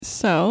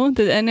So,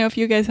 did any of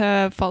you guys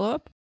have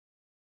follow-up?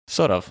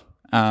 Sort of.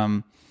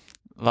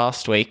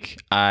 Last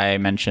week, I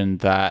mentioned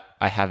that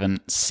I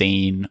haven't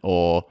seen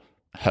or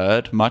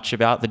heard much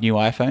about the new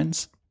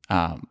iPhones.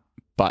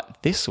 But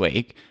this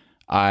week,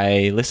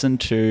 I listened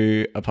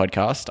to a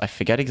podcast. I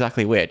forget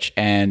exactly which,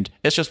 and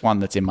it's just one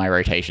that's in my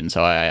rotation.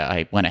 So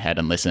I went ahead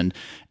and listened,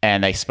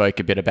 and they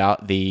spoke a bit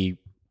about the,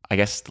 I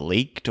guess,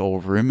 leaked or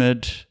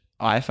rumored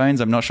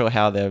iPhones. I'm not sure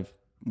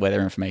where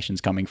their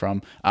information's coming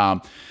from.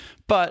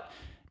 But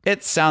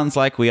it sounds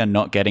like we are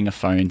not getting a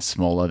phone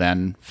smaller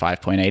than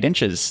 5.8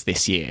 inches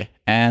this year,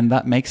 and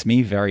that makes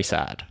me very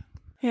sad.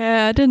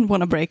 Yeah, I didn't want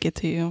to break it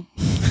to you.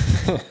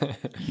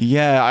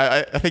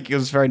 Yeah, I think it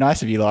was very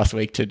nice of you last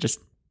week to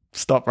just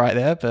stop right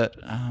there. But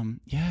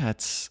yeah,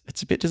 it's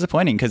a bit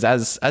disappointing because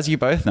as you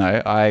both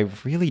know, I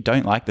really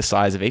don't like the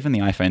size of even the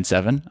iPhone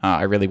 7.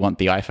 I really want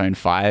the iPhone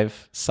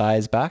 5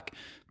 size back,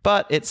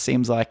 but it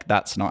seems like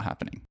that's not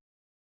happening.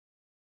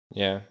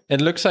 Yeah,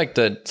 it looks like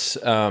that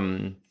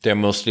they're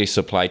mostly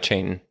supply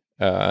chain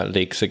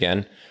leaks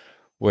again,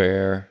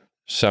 where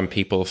some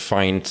people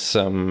find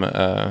some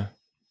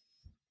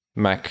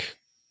Mac,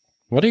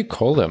 what do you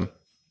call them?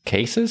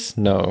 Cases?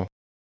 No.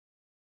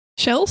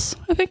 Shells,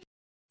 I think.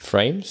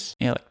 Frames?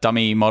 Yeah, like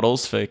dummy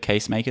models for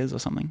case makers or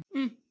something.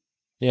 Mm.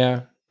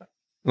 Yeah,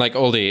 like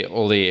all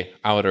the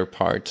outer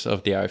parts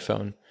of the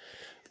iPhone,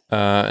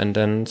 and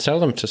then sell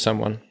them to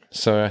someone.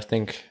 So I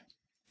think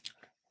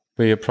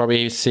we are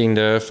probably seeing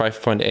the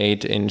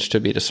 5.8 inch to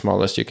be the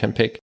smallest you can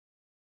pick.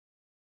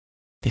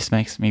 This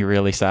makes me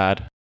really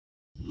sad.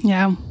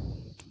 Yeah.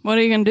 What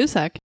are you going to do,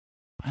 Zach?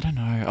 I don't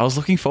know. I was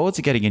looking forward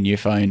to getting a new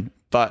phone,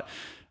 but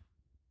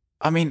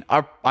I mean,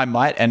 I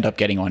might end up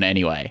getting one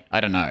anyway. I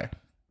don't know.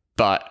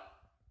 But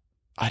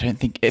I don't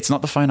think it's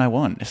not the phone I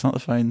want. It's not the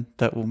phone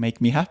that will make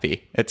me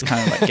happy. It's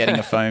kind of like getting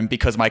a phone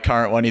because my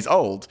current one is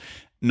old,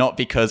 not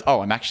because,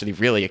 I'm actually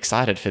really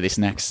excited for this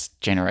next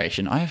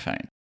generation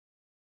iPhone.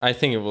 I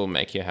think it will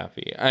make you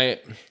happy.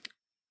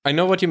 I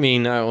know what you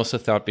mean. I also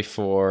thought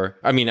before.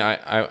 I mean,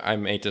 I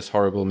made this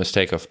horrible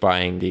mistake of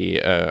buying the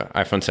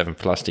iPhone 7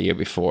 Plus the year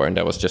before, and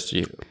that was just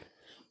you.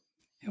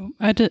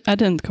 I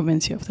didn't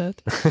convince you of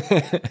that.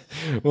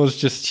 It was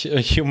just a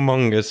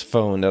humongous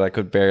phone that I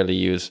could barely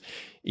use,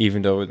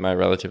 even though with my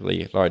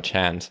relatively large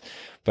hands.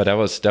 But that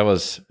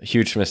was a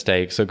huge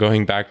mistake. So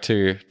going back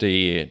to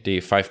the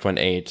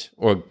 5.8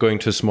 or going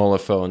to a smaller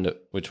phone,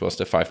 which was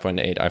the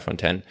 5.8 iPhone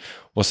 10,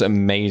 was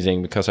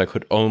amazing because I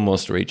could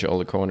almost reach all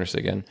the corners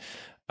again.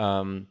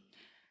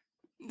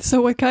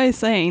 So what Kai is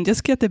saying,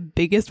 just get the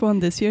biggest one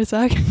this year,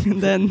 Zach,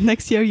 and then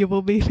next year you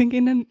will be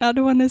thinking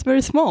another one is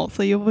very small,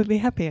 so you will be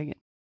happy again.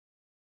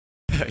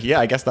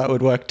 Yeah, I guess that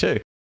would work too.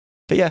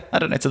 But yeah, I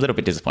don't know. It's a little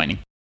bit disappointing.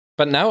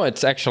 But now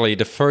it's actually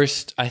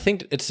I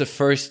think it's the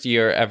first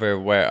year ever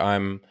where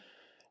I'm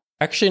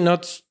actually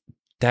not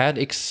that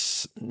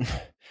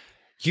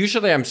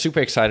Usually I'm super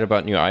excited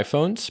about new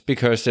iPhones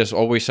because there's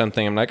always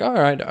something I'm like, all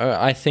right,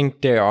 I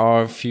think there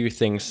are a few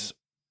things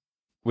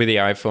with the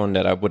iPhone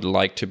that I would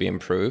like to be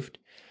improved.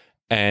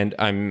 And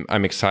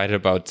I'm excited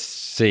about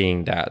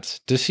seeing that.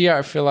 This year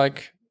I feel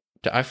like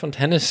the iPhone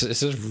 10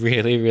 is a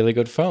really, really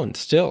good phone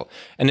still.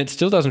 And it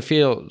still doesn't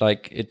feel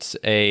like it's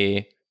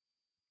a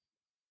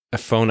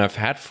phone I've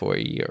had for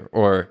a year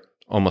or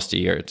almost a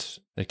year.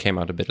 It came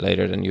out a bit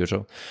later than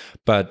usual.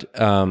 But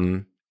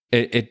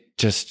it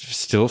just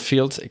still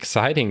feels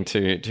exciting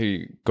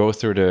to go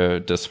through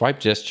the swipe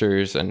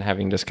gestures and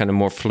having this kind of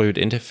more fluid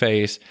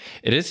interface.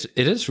 It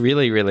is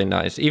really, really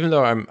nice. Even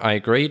though I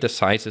agree the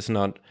size is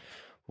not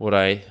what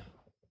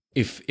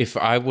if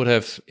I would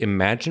have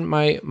imagined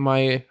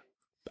my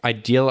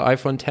ideal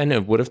iPhone 10,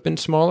 it would have been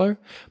smaller.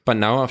 But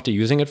now after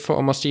using it for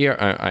almost a year,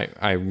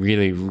 I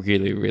really,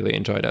 really, really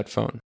enjoy that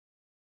phone.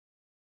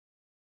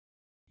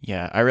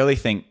 Yeah, I really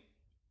think,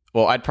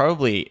 well, I'd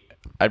probably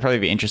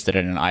be interested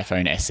in an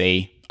iPhone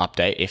SE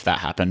update if that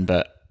happened,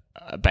 but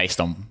based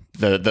on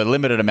the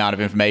limited amount of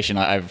information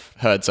I've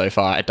heard so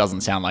far, it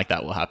doesn't sound like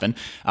that will happen.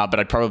 But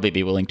I'd probably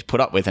be willing to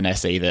put up with an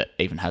SE that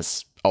even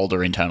has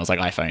older internals, like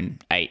iPhone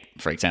 8,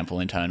 for example,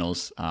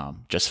 internals,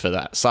 just for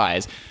that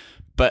size.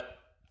 But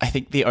I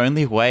think the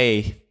only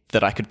way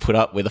that I could put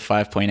up with a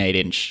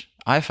 5.8-inch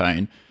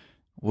iPhone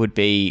would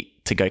be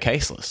to go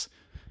caseless.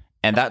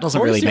 And that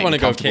doesn't really make me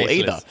comfortable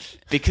either.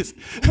 Because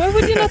why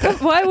would you not?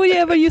 Why would you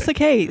ever use a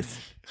case?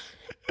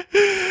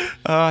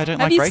 I don't like breaking things.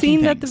 Have you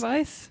seen that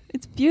device?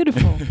 It's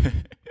beautiful.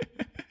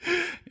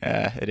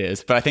 Yeah, it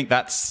is. But I think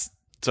that's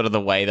sort of the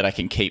way that I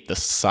can keep the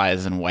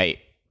size and weight,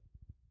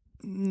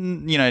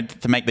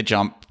 to make the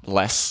jump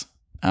less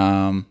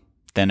than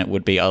it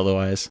would be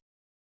otherwise.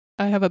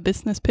 I have a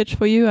business pitch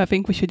for you. I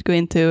think we should go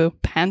into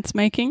pants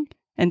making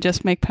and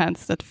just make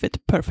pants that fit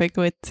perfect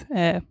with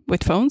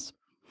phones.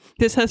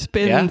 This has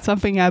been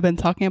something I've been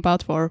talking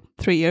about for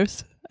 3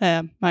 years.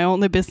 My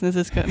only business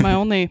is my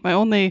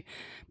only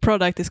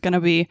product is going to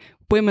be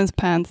women's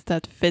pants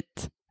that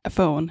fit a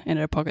phone in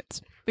their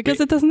pockets because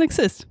it doesn't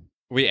exist.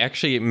 We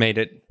actually made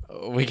it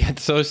we got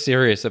so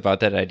serious about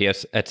that idea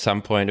at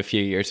some point a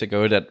few years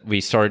ago that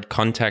we started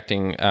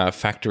contacting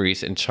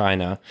factories in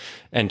China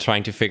and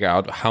trying to figure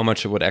out how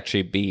much it would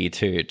actually be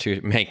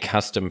to make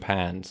custom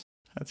pans.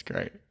 That's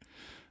great.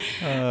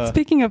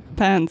 Speaking of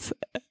pans,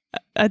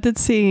 I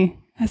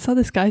saw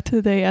this guy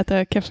today at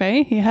a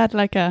cafe. He had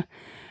like a,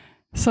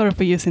 sorry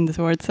for using this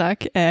word,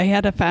 Zach. He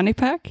had a fanny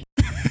pack.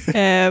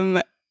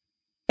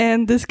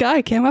 And this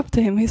guy came up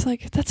to him. He's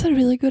like, that's a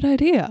really good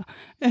idea.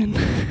 And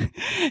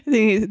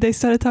they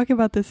started talking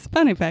about this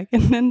fanny pack.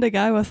 And then the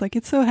guy was like,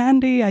 it's so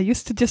handy. I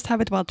used to just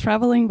have it while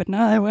traveling, but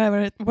now I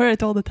wear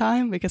it all the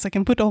time because I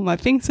can put all my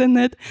things in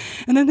it.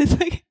 And then it's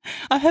like,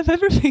 I have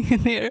everything in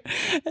here.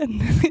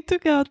 And then he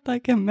took out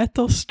like a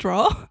metal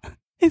straw.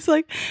 He's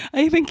like,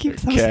 I even keep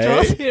some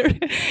straws here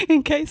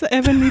in case I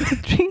ever need to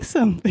drink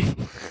something.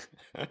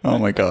 Oh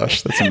my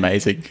gosh, that's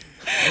amazing.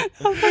 I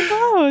was like,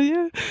 wow,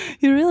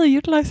 you're really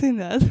utilizing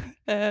that.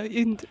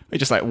 We're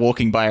just like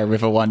walking by a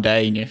river one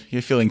day and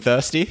you're feeling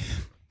thirsty.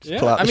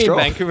 Pull out the straw.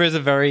 Vancouver is a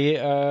very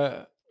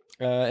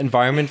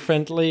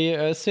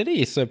environment-friendly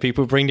city, so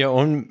people bring their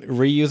own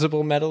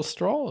reusable metal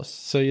straws,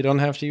 so you don't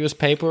have to use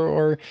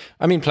paper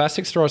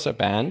plastic straws are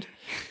banned.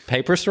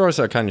 Paper straws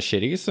are kind of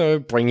shitty, so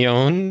bring your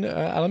own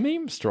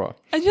aluminium straw.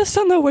 I just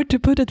don't know where to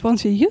put it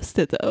once you used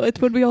it, though.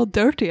 It would be all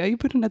dirty. Are you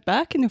putting it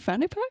back in your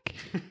fanny pack?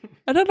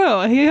 I don't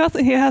know. He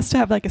has to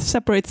have like a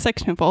separate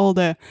section for all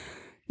the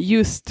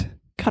used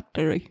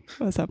cutlery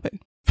or something.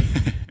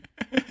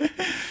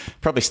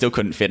 Probably still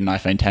couldn't fit an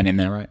iPhone 10 in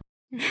there, right?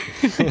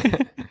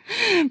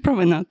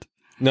 Probably not.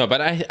 No,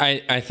 but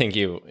I think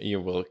you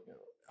will.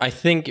 I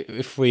think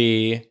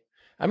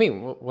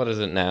what is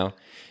it now?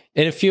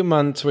 In a few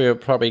months, we're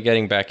probably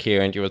getting back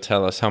here and you will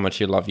tell us how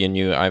much you love your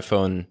new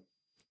iPhone.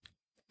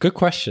 Good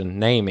question.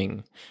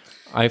 Naming.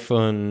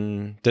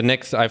 The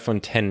next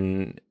iPhone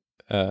 10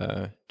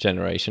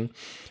 generation.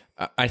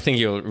 I think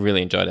you'll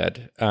really enjoy that.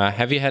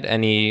 Have you had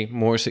any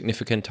more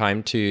significant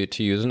time to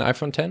use an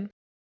iPhone 10?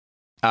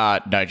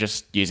 No,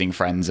 just using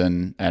friends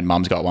and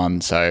mum's got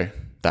one, so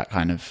that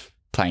kind of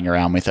playing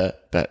around with it.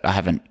 But I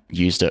haven't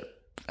used it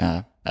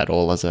at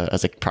all as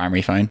a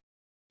primary phone.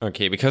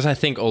 Okay, because I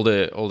think all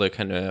the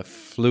kind of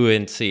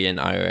fluency in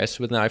iOS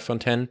with an iPhone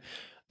 10,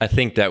 I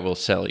think that will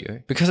sell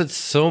you because it's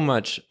so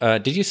much.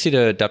 Did you see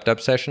the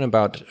Dub session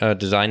about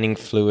designing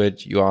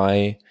fluid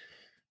UI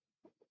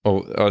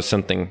or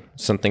something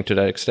to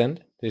that extent?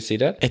 Do you see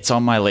that? It's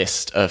on my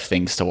list of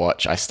things to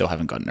watch. I still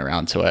haven't gotten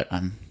around to it.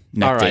 I'm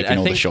neck deep in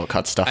all the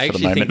shortcut stuff for the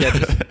moment.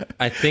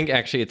 I think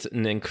actually it's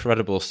an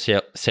incredible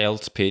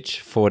sales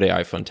pitch for the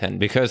iPhone 10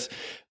 because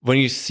when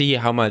you see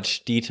how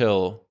much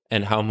detail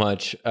and how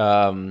much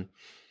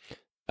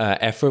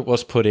effort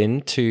was put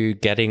into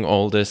getting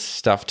all this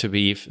stuff to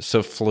be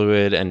so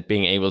fluid and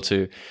being able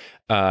to,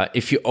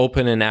 if you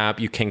open an app,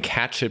 you can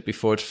catch it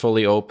before it's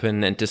fully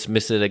open and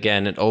dismiss it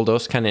again. And all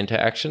those kind of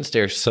interactions,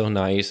 they're so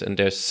nice. And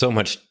there's so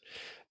much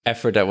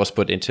effort that was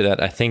put into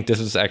that. I think this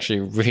is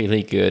actually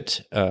really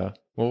good.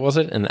 What was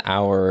it? An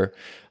hour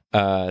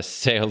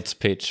sales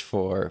pitch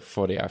for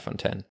the iPhone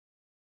 10.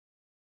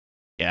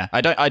 Yeah,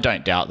 I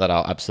don't doubt that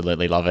I'll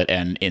absolutely love it.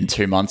 And in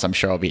 2 months, I'm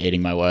sure I'll be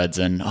eating my words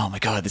and, oh my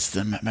God, this is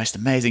the most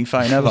amazing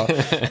phone ever.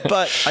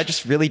 But I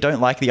just really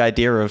don't like the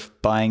idea of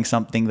buying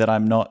something that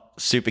I'm not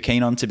super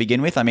keen on to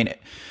begin with. I mean,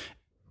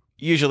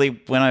 usually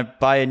when I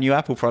buy a new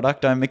Apple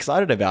product, I'm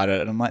excited about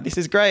it. And I'm like, this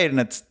is great. And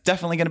it's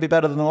definitely going to be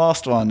better than the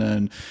last one.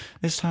 And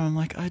this time I'm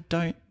like, I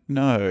don't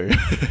know.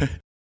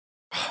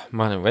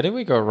 Man, where did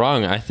we go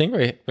wrong? I think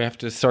we have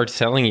to start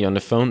selling you on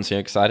the phone so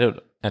you're excited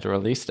at the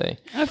release day.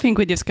 I think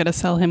we just gotta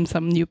sell him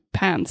some new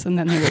pants and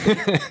then he will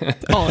be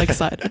all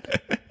excited.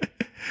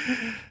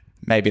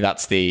 Maybe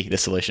that's the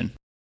solution.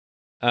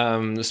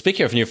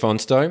 Speaking of new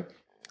phones though,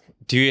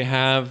 do you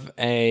have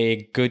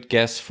a good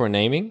guess for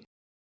naming?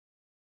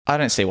 I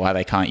don't see why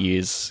they can't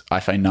use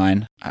iPhone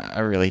 9. I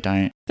really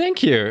don't.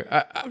 Thank you.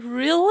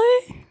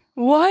 Really?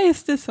 Why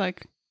is this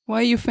like... Why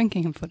are you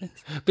thinking for this?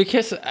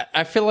 Because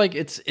I feel like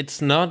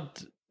it's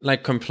not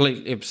like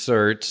completely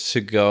absurd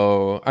to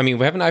go... I mean,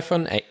 we have an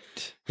iPhone 8.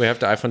 We have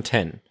the iPhone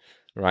 10,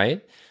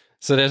 right?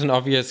 So there's an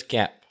obvious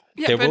gap.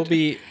 Yeah, there will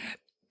be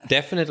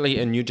definitely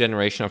a new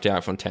generation of the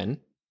iPhone 10,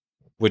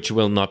 which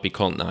will not be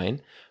called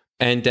 9.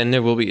 And then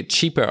there will be a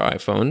cheaper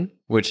iPhone,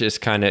 which is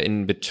kind of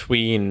in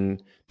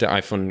between the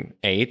iPhone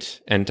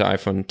 8 and the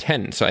iPhone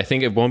 10. So I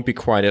think it won't be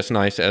quite as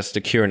nice as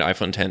the current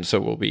iPhone 10. So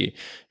it will be,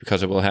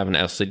 because it will have an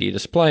LCD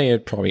display,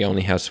 it probably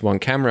only has one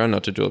camera,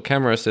 not a dual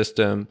camera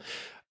system.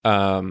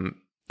 And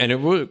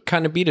it will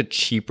kind of be the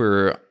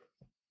cheaper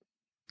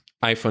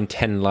iPhone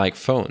 10-like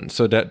phone.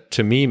 So that,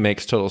 to me,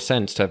 makes total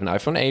sense to have an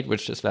iPhone 8,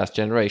 which is last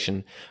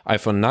generation,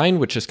 iPhone 9,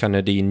 which is kind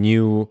of the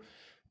new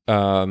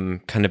kind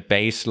of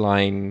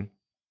baseline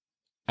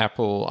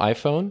Apple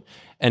iPhone,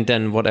 and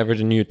then whatever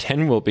the new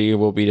 10 will be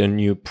the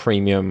new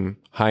premium,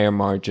 higher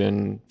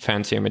margin,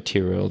 fancier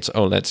materials,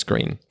 OLED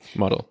screen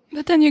model.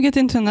 But then you get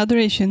into another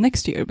issue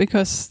next year,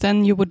 because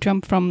then you would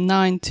jump from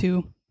 9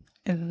 to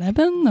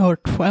 11 or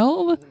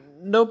 12?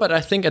 No, but I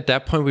think at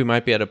that point we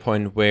might be at a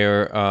point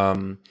where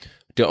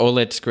the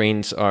OLED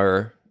screens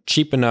are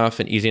cheap enough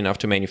and easy enough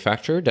to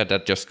manufacture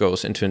that just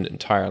goes into an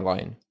entire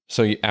line.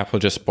 So Apple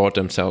just bought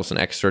themselves an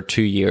extra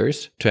 2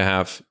 years to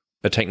have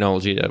a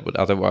technology that would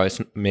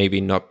otherwise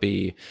maybe not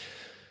be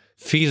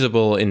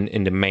feasible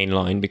in the main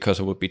line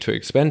because it would be too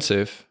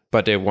expensive.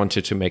 But they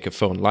wanted to make a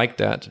phone like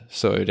that.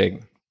 So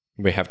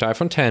we have the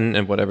iPhone 10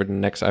 and whatever the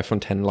next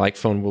iPhone 10 like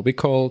phone will be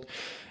called.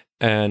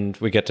 And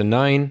we get the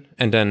 9.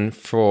 And then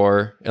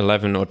for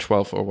 11 or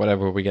 12 or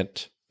whatever we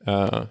get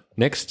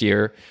next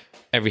year,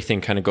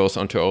 everything kind of goes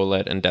onto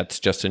OLED. And that's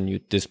just a new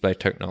display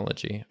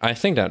technology. I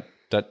think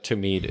that to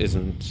me, it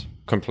isn't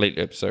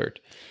completely absurd.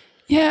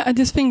 Yeah, I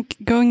just think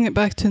going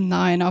back to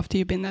 9 after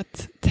you've been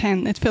at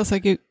 10, it feels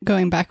like you're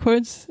going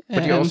backwards.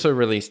 But you also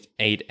released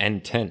 8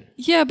 and 10.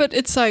 Yeah, but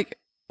it's like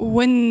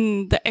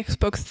when the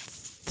Xbox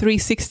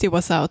 360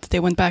 was out, they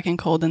went back and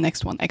called the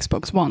next one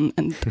Xbox One,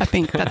 and I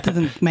think that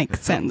didn't make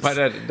sense.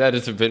 But that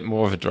is a bit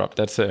more of a drop.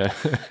 That's a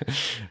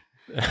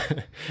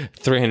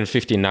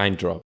 359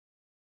 drop.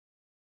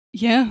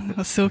 Yeah, it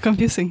was so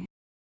confusing.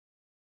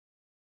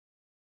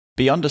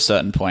 Beyond a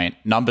certain point,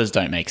 numbers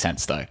don't make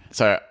sense, though.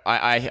 So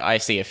I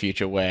see a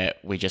future where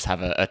we just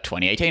have a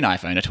 2018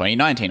 iPhone, a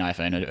 2019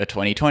 iPhone, a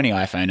 2020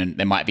 iPhone, and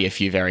there might be a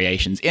few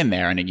variations in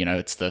there. And, you know,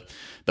 it's the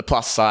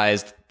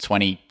plus-sized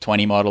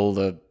 2020 model,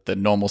 the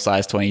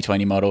normal-sized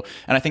 2020 model.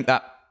 And I think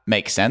that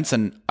makes sense.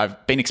 And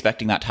I've been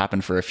expecting that to happen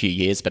for a few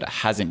years, but it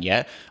hasn't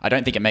yet. I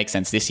don't think it makes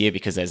sense this year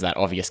because there's that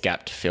obvious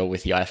gap to fill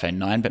with the iPhone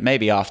 9. But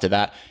maybe after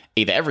that,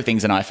 either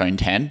everything's an iPhone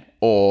 10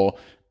 or...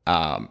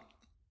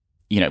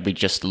 we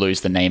just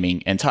lose the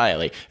naming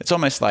entirely. It's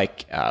almost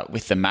like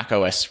with the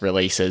macOS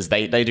releases,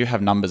 they do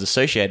have numbers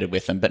associated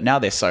with them, but now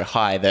they're so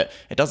high that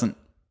it doesn't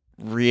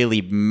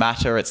really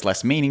matter. It's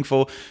less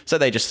meaningful. So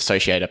they just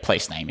associate a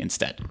place name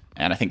instead.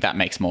 And I think that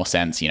makes more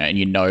sense, and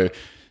you know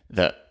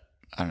that,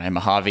 I don't know,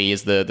 Mojave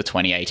is the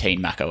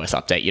 2018 macOS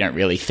update. You don't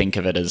really think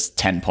of it as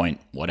 10 point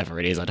whatever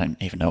it is. I don't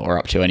even know what we're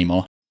up to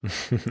anymore.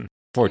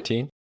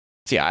 14.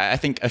 So yeah, I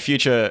think a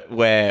future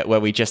where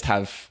we just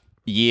have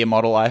year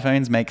model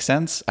iPhones makes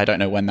sense. I don't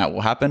know when that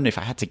will happen. If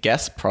I had to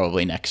guess,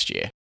 probably next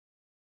year.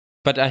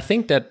 But I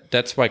think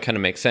that's why it kind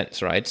of makes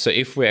sense, right? So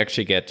if we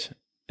actually get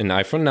an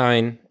iPhone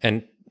 9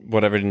 and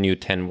whatever the new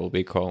 10 will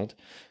be called,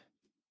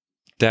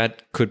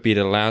 that could be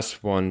the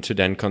last one to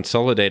then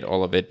consolidate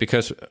all of it,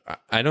 because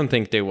I don't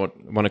think they would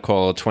want to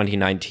call a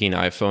 2019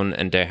 iPhone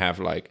and they have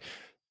like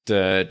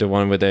the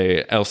one with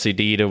the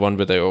LCD, the one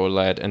with the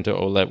OLED, and the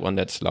OLED one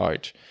that's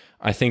large.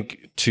 I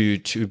think to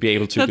be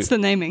able to... That's the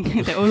naming,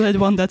 the OLED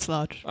one that's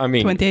large. I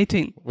mean,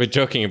 2018. We're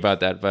joking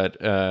about that,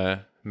 but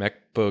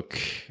MacBook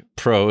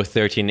Pro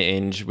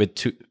 13-inch with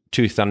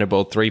two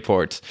Thunderbolt 3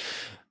 ports.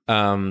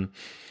 I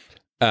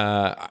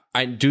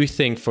do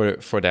think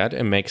for that,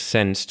 it makes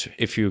sense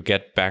if you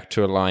get back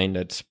to a line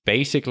that's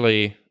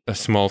basically a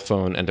small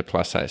phone and a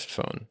plus-sized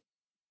phone.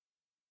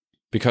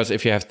 Because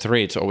if you have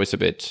 3, it's always a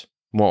bit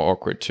more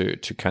awkward to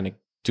kind of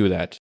do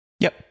that.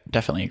 Yep,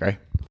 definitely agree.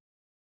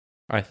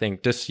 I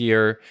think this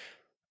year,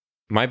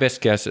 my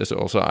best guess is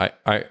also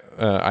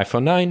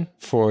iPhone 9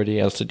 for the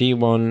LCD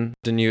one,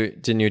 the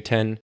new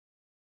 10.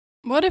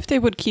 What if they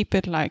would keep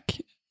it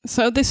like...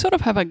 So they sort of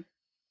have a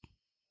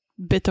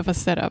bit of a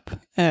setup.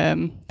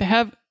 They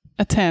have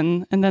a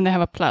 10 and then they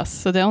have a plus.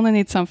 So they only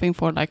need something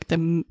for like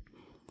the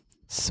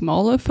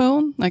smaller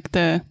phone, like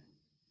the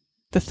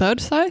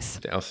third size.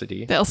 The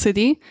LCD. The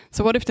LCD.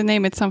 So what if they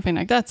name it something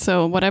like that?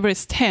 So whatever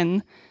is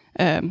 10...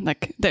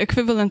 like the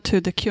equivalent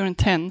to the current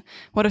 10,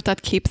 what if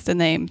that keeps the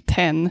name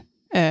 10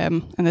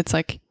 and it's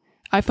like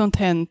iPhone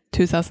 10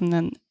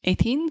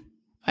 2018,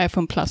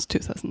 iPhone Plus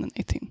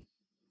 2018?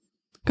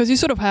 Because you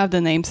sort of have the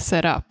names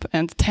set up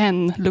and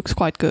 10 looks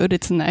quite good,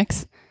 it's an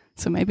X,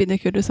 so maybe they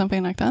could do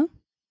something like that.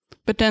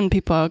 But then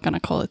people are going to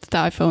call it the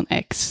iPhone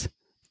X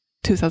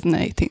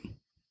 2018.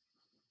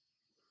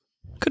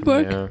 Could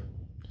work.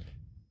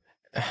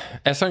 Yeah.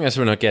 As long as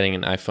we're not getting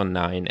an iPhone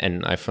 9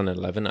 and an iPhone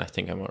 11, I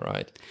think I'm all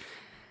right.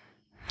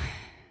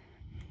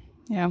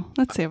 Yeah,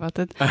 let's see about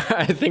it.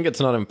 I think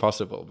it's not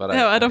impossible, but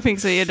I don't think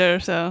so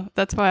either. So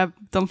that's why I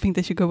don't think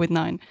they should go with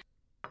 9.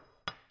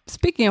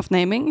 Speaking of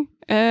naming,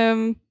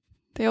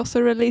 they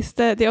also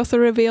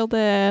revealed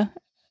the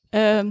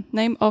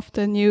name of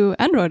the new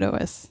Android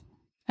OS,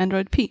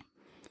 Android P,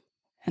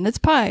 and it's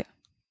Pie.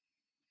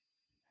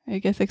 Are you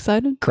guys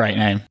excited? Great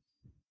name.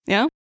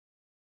 Yeah,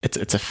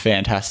 it's a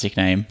fantastic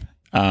name.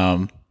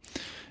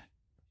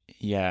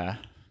 Yeah.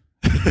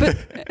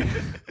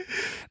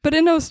 But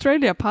in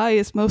Australia, pie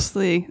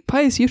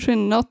is usually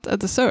not a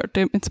dessert.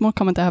 It's more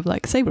common to have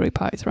like savory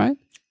pies, right?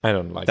 I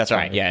don't like. That's pie.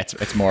 right. Yeah,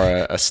 it's more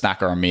a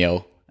snack or a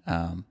meal.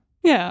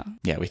 Yeah.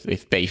 Yeah,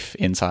 with beef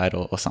inside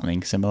or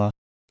something similar.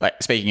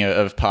 Like speaking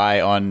of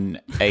pie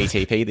on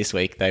ATP this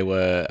week, they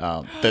were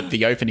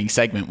the opening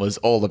segment was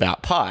all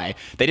about pie.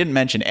 They didn't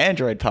mention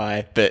Android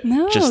Pie, but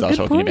just started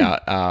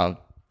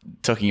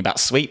talking about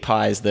sweet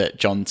pies that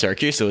John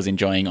Siracusa was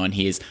enjoying on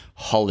his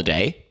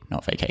holiday.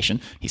 Not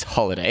vacation, his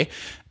holiday.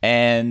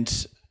 And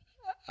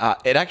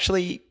it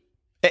actually,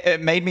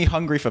 it made me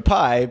hungry for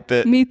pie,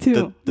 but me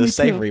too. The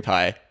savory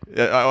pie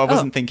I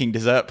wasn't thinking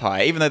dessert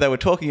pie, even though they were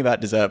talking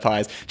about dessert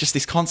pies, just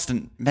this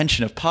constant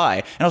mention of pie.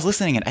 And I was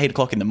listening at 8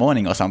 o'clock in the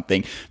morning or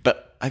something,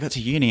 but I got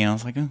to uni and I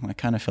was like, oh, I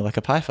kind of feel like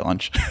a pie for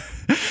lunch.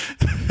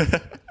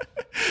 I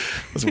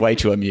was way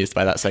too amused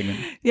by that segment.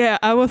 Yeah,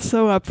 I was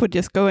so up for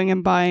just going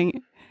and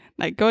buying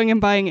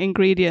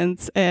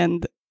ingredients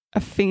and a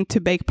thing to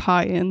bake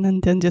pie in,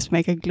 and then just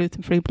make a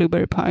gluten-free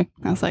blueberry pie.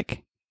 I was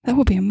like, that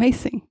would be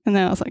amazing. And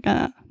then I was like,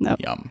 no,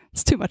 Yum.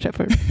 It's too much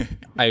effort.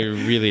 I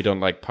really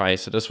don't like pie,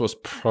 so this was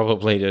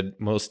probably the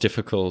most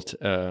difficult,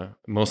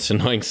 most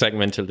annoying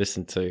segment to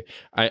listen to.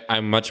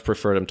 I much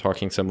prefer them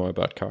talking some more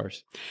about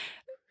cars.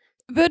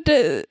 But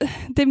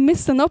they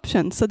missed an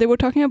option. So they were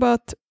talking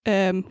about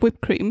whipped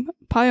cream,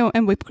 pie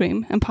and whipped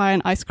cream, and pie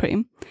and ice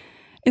cream.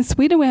 In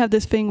Sweden, we have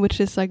this thing which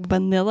is like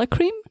vanilla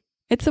cream.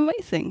 It's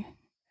amazing.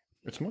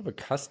 It's more of a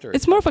custard.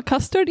 It's more of a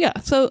custard, yeah.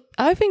 So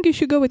I think you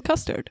should go with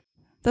custard.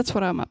 That's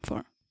what I'm up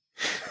for.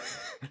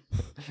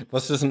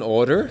 Was this an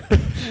order?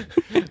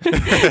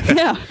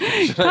 Yeah.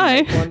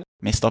 Hi.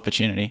 Missed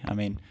opportunity. I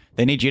mean,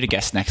 they need you to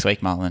guest next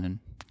week, Marlon, and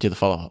do the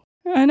follow-up.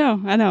 I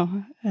know.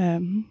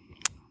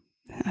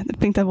 I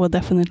think that will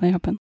definitely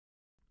happen.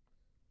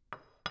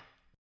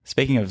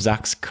 Speaking of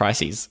Zach's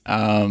crises.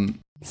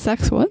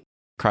 Zach's what?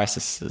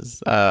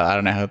 Crises. I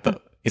don't know how,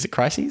 but is it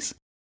crises?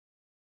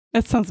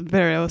 That sounds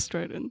very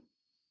Australian.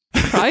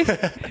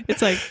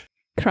 It's like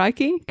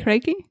crikey?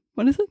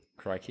 What is it?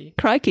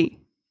 Crikey.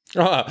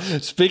 Oh,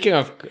 speaking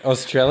of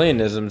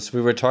Australianisms,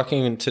 we were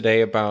talking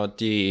today about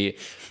the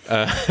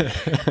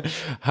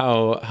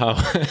how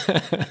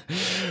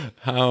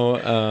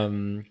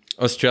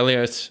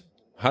Australia's,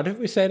 how did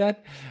we say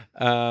that?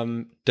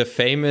 The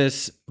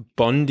famous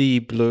Bondi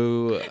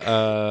Blue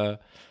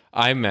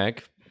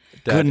iMac.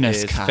 That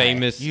Goodness, is Kai.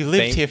 famous. You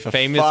lived here for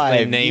famously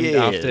 5 named years.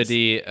 after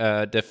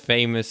the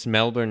famous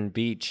Melbourne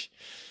beach.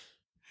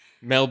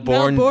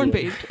 Melbourne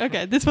Beach.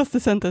 Okay, this was the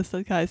sentence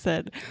that Kai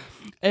said.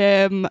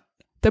 The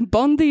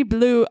Bondi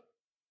Blue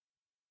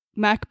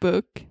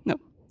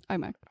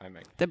iMac.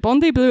 The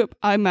Bondi Blue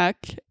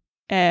iMac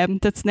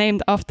that's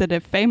named after the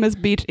famous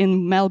beach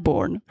in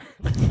Melbourne.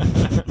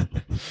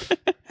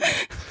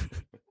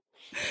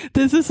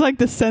 This is like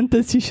the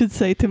sentence you should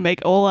say to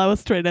make all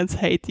Australians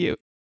hate you.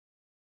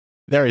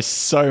 There is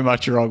so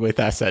much wrong with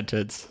that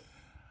sentence.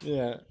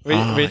 Yeah,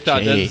 we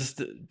thought this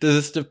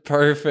is the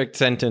perfect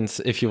sentence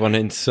if you want to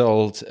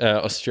insult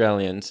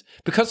Australians,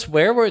 because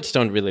swear words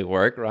don't really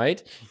work,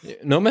 right?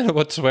 No matter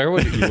what swear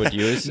word you would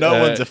use,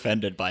 No one's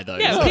offended by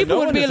those. Yeah, people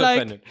would be like,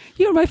 offended.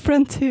 You're my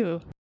friend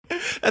too.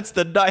 That's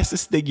the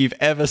nicest thing you've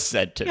ever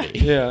said to me.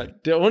 Yeah,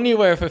 the only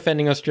way of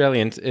offending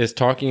Australians is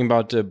talking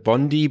about the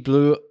Bondi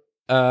Blue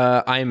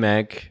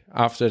iMac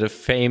after the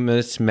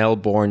famous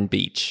Melbourne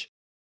beach.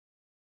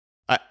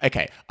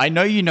 Okay, I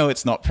know you know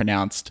it's not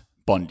pronounced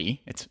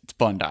Bondi, it's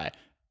Bondi.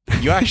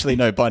 You actually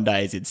know Bondi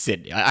is in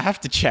Sydney. I have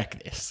to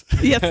check this.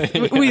 Yes,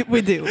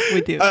 we do.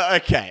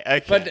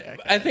 Okay. But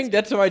I think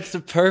that's why it's the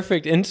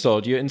perfect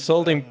insult. You're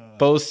insulting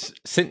both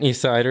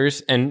Sydney-siders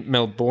and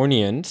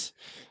Melbournians.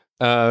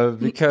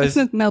 Because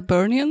isn't it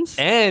Melbournians?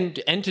 And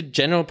the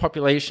general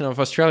population of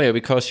Australia,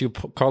 because you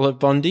call it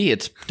Bondi.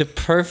 It's the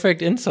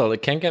perfect insult.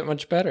 It can't get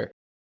much better.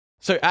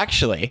 So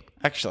actually,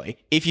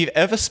 if you've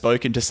ever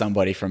spoken to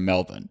somebody from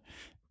Melbourne,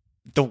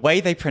 the way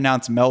they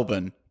pronounce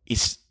Melbourne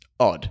is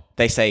odd.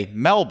 They say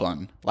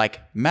Melbourne, like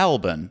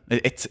Melbourne.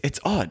 It's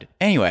odd.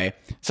 Anyway,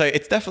 so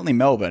it's definitely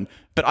Melbourne,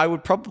 but I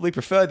would probably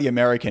prefer the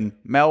American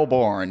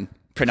Melbourne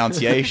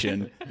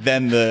pronunciation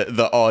than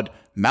the odd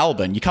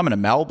Melbourne. You come in a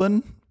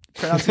Melbourne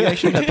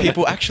pronunciation that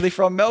people actually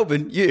from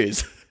Melbourne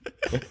use.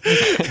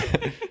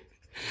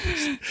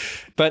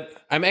 But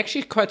I'm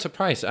actually quite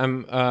surprised.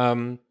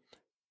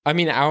 I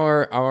mean,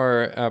 our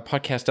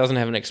podcast doesn't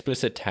have an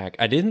explicit tag.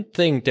 I didn't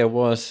think there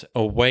was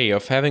a way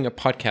of having a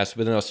podcast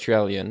with an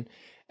Australian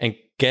and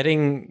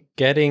getting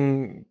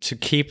to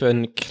keep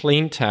a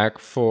clean tag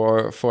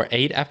for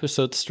 8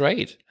 episodes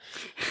straight.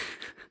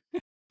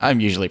 I'm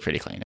usually pretty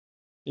clean.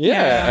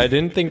 Yeah, I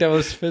didn't think that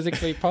was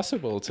physically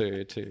possible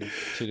to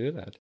do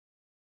that.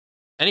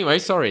 Anyway,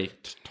 sorry.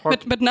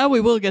 But now we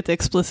will get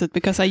explicit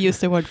because I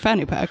used the word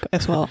fanny pack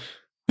as well.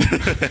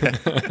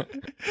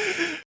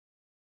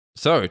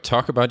 So,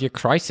 talk about your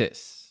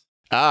crisis.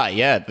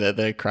 Yeah,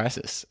 the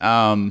crisis.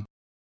 I'm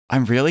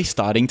really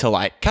starting to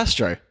like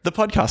Castro, the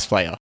podcast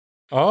player.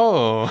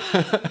 Oh.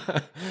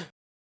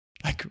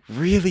 Like,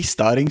 really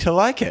starting to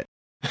like it.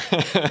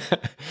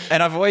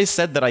 And I've always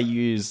said that I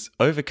use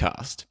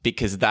Overcast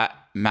because that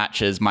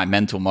matches my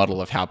mental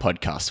model of how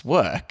podcasts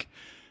work.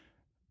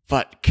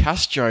 But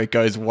Castro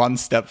goes one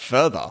step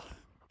further,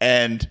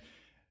 and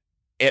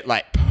it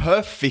like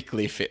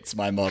perfectly fits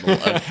my model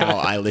of how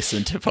I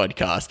listen to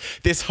podcasts.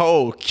 This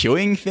whole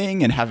queuing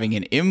thing and having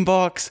an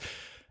inbox,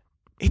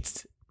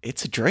 it's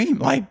a dream.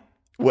 Like,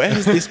 where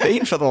has this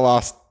been for the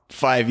last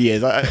 5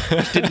 years? I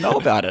didn't know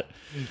about it.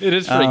 It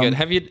is pretty good.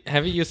 Have you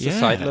used the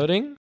side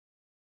loading?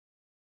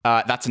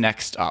 That's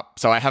next up.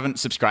 So I haven't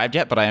subscribed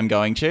yet, but I am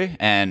going to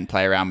and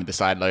play around with the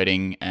side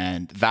loading,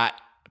 and that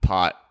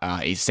part,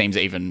 it seems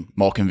even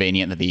more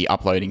convenient than the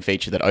uploading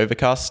feature that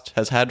Overcast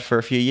has had for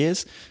a few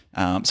years.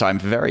 So I'm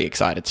very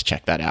excited to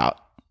check that out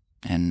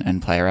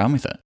and play around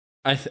with it.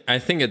 I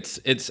think it's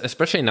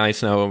especially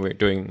nice now when we're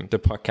doing the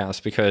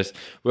podcast, because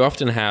we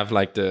often have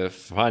like the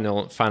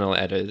final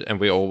edit and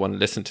we all want to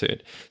listen to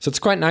it. So it's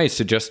quite nice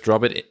to just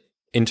drop it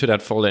into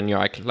that folder in your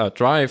iCloud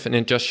Drive, and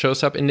it just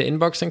shows up in the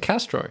inbox in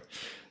Castro,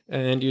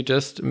 and you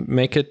just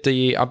make it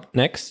the up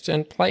next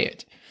and play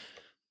it.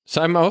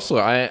 So I'm also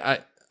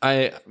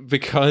I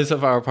because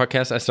of our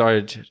podcast, I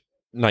started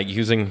like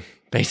using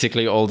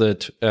basically all the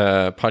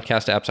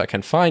podcast apps I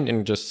can find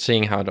and just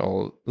seeing how it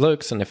all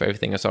looks and if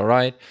everything is all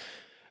right.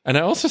 And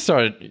I also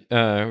started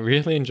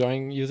really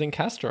enjoying using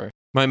Castro.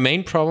 My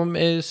main problem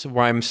is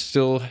why I'm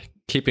still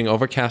keeping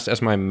Overcast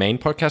as my main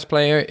podcast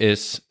player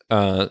is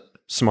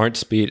Smart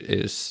Speed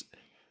is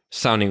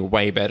sounding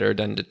way better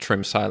than the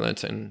trim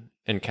silence in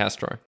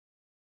Castro.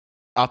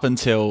 Up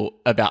until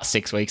about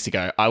 6 weeks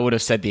ago, I would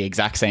have said the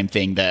exact same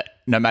thing, that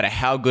no matter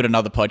how good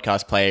another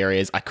podcast player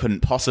is, I couldn't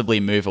possibly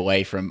move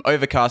away from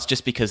Overcast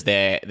just because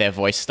their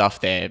voice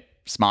stuff, their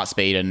Smart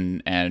Speed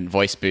and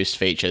voice boost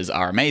features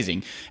are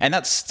amazing. And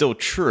that's still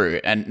true.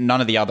 And none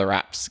of the other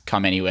apps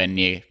come anywhere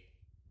near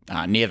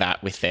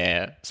that with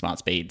their Smart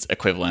Speeds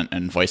equivalent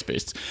and voice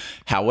boosts.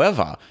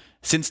 However,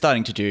 since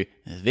starting to do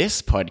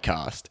this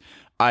podcast,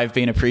 I've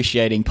been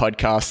appreciating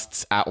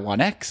podcasts at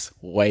 1x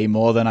way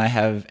more than I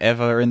have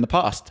ever in the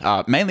past.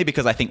 Mainly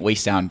because I think we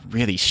sound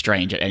really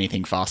strange at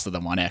anything faster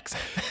than 1x.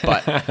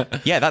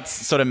 But yeah, that's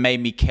sort of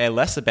made me care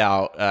less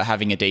about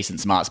having a decent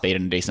Smart Speed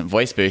and a decent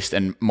voice boost,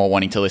 and more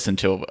wanting to listen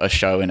to a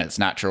show in its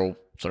natural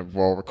sort of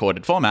raw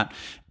recorded format.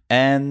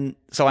 And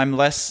so I'm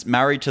less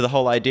married to the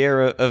whole idea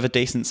of a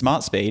decent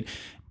Smart Speed.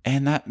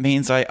 And that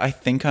means I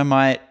think I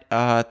might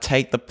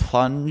take the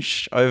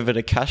plunge over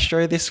to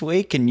Castro this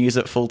week and use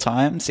it full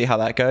time, see how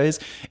that goes.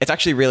 It's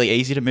actually really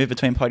easy to move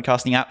between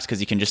podcasting apps because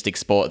you can just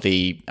export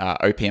the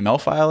OPML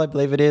file, I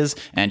believe it is,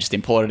 and just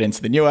import it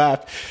into the new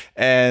app.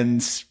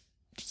 And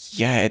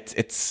yeah,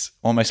 it's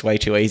almost way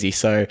too easy.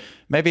 So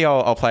maybe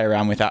I'll play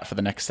around with that for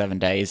the next 7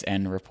 days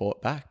and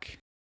report back.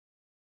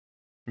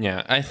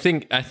 Yeah, I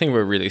think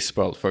we're really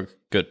spoiled for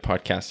good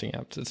podcasting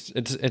apps.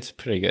 It's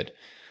pretty good.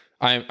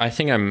 I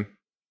think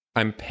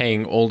I'm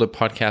paying all the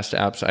podcast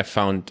apps. I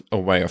found a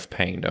way of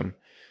paying them.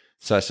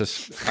 So I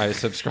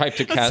subscribe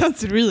to That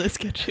sounds really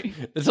sketchy.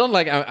 It's not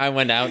like I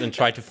went out and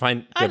tried to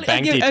find the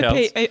bank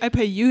details. I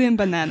pay you in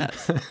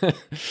bananas.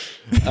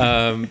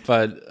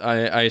 But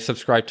I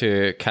subscribe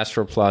to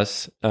Castro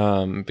Plus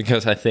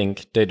because I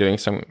think they're doing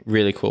some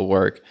really cool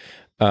work.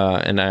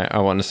 And I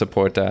want to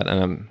support that.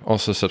 And I'm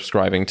also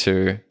subscribing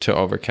to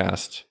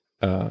Overcast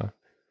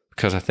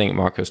because I think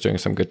Marco's doing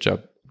some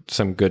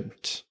good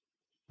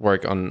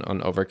work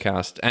on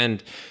Overcast,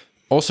 and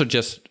also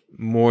just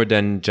more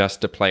than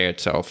just the player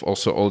itself,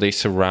 also all the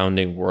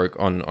surrounding work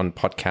on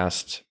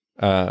podcast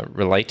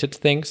related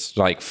things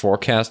like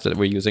Forecast that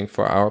we're using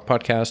for our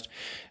podcast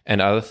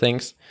and other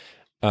things.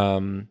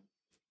 So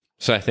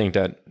I think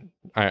that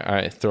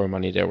I throw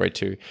money their way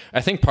too.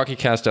 I think Pocket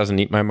Cast doesn't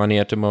need my money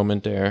at the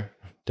moment.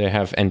 They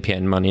have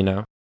NPN money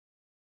now.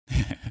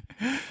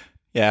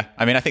 Yeah,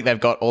 I mean, I think they've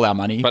got all our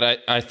money.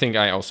 But I think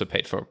I also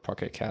paid for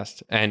Pocket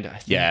Cast. And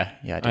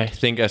I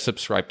think I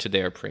subscribed to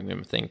their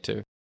premium thing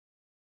too.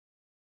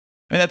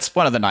 I mean, that's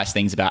one of the nice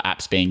things about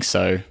apps being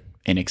so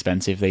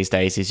inexpensive these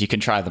days is you can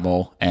try them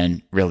all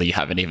and really you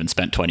haven't even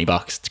spent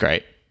 $20. It's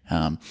great.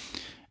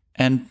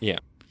 And yeah,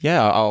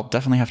 I'll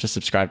definitely have to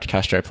subscribe to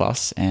Castro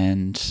Plus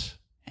and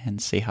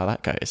see how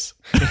that goes.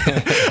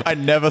 I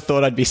never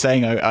thought I'd be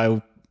saying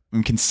I'm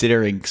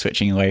considering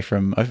switching away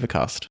from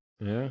Overcast.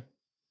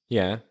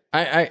 Yeah.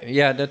 I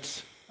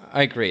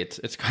agree.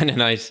 It's kind of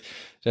nice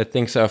that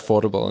things are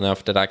affordable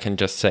enough that I can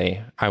just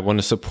say I want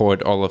to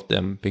support all of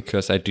them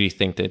because I do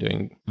think they're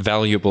doing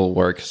valuable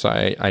work. So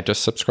I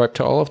just subscribe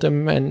to all of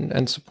them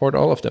and support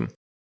all of them.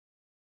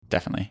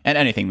 Definitely. And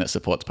anything that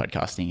supports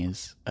podcasting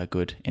is a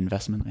good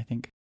investment, I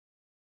think.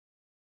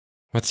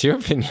 What's your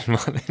opinion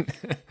on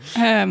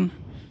it?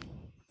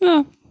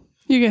 No,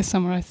 you guys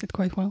summarized it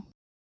quite well.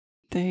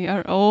 They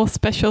are all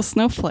special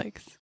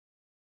snowflakes.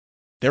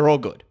 They're all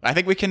good. I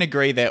think we can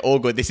agree they're all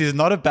good. This is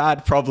not a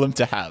bad problem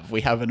to have.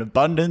 We have an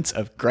abundance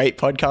of great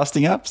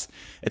podcasting apps.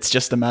 It's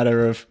just a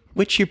matter of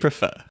which you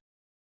prefer.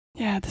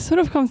 Yeah, this sort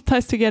of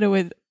ties together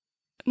with...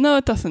 No,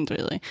 it doesn't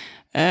really.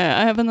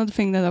 I have another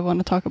thing that I want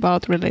to talk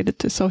about related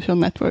to social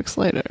networks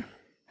later.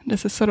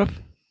 This is sort of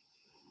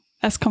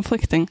as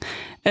conflicting.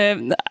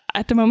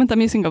 At the moment, I'm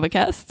using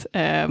Overcast.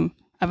 I've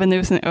been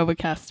using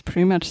Overcast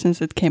pretty much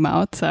since it came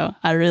out. So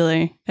I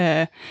really...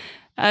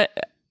 I've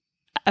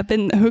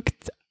been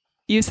hooked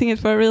using it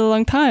for a really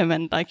long time,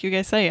 and like you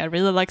guys say, I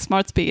really like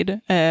Smart Speed,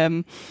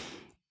 and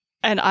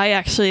I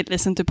actually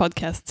listen to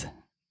podcasts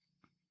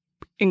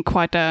in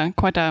quite a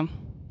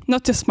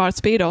not just Smart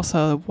Speed,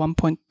 also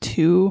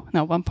 1.2,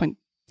 no 1.3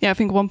 I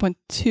think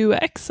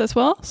 1.2x as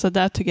well. So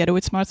that together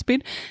with Smart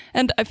Speed.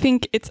 And I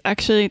think it's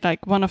actually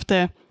like one of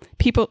the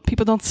people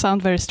don't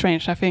sound very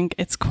strange. I think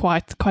it's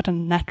quite a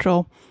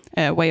natural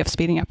way of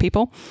speeding up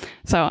people.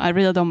 So I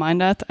really don't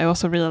mind that. I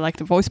also really like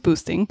the voice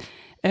boosting.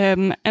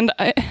 And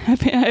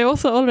I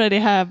also already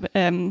have,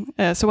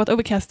 so what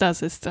Overcast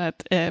does is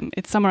that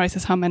it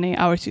summarizes how many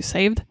hours you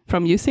saved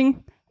from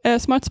using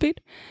Smart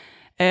Speed.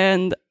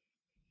 And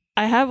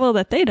I have all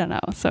that data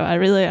now. So I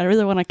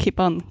really want to keep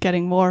on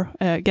getting more,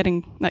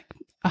 getting like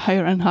a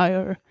higher and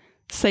higher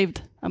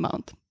saved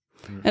amount.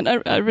 And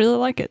I really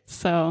like it.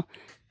 So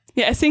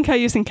yeah, I think I'm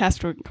using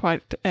Castro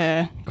quite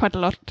a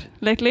lot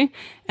lately,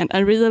 and I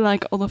really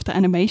like all of the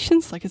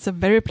animations. Like it's a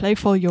very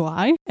playful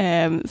UI,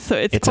 so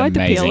it's quite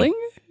amazing. Appealing.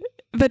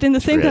 But in the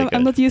same time,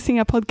 I'm not using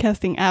a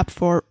podcasting app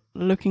for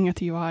looking at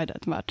the UI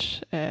that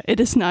much. It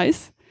is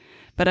nice,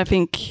 but I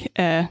think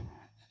the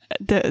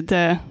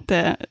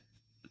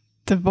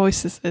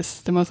voices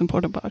is the most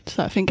important part.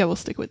 So I think I will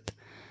stick with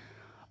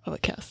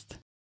Overcast.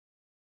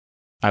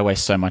 I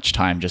waste so much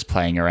time just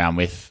playing around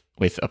with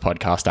a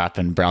podcast app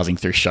and browsing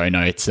through show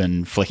notes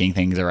and flicking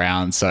things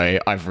around. So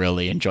I've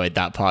really enjoyed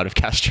that part of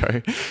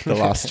Castro the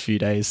last few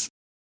days.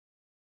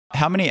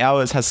 How many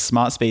hours has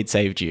Smart Speed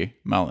saved you,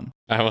 Mullen?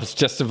 I was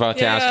just about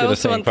to ask you the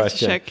same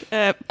question.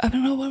 I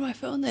don't know where my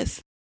phone is.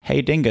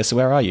 Hey Dingus,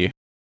 where are you?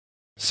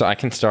 So I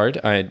can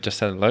start. I just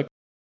had a look.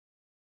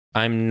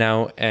 I'm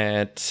now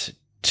at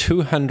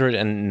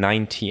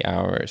 290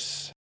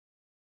 hours.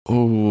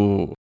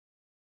 Ooh.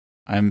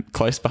 I'm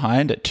close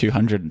behind at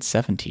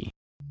 270.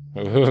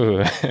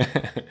 Ooh.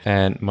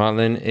 And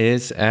Marlon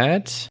is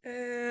at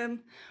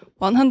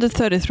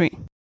 133.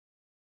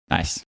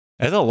 Nice.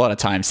 There's a lot of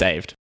time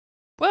saved.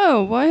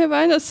 Whoa, why have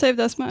I not saved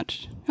as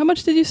much? How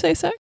much did you say,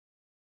 Zach?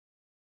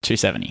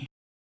 270.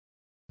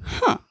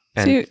 Huh.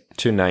 And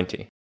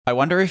 290. I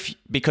wonder if,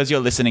 because you're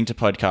listening to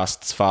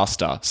podcasts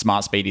faster,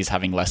 Smart Speed is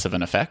having less of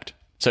an effect.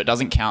 So it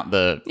doesn't count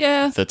the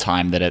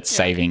time that it's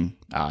saving,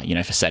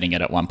 for setting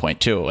it at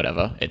 1.2 or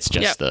whatever. It's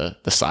just the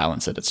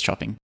silence that it's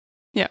chopping.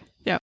 Yeah.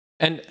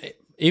 And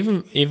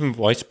even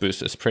Voice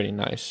Boost is pretty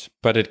nice,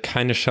 but it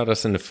kind of shot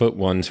us in the foot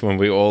once when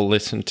we all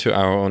listened to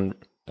our own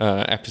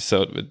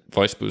episode with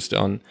Voice Boost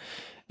on,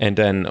 and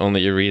then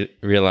only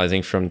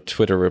realizing from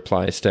Twitter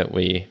replies that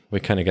we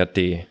kind of got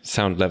the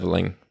sound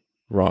leveling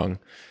wrong.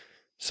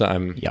 So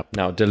I'm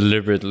now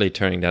deliberately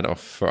turning that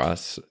off for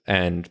us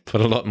and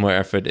put a lot more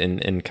effort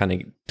in kind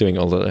of doing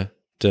all the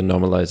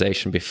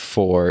normalization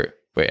before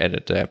we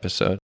edit the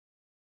episode.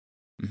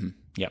 Mm-hmm.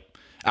 Yep.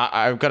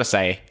 I've got to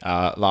say,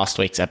 last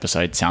week's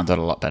episode sounded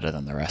a lot better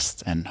than the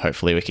rest, and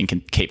hopefully we can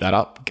keep that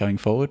up going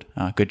forward.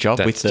 Good job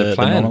with the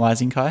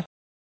normalizing, Kai.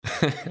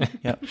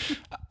 Yep.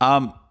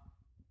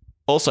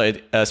 Also,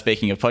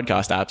 speaking of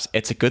podcast apps,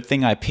 it's a good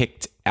thing I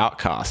picked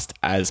Outcast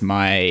as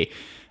my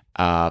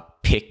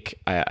pick,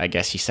 I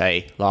guess you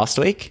say, last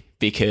week,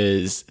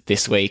 because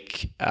this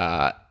week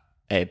a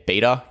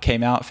beta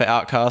came out for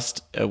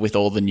Outcast with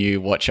all the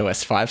new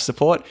watchOS 5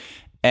 support,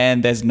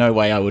 and there's no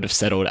way I would have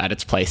settled at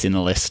its place in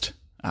the list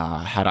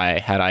had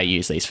I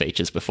used these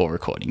features before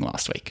recording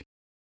last week.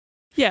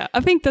 Yeah,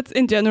 I think that's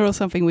in general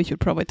something we should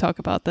probably talk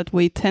about, that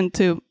we tend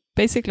to,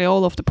 basically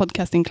all of the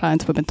podcasting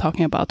clients we've been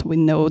talking about, we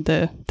know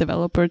the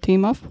developer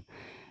team of.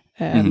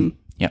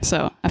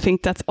 So I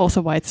think that's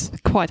also why it's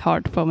quite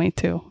hard for me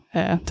to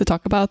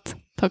talk about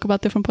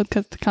different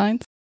podcast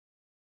clients.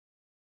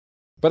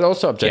 But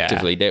also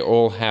objectively, they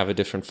all have a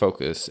different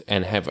focus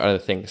and have other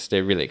things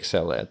they really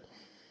excel at.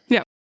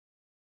 Yeah,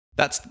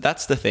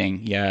 that's the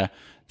thing. Yeah,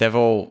 they're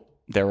all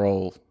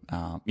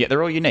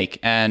unique,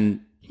 and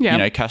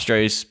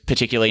Castro's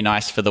particularly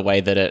nice for the way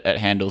that it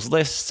handles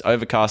lists.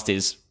 Overcast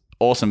is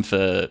awesome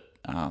for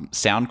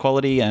sound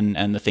quality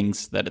and the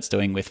things that it's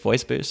doing with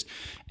Voice Boost.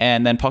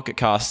 And then Pocket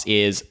Casts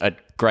is a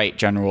great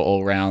general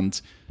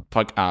all-round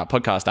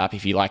podcast app.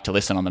 If you like to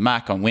listen on the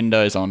Mac, on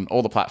Windows, on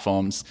all the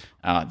platforms,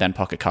 then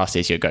Pocket Cast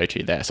is your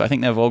go-to there. So I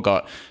think they've all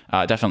got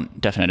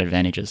definite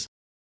advantages.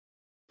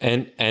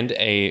 And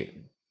a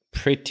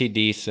pretty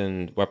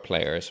decent web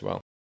player as well.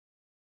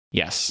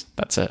 Yes,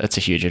 it's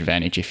a huge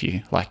advantage if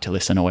you like to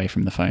listen away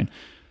from the phone.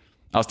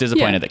 I was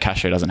disappointed that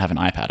Castro doesn't have an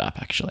iPad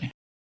app, actually.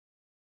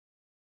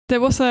 There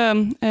was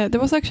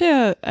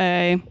actually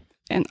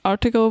an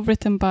article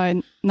written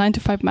by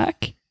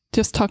 9to5Mac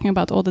just talking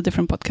about all the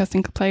different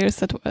podcasting players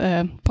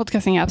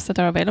podcasting apps that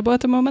are available at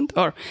the moment,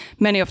 or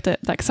many of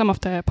some of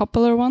the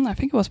popular one. I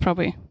think it was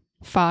probably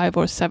 5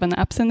 or 7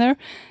 apps in there,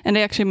 and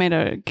they actually made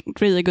a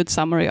really good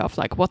summary of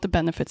what the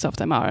benefits of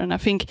them are. And I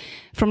think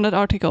from that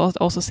article it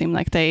also seemed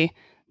like they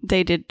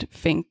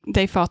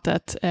thought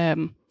that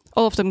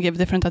all of them give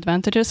different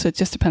advantages, so it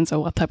just depends on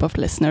what type of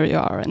listener you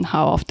are and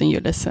how often you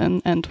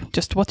listen and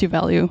just what you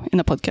value in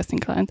a podcasting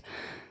client.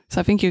 So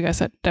I think you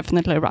guys are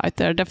definitely right.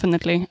 They're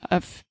definitely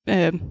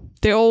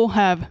they all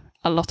have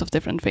a lot of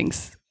different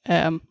things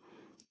that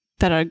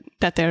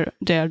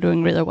they are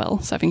doing really well.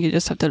 So I think you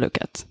just have to look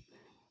at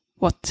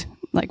what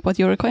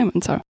your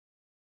requirements are.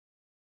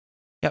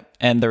 Yep.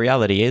 And the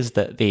reality is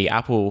that the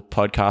Apple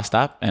podcast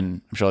app,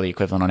 and I'm sure the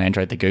equivalent on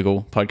Android, the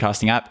Google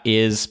podcasting app,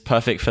 is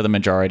perfect for the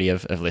majority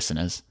of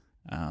listeners.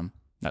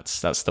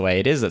 That's the way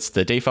it is. That's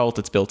the default.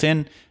 It's built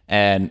in,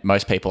 and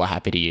most people are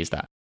happy to use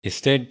that. Is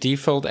there a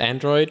default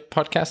Android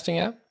podcasting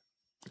app?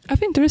 I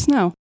think there is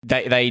now.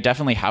 They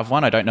definitely have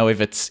one. I don't know if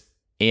it's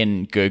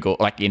in Google,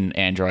 like in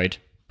Android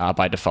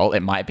by default.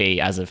 It might be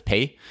as of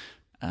P.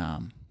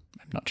 I'm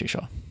not too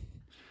sure.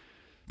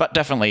 But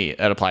definitely it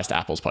applies to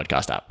Apple's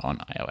podcast app on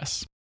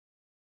iOS.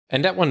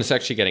 And that one is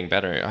actually getting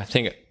better. I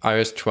think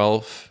iOS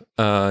 12,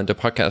 the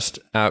podcast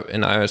app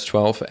in iOS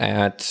 12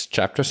 adds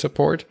chapter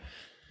support.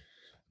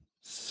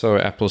 So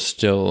Apple's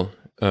still,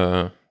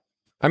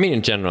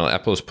 in general,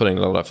 Apple is putting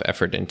a lot of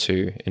effort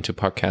into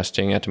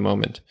podcasting at the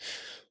moment.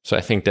 So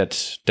I think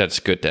that's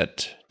good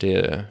that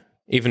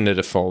even the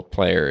default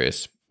player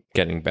is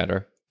getting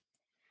better.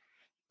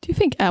 Do you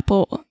think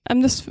Apple, I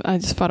just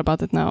thought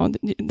about it now,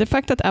 the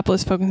fact that Apple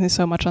is focusing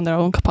so much on their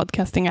own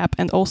podcasting app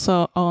and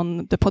also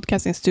on the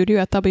podcasting studio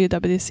at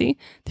WWDC,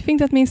 do you think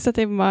that means that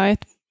they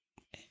might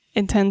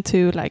intend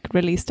to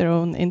release their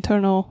own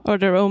internal or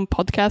their own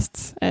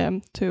podcasts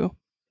to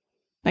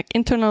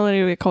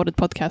internally recorded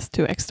podcasts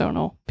to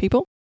external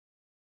people?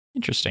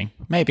 Interesting.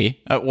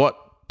 Maybe. What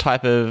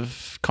type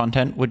of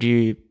content would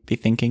you be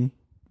thinking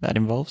that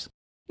involves?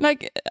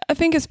 I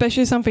think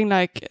especially something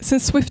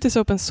since Swift is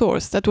open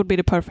source, that would be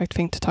the perfect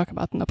thing to talk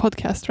about in a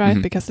podcast, right?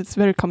 Mm-hmm. Because it's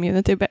very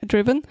community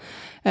driven.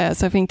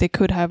 So I think they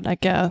could have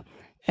a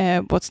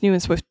What's New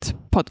in Swift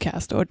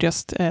podcast or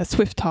just a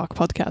Swift Talk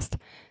podcast.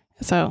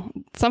 So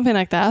something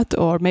like that,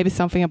 or maybe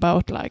something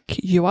about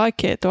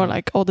UIKit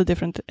or all the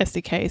different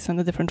SDKs and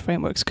the different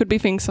frameworks. Could be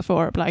things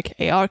for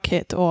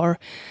ARKit or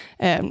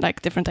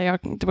different AR,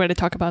 where they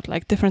talk about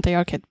different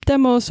ARKit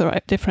demos or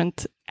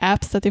different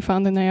apps that they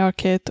found in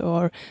ARKit,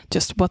 or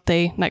just what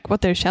they what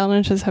their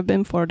challenges have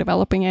been for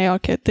developing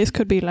ARKit. This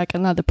could be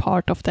another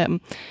part of them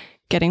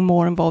getting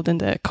more involved in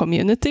the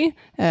community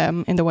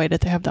in the way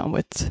that they have done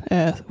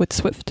with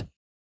Swift.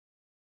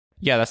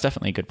 Yeah, that's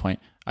definitely a good point.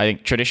 I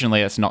think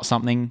traditionally that's not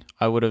something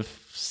I would have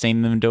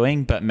seen them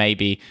doing, but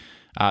maybe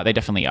they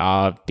definitely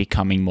are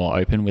becoming more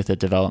open with the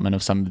development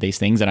of some of these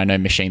things. And I know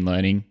machine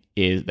learning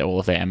is all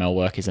of their ML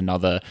work is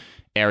another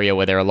area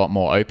where they're a lot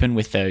more open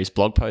with those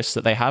blog posts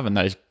that they have, and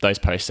those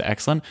posts are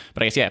excellent.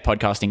 But I guess,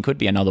 podcasting could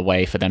be another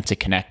way for them to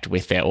connect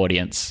with their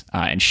audience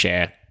and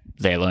share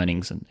their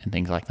learnings and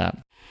things like that.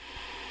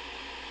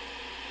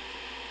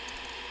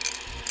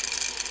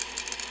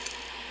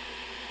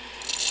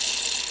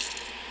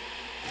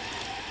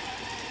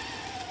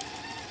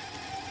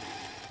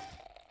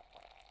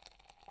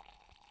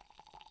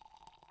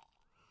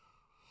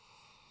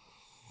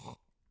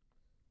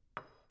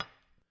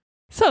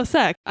 So,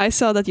 Zach, I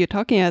saw that you're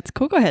talking at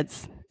Cocoa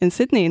Heads in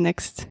Sydney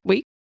next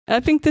week.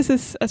 I think this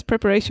is as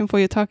preparation for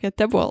your talk at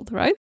DevWorld,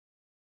 right?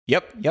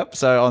 Yep.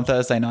 So on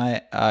Thursday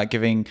night,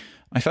 giving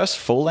my first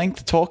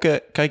full-length talk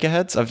at Cocoa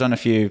Heads. I've done a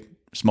few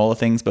smaller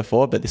things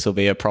before, but this will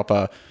be a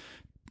proper,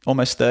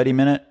 almost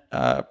 30-minute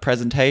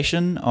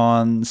presentation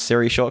on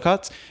Siri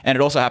shortcuts. And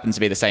it also happens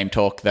to be the same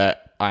talk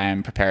that I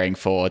am preparing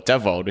for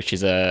DevWorld, which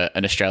is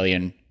an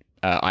Australian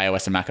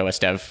iOS and macOS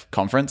dev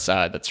conference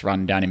that's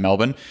run down in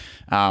Melbourne,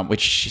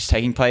 which is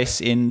taking place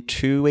in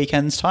 2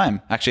 weekends'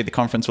 time. Actually, the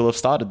conference will have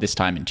started this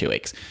time in 2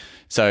 weeks.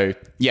 So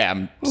yeah,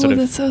 I'm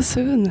that's so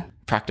soon.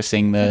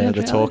 Practicing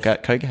the talk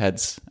at Cocoa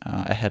Heads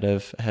ahead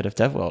of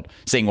DevWorld,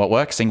 seeing what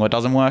works, seeing what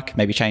doesn't work,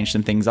 maybe change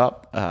some things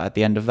up at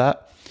the end of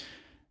that.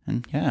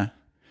 And yeah,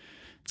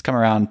 it's come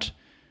around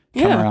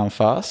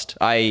fast.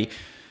 I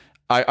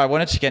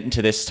wanted to get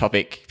into this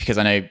topic because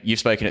I know you've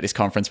spoken at this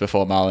conference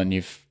before, Marlon.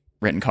 You've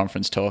written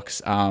conference talks.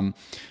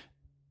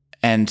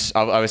 And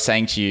I was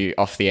saying to you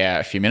off the air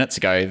a few minutes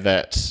ago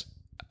that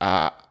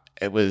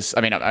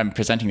I'm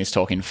presenting this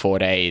talk in 4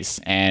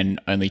 days, and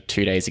only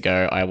 2 days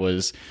ago I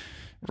was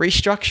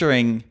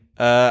restructuring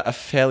a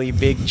fairly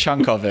big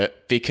chunk of it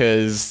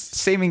because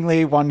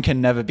seemingly one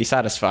can never be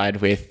satisfied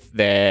with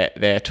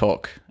their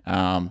talk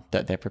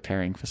that they're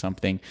preparing for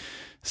something.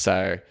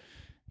 So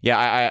yeah,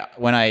 I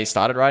when I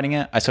started writing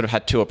it, I sort of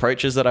had two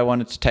approaches that I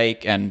wanted to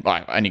take, and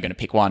I'm only going to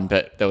pick one,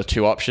 but there were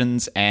two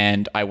options,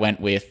 and I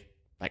went with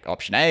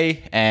option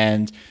A,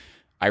 and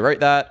I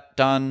wrote that,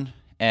 done,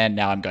 and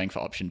now I'm going for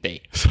option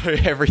B. So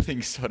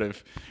everything's sort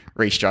of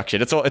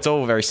restructured. It's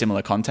all very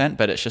similar content,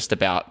 but it's just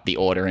about the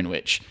order in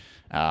which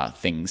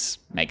things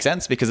make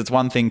sense, because it's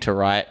one thing to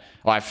write.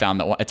 I've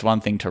found that it's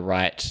one thing to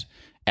write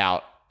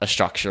out a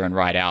structure and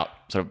write out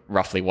sort of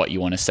roughly what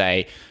you want to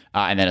say,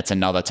 and then it's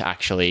another to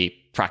actually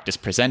practice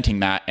presenting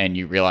that, and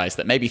you realize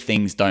that maybe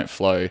things don't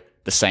flow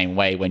the same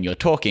way when you're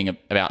talking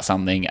about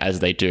something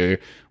as they do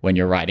when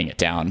you're writing it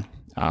down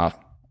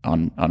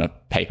on a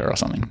paper or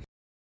something.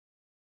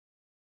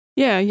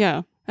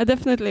 Yeah, I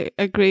definitely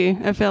agree.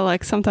 I feel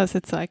like sometimes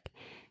it's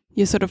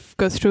you sort of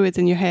go through it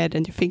in your head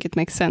and you think it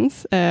makes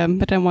sense,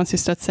 but then once you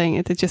start saying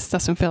it, it just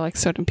doesn't feel like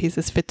certain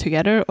pieces fit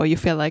together, or you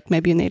feel like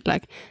maybe you need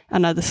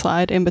another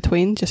slide in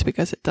between just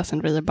because it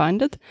doesn't really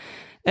bind it.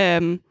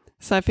 So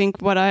I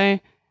think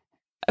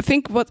I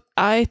think what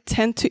I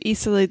tend to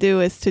easily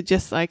do is to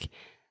just like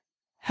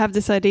have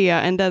this idea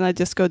and then I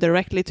just go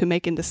directly to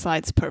making the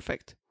slides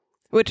perfect,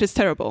 which is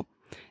terrible.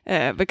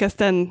 Because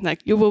then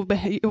like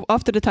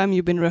after the time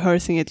you've been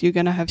rehearsing it, you're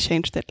gonna have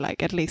changed it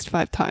like at least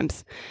 5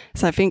 times.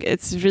 So I think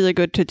it's really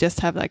good to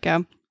just have like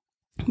a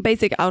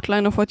basic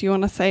outline of what you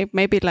want to say.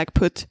 Maybe like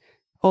put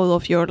all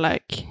of your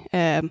like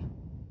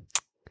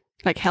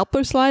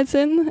helper slides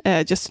in,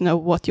 just to know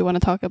what you want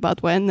to talk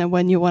about when and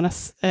when you want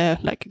to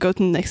like go to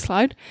the next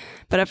slide.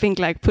 But I think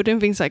like putting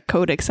things like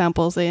code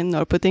examples in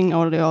or putting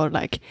all your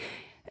like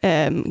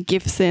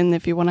GIFs in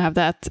if you want to have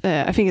that.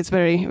 I think it's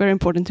very, very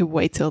important to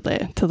wait till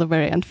the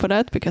very end for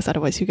that, because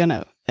otherwise you're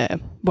gonna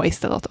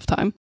waste a lot of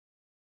time.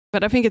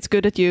 But I think it's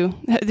good that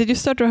did you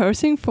start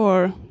rehearsing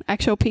for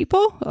actual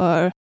people,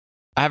 or?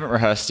 I haven't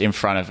rehearsed in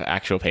front of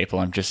actual people.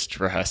 I'm just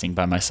rehearsing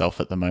by myself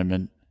at the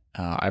moment.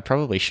 I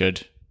probably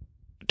should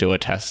do a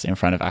test in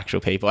front of actual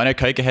people. I know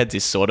Cocoheads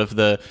is sort of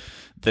the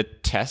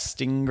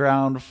testing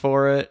ground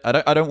for it.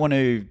 I don't want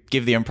to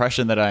give the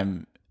impression that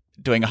I'm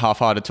doing a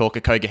half-hearted talk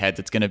at Cocoheads.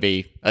 It's going to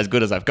be as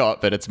good as I've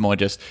got, but it's more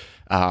just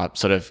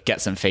sort of get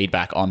some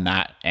feedback on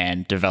that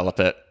and develop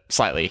it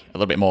slightly a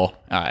little bit more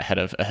ahead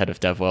of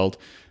DevWorld.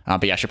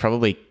 But yeah, I should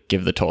probably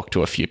give the talk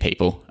to a few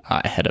people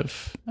ahead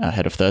of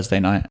Thursday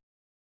night.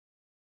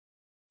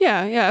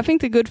 Yeah. I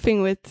think the good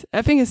thing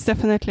I think it's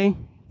definitely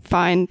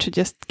fine to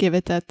just give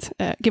it at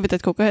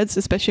Cocoheads,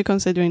 especially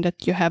considering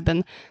that you have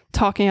been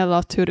talking a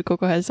lot to the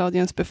Cocoheads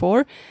audience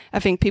before. I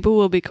think people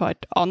will be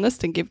quite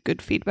honest and give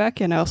good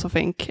feedback, and I also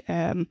think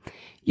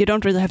you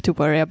don't really have to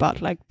worry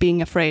about like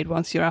being afraid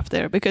once you're up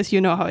there, because you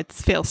know how it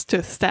feels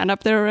to stand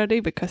up there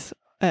already because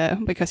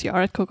you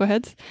are at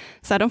Cocoheads.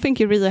 So I don't think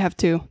you really have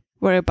to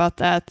worry about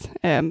that.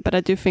 But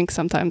I do think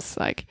sometimes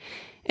like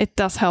it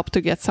does help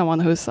to get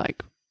someone who's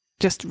like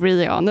just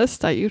really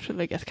honest. I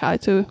usually get Kai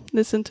to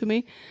listen to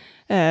me.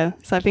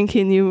 So I think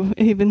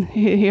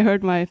he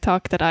heard my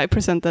talk that I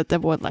presented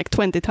DevWorld like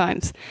 20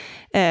 times,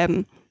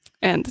 and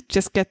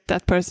just get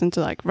that person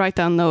to like write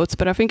down notes.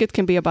 But I think it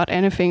can be about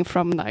anything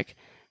from like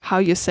how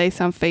you say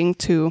something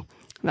to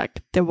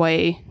like the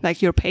way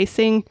like you're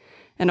pacing,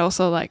 and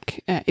also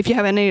like if you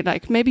have any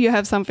like maybe you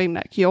have something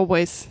like you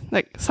always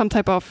like some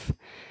type of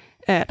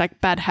like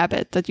bad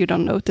habit that you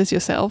don't notice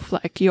yourself,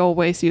 like you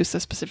always use a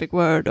specific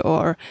word,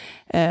 or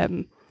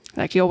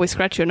like you always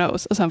scratch your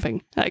nose or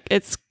something. Like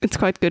it's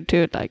quite good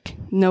to like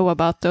know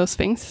about those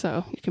things,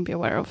 so you can be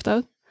aware of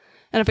those.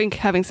 And I think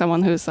having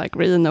someone who's like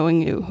really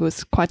knowing you,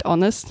 who's quite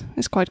honest,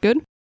 is quite good.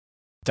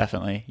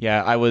 Definitely.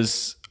 Yeah,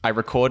 I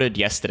recorded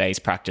yesterday's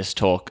practice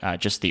talk,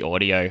 just the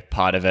audio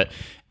part of it,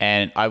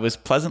 and I was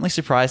pleasantly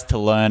surprised to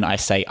learn I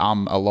say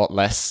a lot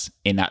less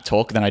in that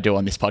talk than I do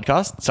on this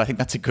podcast. So I think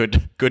that's a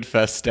good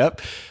first step.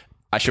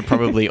 I should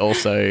probably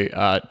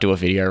also do a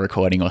video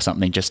recording or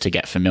something just to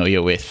get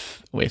familiar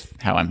with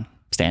how I'm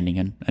standing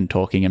and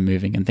talking and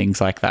moving and things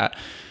like that.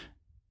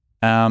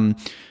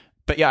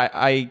 But yeah,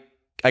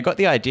 I got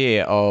the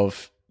idea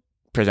of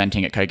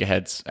presenting at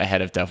Cocoheads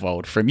ahead of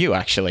DevWorld from you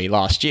actually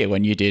last year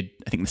when you did,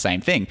 I think, the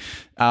same thing.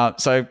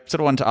 So sort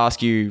of wanted to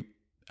ask you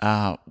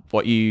how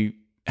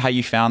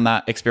you found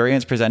that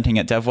experience presenting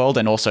at DevWorld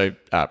and also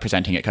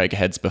presenting at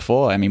Cocoheads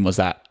before. I mean, was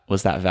that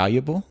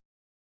valuable?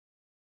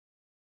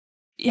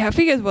 Yeah, I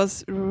think it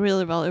was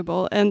really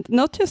valuable, and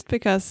not just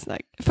because,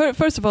 like,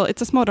 first of all,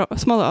 it's a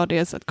smaller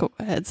audience at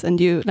Cocoheads,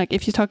 and you like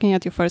if you're talking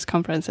at your first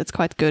conference, it's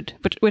quite good,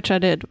 which I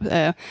did.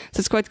 So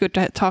it's quite good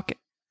to talk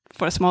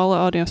for a smaller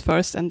audience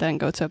first, and then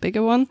go to a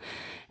bigger one.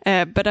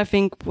 But I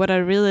think what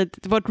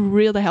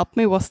really helped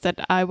me was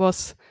that I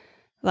was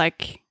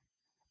like,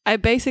 I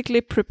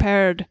basically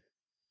prepared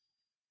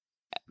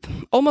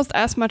almost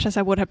as much as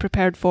I would have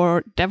prepared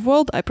for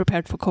DevWorld. I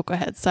prepared for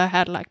Cocoheads, so I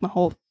had like my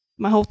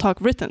whole talk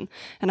written,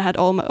 and I had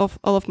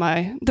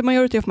the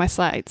majority of my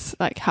slides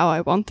like how I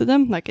wanted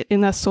them, like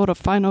in a sort of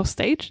final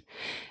stage.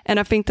 And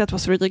I think that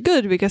was really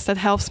good because that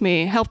helped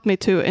me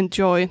to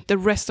enjoy the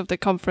rest of the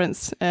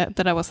conference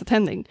that I was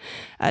attending.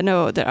 I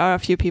know there are a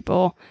few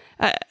people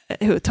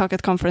who talk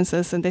at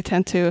conferences, and they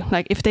tend to,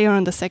 like, if they are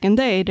on the second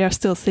day, they're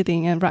still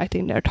sitting and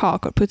writing their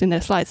talk or putting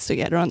their slides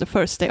together on the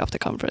first day of the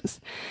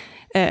conference.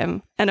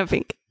 And I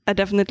think I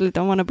definitely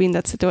don't want to be in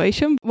that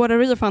situation. What I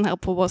really found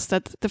helpful was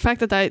that the fact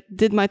that I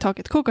did my talk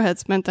at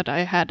Cocoheads meant that I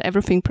had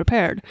everything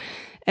prepared,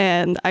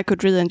 and I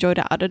could really enjoy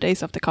the other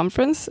days of the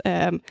conference.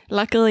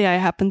 Luckily, I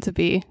happened to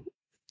be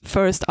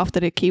first after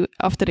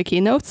the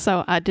keynote,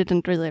 so I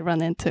didn't really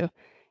run into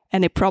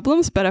any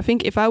problems. But I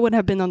think if I would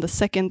have been on the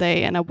second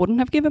day and I wouldn't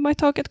have given my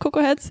talk at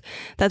Cocoheads,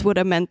 that would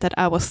have meant that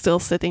I was still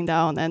sitting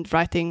down and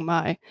writing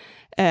my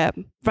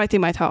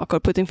talk or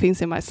putting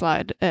things in my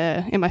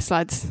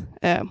slides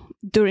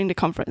during the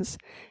conference.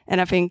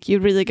 And I think you're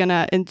really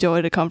gonna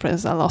enjoy the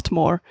conference a lot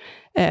more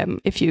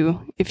if you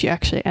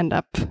actually end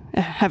up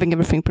having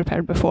everything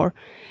prepared before.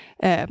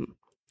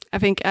 I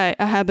think I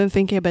have been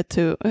thinking a bit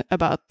too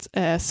about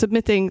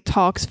submitting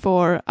talks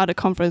for other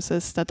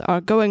conferences that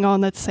are going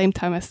on at the same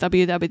time as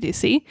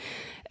WWDC.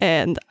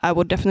 And I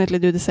would definitely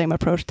do the same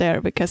approach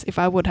there, because if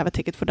I would have a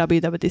ticket for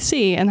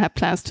WWDC and have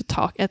plans to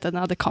talk at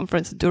another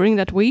conference during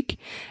that week,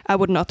 I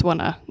would not want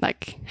to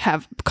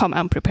have come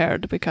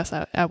unprepared, because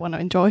I want to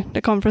enjoy the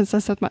conference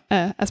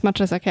as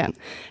much as I can.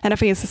 And I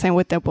think it's the same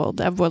with DevWorld.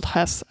 DevWorld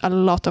has a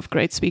lot of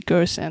great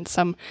speakers and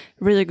some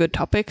really good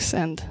topics,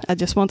 and I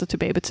just wanted to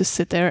be able to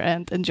sit there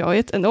and enjoy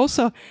it, and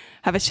also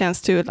have a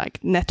chance to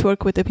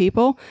network with the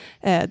people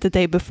the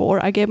day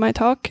before I gave my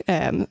talk.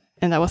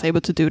 And I was able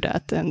to do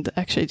that and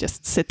actually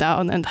just sit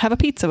down and have a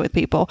pizza with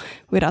people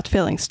without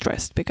feeling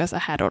stressed, because I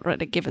had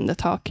already given the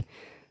talk.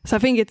 So I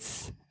think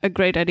it's a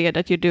great idea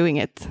that you're doing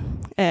it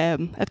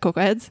at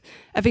Cocoa Heads.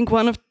 I think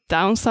one of the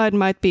downside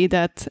might be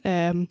that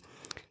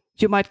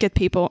you might get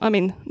people. I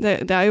mean, the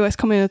iOS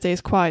community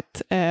is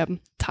quite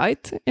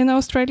tight in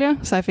Australia.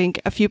 So I think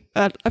a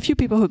few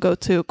people who go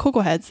to Cocoa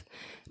Heads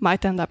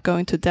might end up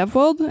going to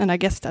DevWorld. And I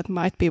guess that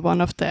might be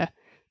one of the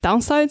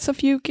downsides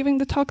of you giving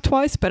the talk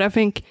twice. But I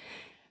think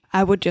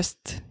I would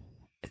just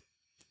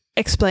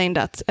explain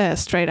that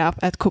straight up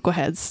at Cocoa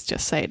Heads.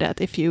 Just say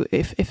that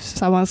if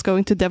someone's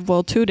going to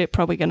DevWorld too, they're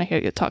probably going to hear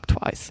you talk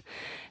twice.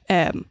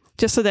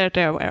 Just so they're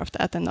aware of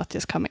that, and not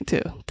just coming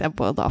to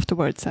DevWorld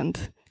afterwards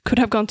and could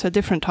have gone to a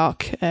different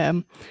talk,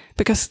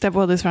 because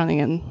DevWorld is running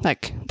in,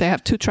 they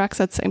have 2 tracks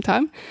at the same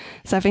time.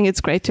 So I think it's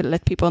great to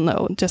let people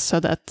know, just so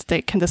that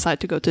they can decide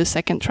to go to the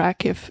second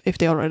track if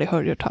they already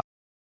heard your talk.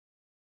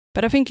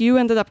 But I think you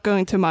ended up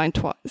going to mine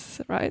twice,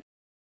 right?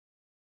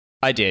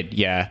 I did,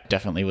 yeah.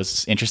 Definitely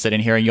was interested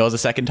in hearing yours a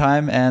second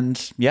time,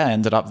 and yeah,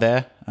 ended up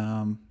there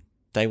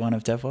day one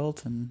of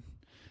DevWorld, and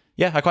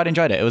yeah, I quite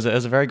enjoyed it. It was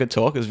a very good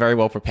talk. It was very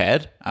well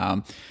prepared,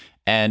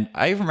 and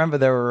I even remember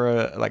there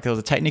was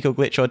a technical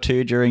glitch or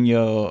two during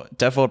your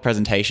DevWorld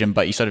presentation,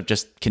 but you sort of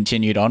just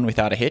continued on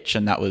without a hitch,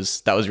 and that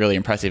was really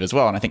impressive as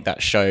well. And I think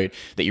that showed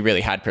that you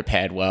really had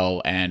prepared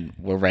well and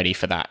were ready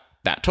for that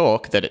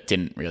talk, that it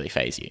didn't really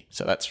faze you.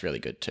 So that's really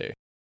good too.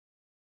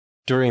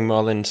 During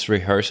Marlin's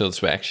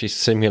rehearsals, we actually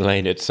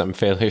simulated some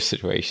failure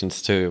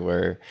situations too,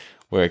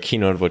 where a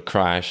keynote would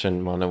crash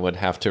and Marlin would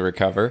have to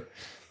recover.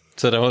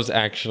 So that was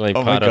actually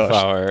part of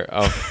our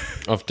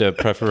of the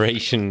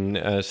preparation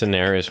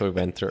scenarios we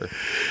went through.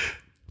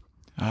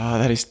 Oh,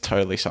 that is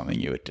totally something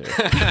you would do.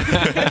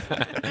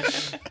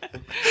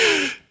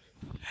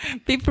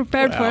 Be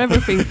prepared for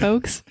everything,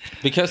 folks.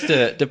 Because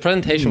the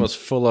presentation was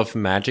full of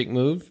magic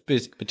moves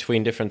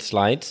between different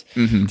slides.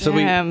 Mm-hmm. So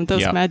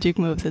those magic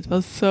moves, it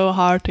was so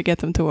hard to get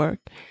them to work.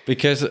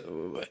 Because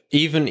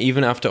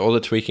even after all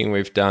the tweaking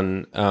we've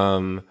done,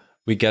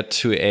 we got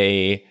to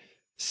a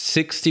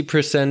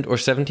 60% or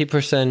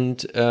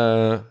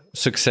 70%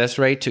 success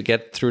rate to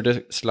get through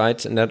the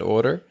slides in that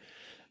order.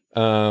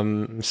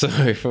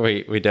 So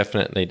we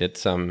definitely did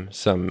some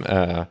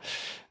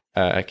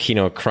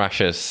keynote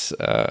crashes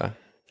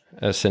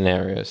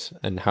scenarios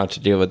and how to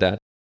deal with that.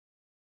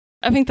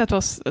 I think that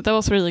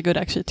was really good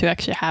actually to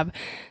have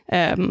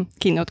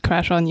keynote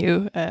crash on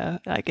you.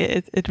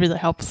 It really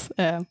helps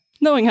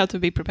knowing how to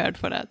be prepared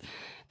for that.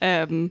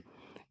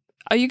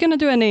 Are you going to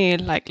do any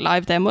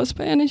live demos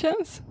by any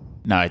chance?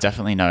 No,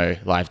 definitely no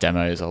live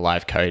demos or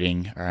live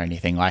coding or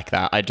anything like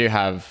that. I do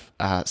have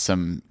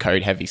some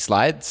code heavy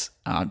slides,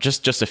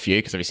 just a few,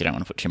 because obviously I don't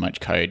want to put too much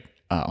code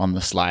on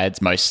the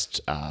slides. Most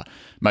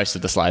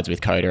of the slides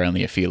with code are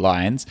only a few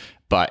lines.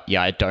 But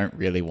yeah, I don't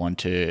really want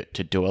to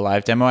do a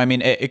live demo. I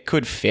mean, it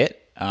could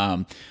fit.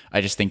 I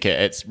just think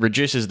it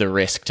reduces the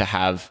risk to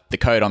have the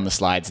code on the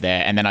slides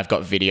there. And then I've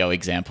got video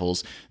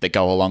examples that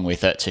go along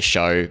with it to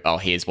show,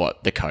 here's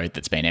what the code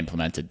that's been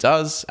implemented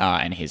does.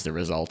 And here's the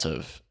result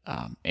of,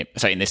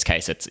 so in this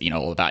case, it's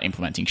all about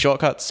implementing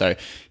shortcuts. So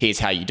here's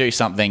how you do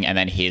something, and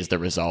then here's the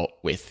result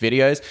with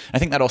videos. I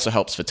think that also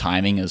helps for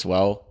timing as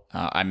well.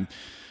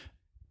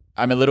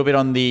 I'm a little bit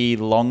on the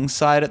long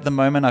side at the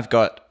moment. I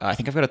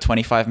think I've got a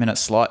 25-minute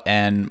slot,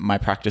 and my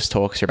practice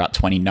talks are about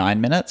 29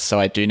 minutes. So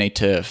I do need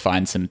to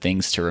find some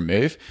things to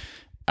remove.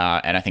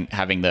 And I think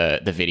having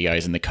the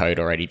videos and the code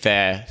already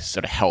there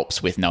sort of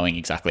helps with knowing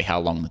exactly how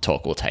long the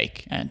talk will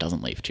take and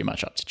doesn't leave too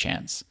much up to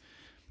chance.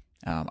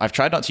 I've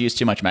tried not to use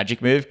too much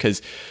Magic Move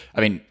because,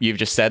 you've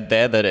just said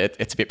there that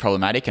it's a bit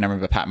problematic. And I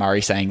remember Pat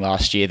Murray saying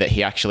last year that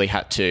he actually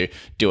had to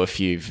do a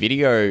few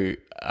video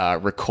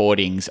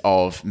recordings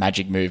of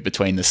Magic Move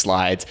between the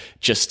slides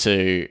just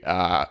to,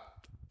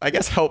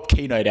 help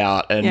Keynote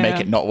out and make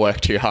it not work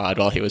too hard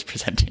while he was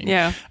presenting.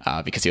 Yeah.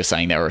 Because he was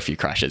saying there were a few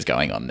crashes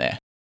going on there.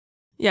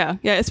 Yeah,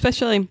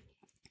 especially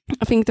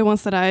I think the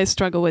ones that I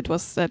struggle with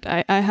was that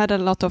I had a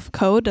lot of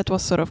code that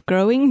was sort of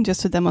growing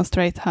just to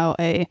demonstrate how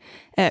a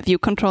view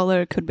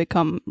controller could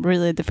become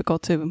really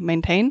difficult to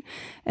maintain.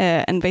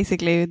 And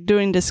basically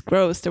during this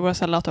growth, there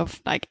was a lot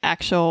of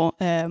actual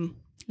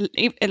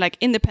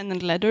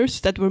independent letters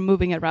that were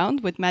moving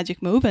around with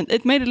Magic Move, and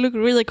it made it look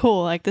really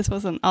cool. This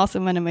was an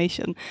awesome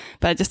animation,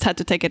 but I just had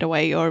to take it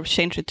away or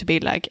change it to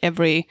be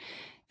every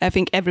I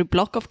think every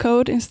block of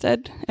code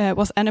instead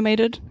was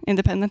animated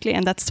independently,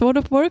 and that sort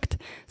of worked.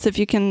 So if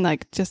you can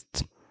like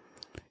just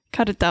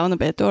cut it down a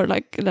bit, or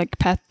like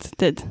Pat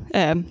did,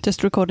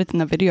 just record it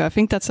in a video, I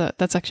think that's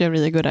actually a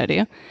really good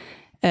idea.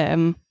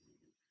 So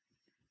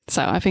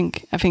I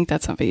think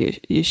that's something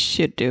you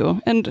should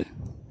do, and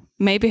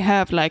maybe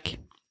have like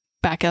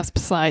backup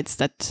slides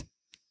that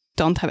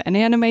don't have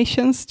any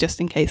animations, just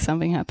in case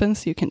something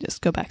happens. You can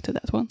just go back to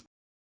that one.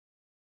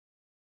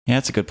 Yeah,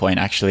 that's a good point,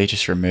 actually.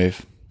 Just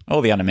remove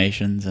all the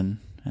animations and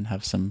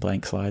have some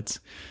blank slides.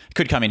 It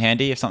could come in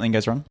handy if something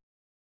goes wrong.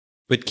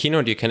 With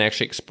Keynote, you can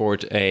actually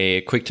export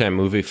a QuickTime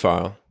movie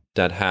file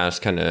that has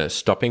kind of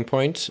stopping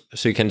points.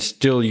 So you can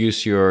still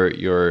use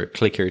your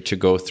clicker to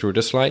go through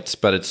the slides,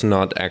 but it's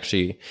not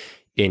actually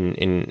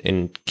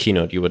in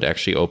Keynote. You would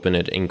actually open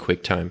it in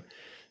QuickTime.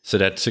 So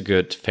that's a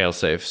good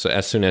failsafe. So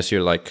as soon as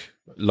you're like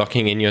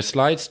locking in your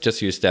slides,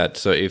 just use that.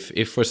 So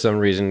if for some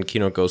reason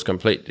Keynote goes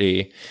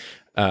completely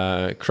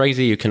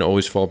crazy, you can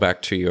always fall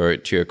back to your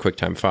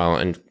QuickTime file,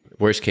 and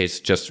worst case,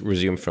 just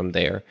resume from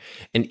there.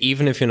 And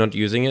even if you're not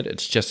using it,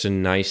 it's just a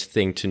nice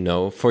thing to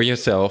know for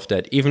yourself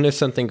that even if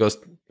something goes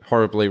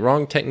horribly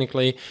wrong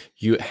technically,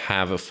 you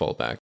have a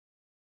fallback.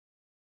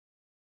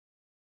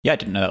 Yeah, I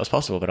didn't know that was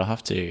possible, but I'll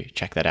have to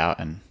check that out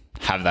and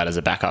have that as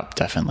a backup,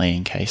 definitely,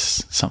 in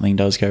case something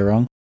does go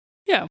wrong.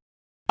 Yeah.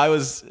 I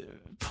was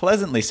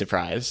pleasantly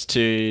surprised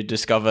to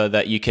discover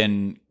that you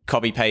can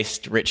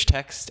copy-paste rich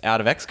text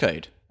out of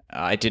Xcode.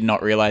 I did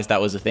not realize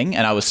that was a thing,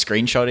 and I was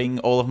screenshotting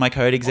all of my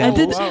code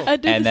examples. I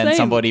did and the then same.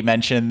 somebody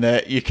mentioned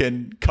that you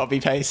can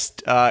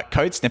copy-paste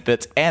code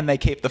snippets, and they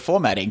keep the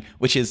formatting,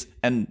 which is,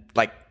 and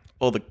like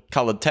all the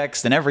colored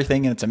text and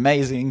everything, and it's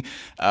amazing.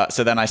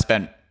 So then I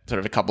spent sort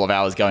of a couple of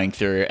hours going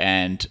through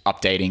and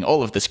updating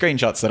all of the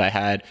screenshots that I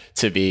had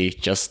to be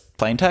just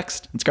plain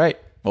text. It's great.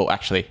 Well,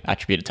 actually,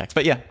 attributed text,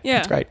 but yeah,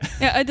 it's great.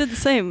 Yeah, I did the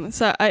same.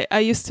 So I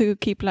used to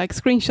keep like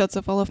screenshots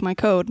of all of my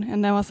code,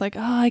 and I was like,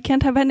 oh, I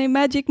can't have any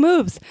magic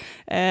moves.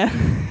 And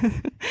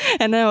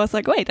then I was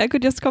like, wait, I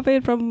could just copy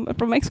it from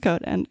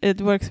Xcode, and it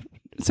works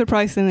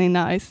surprisingly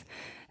nice.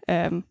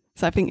 So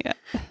I think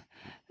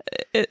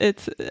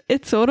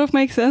it sort of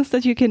makes sense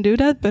that you can do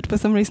that, but for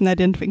some reason I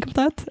didn't think of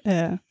that.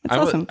 It's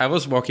awesome. I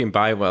was walking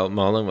by while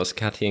Marlon was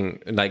taking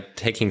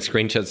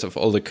screenshots of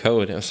all the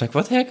code. I was like,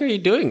 what the heck are you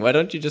doing? Why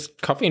don't you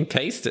just copy and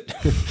paste it?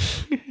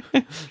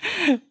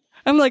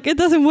 I'm like, it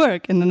doesn't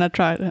work. And then I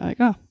tried it. I'm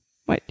like, oh,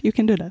 wait, you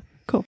can do that.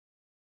 Cool.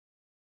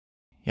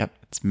 Yep,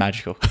 it's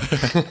magical.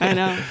 I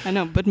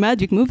know. But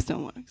magic moves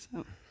don't work.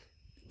 So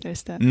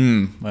there's that.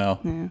 Well,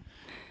 yeah.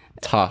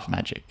 It's half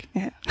magic.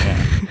 Yeah.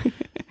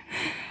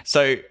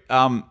 So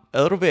a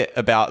little bit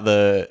about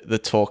the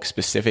talk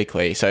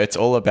specifically. So it's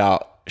all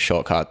about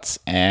shortcuts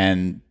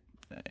and,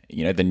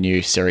 you know, the new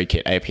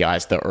SiriKit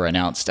APIs that were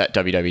announced at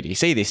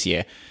WWDC this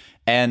year.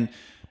 And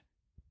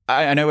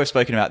I know we've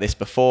spoken about this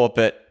before,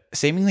 but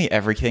seemingly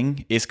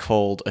everything is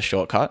called a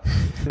shortcut.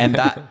 And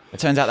that it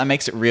turns out that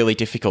makes it really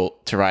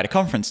difficult to write a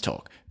conference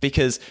talk,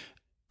 because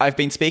I've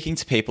been speaking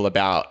to people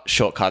about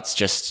shortcuts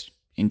just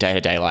in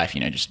day-to-day life,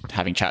 you know, just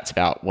having chats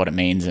about what it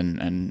means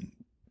and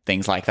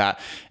things like that.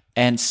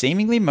 And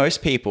seemingly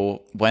most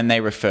people, when they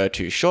refer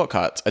to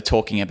shortcuts, are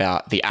talking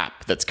about the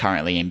app that's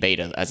currently in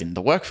beta, as in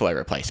the workflow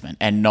replacement,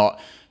 and not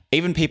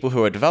even people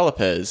who are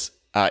developers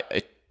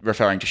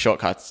referring to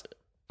shortcuts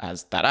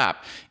as that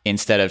app,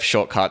 instead of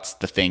shortcuts,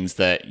 the things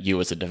that you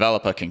as a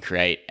developer can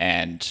create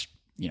and,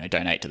 you know,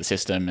 donate to the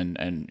system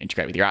and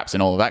integrate with your apps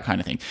and all of that kind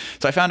of thing.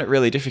 So I found it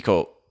really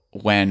difficult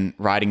when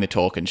writing the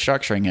talk and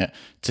structuring it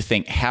to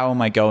think, how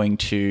am I going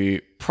to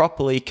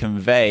properly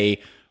convey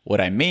what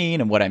I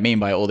mean and what I mean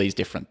by all these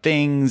different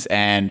things,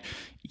 and,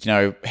 you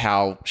know,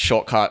 how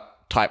shortcut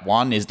type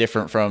 1 is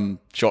different from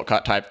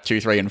shortcut type 2,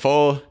 3, and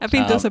 4. I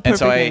think those are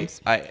perfect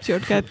names.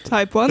 Shortcut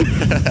type 1.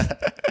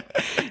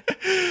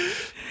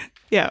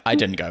 Yeah. I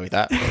didn't go with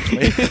that,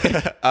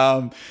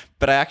 fortunately.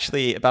 But I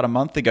actually, about a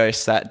month ago,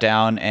 sat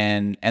down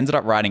and ended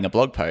up writing a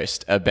blog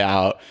post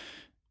about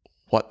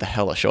what the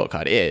hell a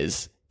shortcut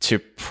is to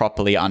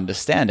properly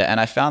understand it. And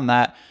I found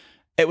that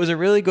it was a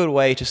really good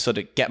way to sort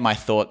of get my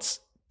thoughts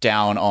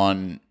down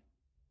on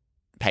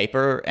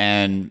paper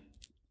and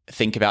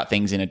think about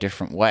things in a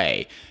different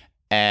way.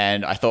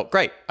 And I thought,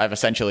 great, I've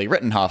essentially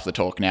written half the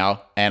talk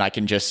now, and I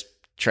can just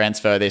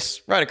transfer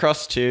this right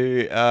across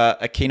to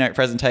a keynote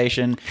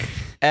presentation.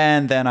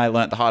 And then I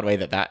learned the hard way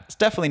that that's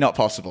definitely not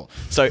possible.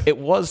 So it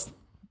was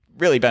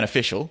really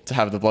beneficial to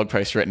have the blog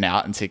post written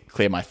out and to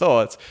clear my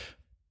thoughts.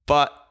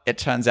 But it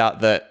turns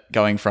out that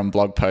going from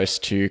blog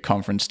post to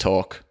conference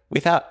talk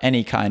without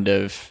any kind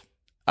of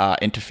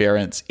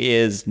interference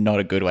is not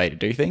a good way to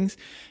do things.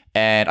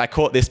 And I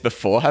caught this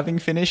before having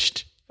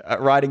finished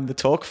writing the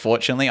talk.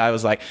 Fortunately, I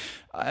was like,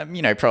 I'm,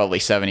 you know, probably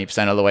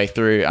 70% of the way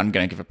through. I'm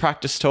going to give a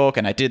practice talk.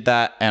 And I did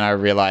that. And I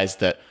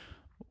realized that,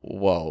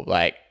 whoa,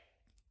 like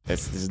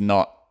this is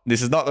not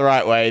this is not the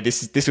right way.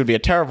 This would be a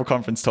terrible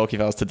conference talk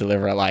if I was to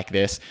deliver it like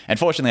this. And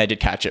fortunately, I did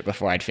catch it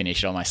before I'd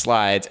finished all my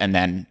slides, and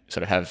then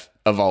sort of have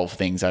evolved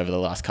things over the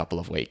last couple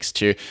of weeks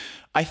too.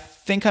 I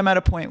think I'm at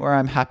a point where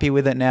I'm happy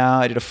with it now.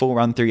 I did a full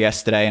run through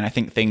yesterday, and I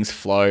think things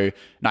flow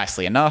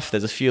nicely enough.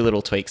 There's a few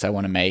little tweaks I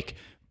want to make,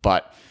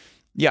 but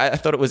yeah, I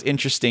thought it was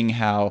interesting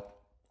how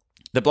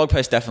the blog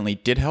post definitely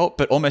did help,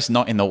 but almost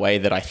not in the way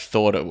that I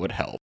thought it would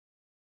help.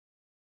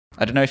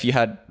 I don't know if you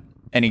had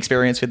any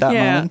experience with that,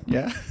 Marlon?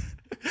 Yeah.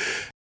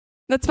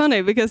 That's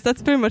funny because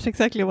that's pretty much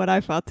exactly what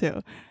I thought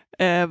too.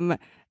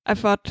 I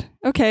thought,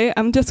 okay,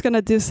 I'm just going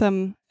to do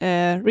some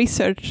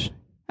research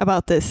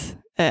about this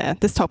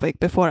topic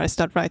before I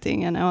start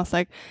writing. And I was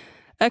like,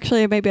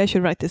 actually, maybe I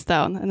should write this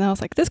down. And I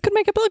was like, this could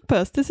make a blog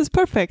post. This is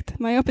perfect.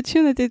 My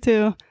opportunity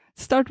to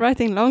start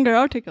writing longer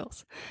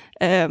articles.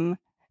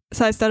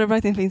 So I started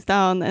writing things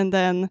down, and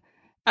then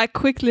I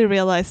quickly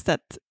realized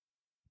that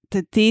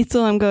the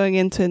detail I'm going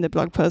into in the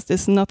blog post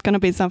is not going to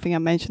be something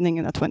I'm mentioning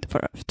in a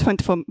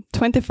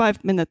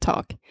 25-minute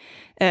talk.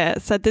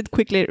 So I did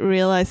quickly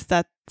realize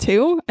that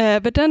too.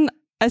 But then,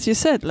 as you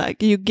said,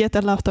 like, you get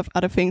a lot of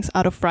other things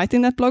out of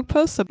writing that blog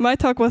post. So my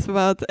talk was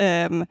about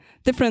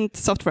different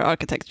software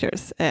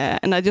architectures,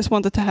 and I just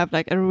wanted to have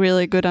like a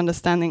really good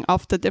understanding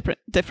of the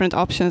different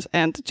options,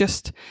 and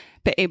just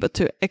be able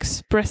to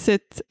express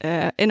it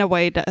in a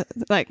way that,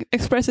 like,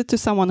 express it to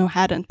someone who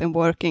hadn't been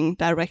working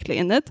directly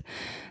in it.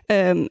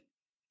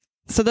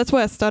 So that's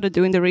why I started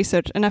doing the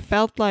research, and I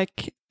felt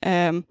like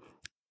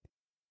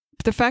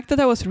the fact that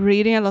I was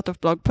reading a lot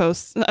of blog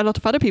posts, a lot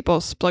of other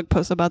people's blog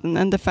posts about it,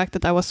 and the fact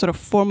that I was sort of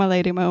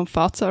formulating my own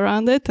thoughts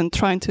around it and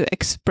trying to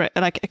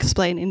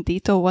explain in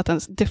detail what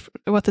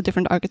the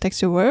different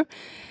architecture were,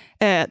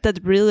 that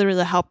really,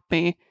 really helped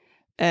me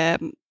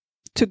to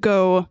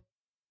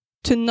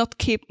not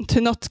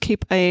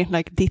keep a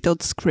like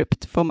detailed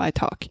script for my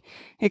talk,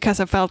 because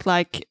I felt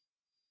like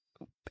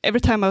every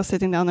time I was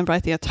sitting down and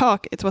writing a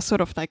talk, it was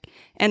sort of like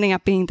ending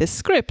up being this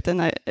script,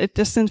 and it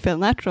just didn't feel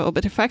natural.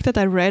 But the fact that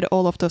I read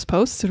all of those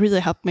posts really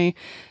helped me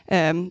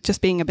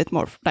just being a bit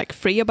more like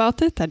free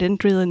about it. I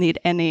didn't really need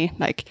any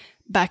like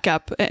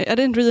backup. I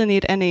didn't really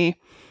need any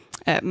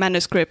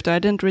manuscript, or I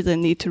didn't really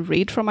need to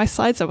read from my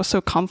slides. I was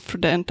so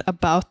confident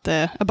about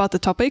the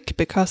topic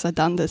because I'd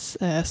done this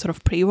sort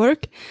of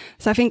pre-work.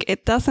 So I think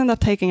it does end up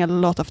taking a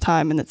lot of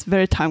time, and it's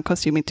very time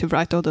consuming to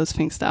write all those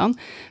things down.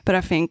 But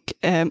I think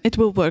it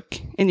will work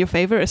in your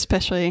favor,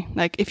 especially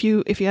like if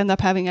you end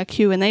up having a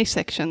Q&A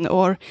section,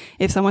 or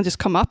if someone just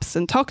comes up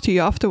and talk to you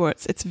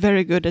afterwards. It's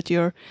very good that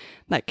you're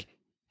like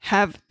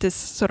have this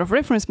sort of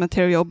reference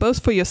material,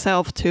 both for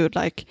yourself to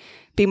like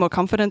be more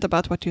confident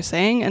about what you're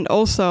saying, and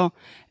also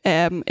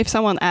if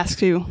someone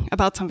asks you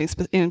about something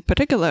in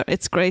particular,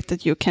 it's great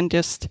that you can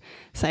just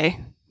say,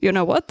 you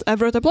know what, I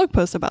wrote a blog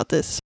post about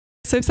this.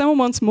 So if someone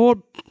wants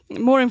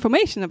more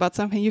information about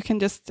something, you can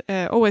just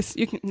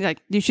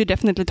you should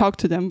definitely talk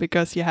to them,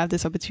 because you have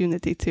this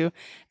opportunity to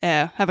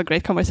have a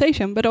great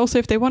conversation. But also,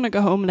 if they want to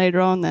go home later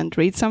on and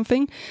read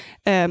something,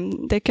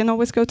 they can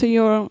always go to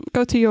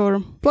your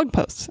blog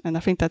posts, and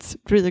I think that's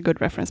really good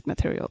reference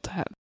material to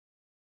have.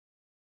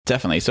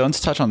 Definitely. So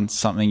let's touch on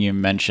something you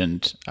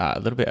mentioned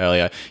a little bit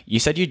earlier. You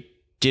said you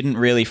didn't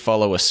really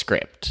follow a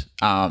script.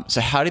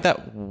 So how did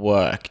that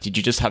work? Did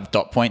you just have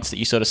dot points that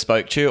you sort of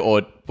spoke to,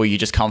 or were you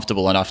just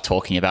comfortable enough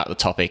talking about the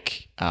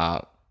topic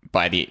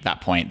by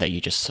that point that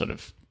you just sort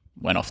of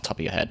went off the top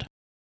of your head? I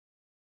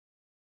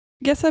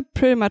guess I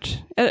pretty much,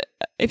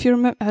 if you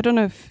remember, I don't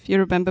know if you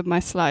remember my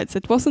slides.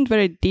 It wasn't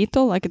very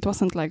detailed, like it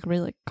wasn't like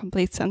really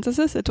complete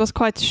sentences. It was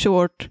quite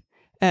short,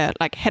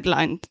 like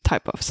headline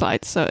type of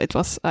slides. So it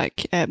was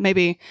like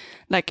maybe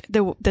like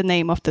the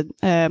name of the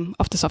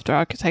software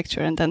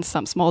architecture, and then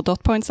some small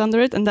dot points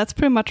under it. And that's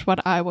pretty much what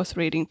I was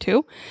reading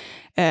too.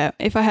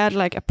 If I had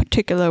like a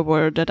particular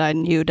word that I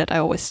knew that I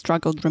always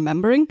struggled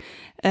remembering,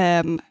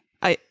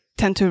 I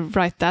tend to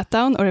write that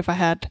down. Or if I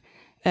had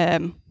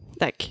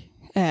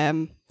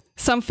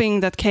something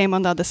that came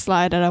on the other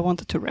slide that I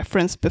wanted to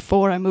reference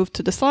before I moved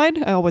to the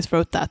slide, I always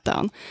wrote that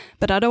down.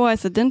 But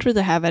otherwise, I didn't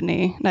really have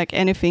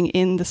anything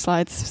in the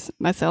slides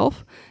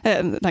myself,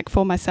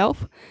 for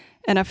myself.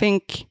 And I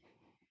think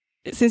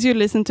since you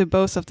listened to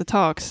both of the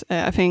talks,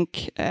 I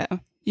think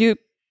you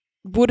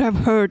would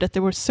have heard that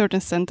there were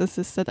certain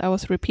sentences that I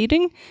was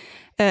repeating.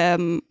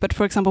 But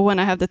for example, when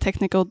I have the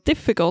technical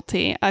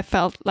difficulty, I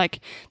felt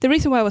like the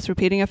reason why I was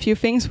repeating a few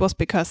things was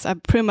because I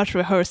pretty much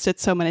rehearsed it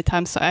so many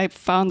times, so I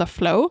found a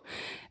flow.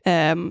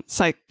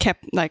 So I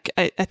kept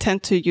I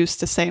tend to use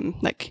the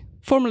same,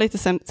 formulate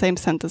the same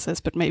sentences,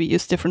 but maybe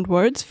use different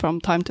words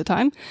from time to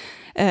time.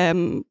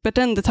 But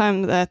then the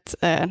time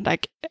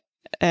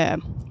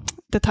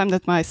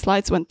that my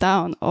slides went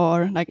down,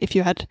 or if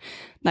you had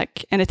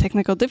any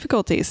technical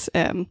difficulties,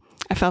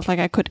 I felt like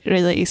I could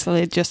really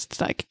easily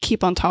just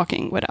keep on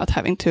talking without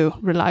having to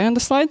rely on the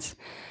slides.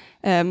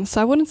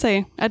 So I wouldn't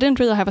say I didn't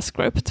really have a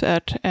script,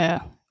 but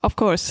of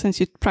course, since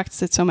you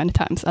practice it so many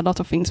times, a lot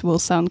of things will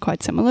sound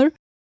quite similar.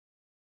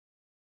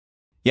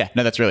 Yeah,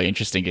 no, that's really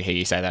interesting to hear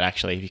you say that,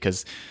 actually,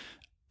 because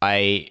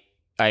I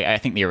I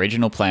think the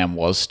original plan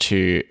was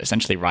to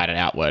essentially write it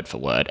out word for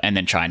word and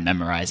then try and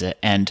memorize it.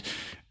 And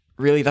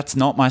really, that's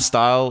not my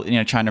style,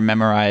 trying to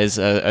memorize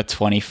a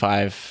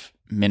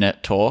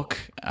 25-minute talk.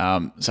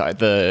 So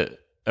the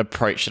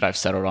approach that I've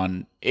settled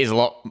on is a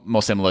lot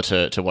more similar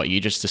to what you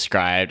just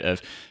described,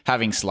 of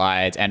having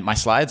slides. And my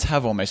slides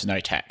have almost no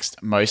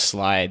text. Most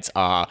slides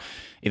are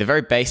either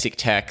very basic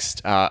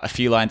text, a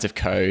few lines of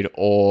code,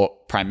 or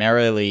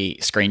primarily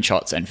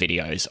screenshots and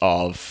videos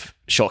of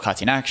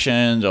shortcuts in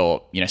actions,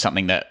 or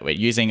something that we're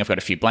using. I've got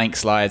a few blank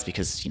slides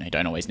because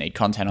don't always need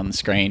content on the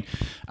screen,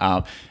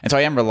 and so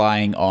I am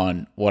relying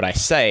on what I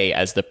say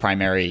as the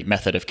primary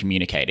method of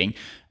communicating.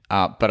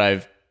 But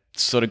I've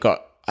sort of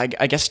got, I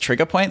guess,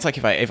 trigger points. Like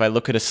if I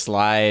look at a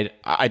slide,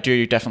 I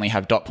do definitely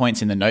have dot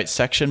points in the notes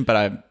section, but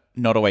I'm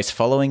not always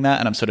following that,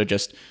 and I'm sort of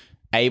just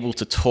able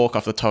to talk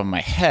off the top of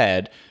my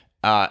head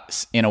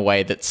in a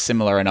way that's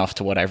similar enough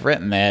to what I've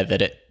written there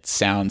that it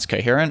sounds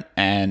coherent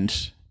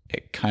and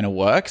it kind of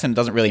works. And it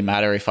doesn't really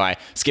matter if I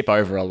skip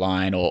over a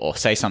line or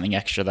say something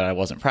extra that I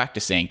wasn't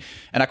practicing.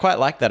 And I quite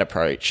like that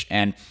approach.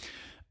 And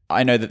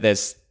I know that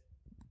there's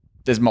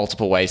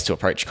multiple ways to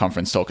approach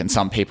conference talk, and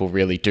some people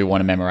really do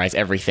want to memorize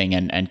everything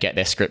and get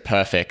their script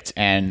perfect.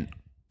 And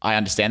I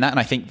understand that. And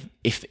I think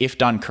if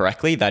done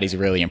correctly, that is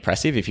really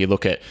impressive. If you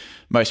look at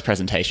most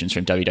presentations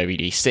from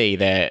WWDC,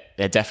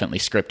 they're definitely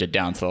scripted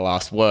down to the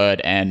last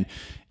word. And,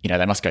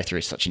 they must go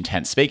through such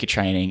intense speaker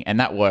training, and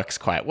that works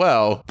quite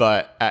well.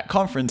 But at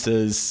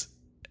conferences,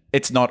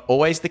 it's not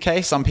always the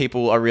case. Some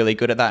people are really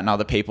good at that, and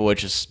other people are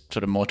just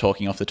sort of more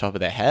talking off the top of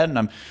their head. And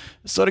I'm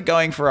sort of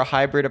going for a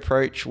hybrid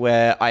approach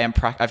where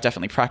I've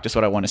definitely practiced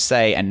what I want to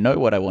say and know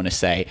what I want to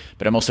say,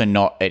 but I'm also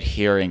not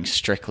adhering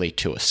strictly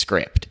to a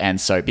script. And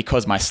so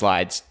because my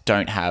slides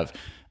don't have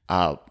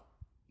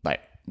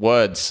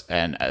words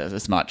and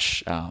as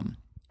much,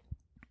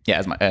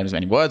 as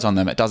many words on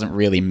them, it doesn't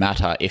really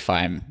matter if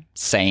I'm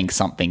saying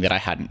something that I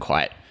hadn't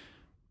quite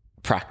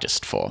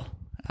practiced for.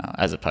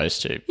 As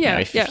opposed to,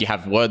 if you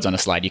have words on a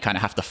slide, you kind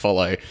of have to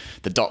follow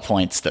the dot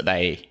points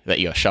that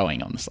you're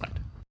showing on the slide.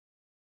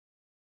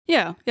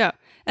 Yeah.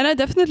 And I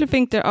definitely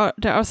think there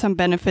are some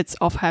benefits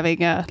of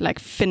having a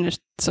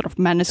finished sort of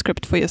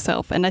manuscript for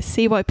yourself. And I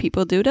see why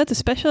people do that,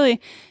 especially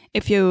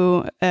if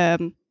you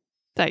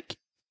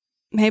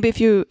maybe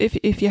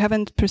if you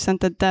haven't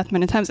presented that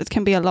many times, it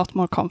can be a lot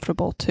more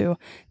comfortable to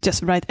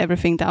just write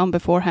everything down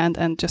beforehand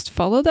and just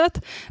follow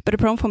that. But the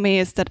problem for me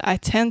is that I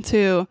tend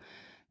to,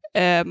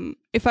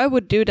 if I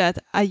would do that,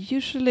 I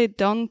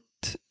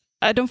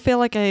don't feel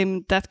like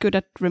I'm that good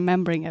at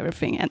remembering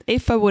everything. And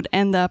if I would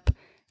end up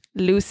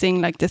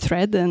losing the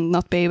thread and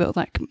not be able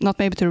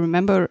to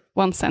remember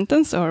one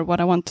sentence or what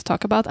I want to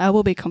talk about, I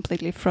will be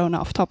completely thrown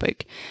off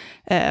topic.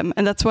 And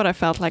that's what I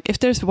felt like. If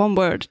there's one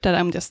word that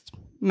I'm just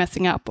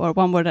messing up, or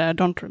one word that I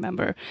don't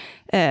remember,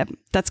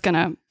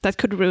 that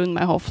could ruin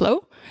my whole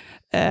flow.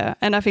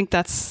 And I think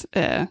that's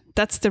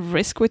the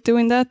risk with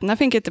doing that. And I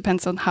think it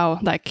depends on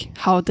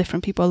how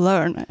different people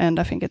learn. And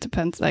I think it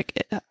depends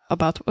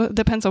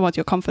depends on what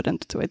you're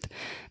confident with.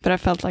 But I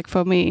felt like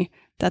for me,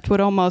 that would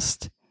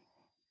almost,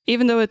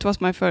 even though it was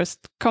my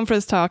first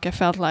conference talk, I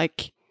felt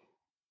like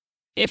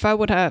if I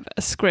would have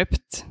a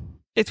script,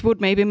 it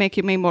would maybe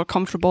make me more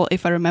comfortable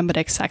if I remember the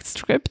exact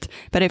script.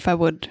 But if I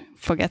would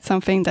forget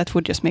something, that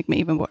would just make me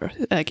even worse,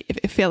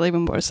 it feel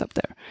even worse up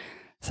there.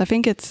 So I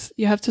think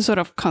you have to sort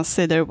of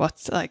consider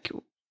what's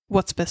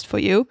best for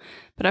you.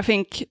 But I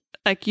think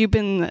you've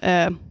been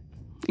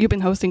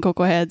hosting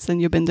Cocoa Heads,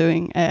 and you've been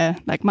doing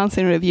months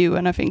in review,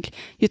 and I think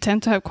you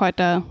tend to have quite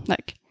a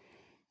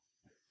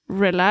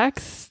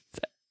relaxed,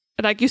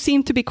 you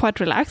seem to be quite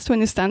relaxed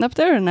when you stand up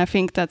there, and I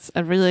think that's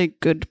a really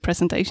good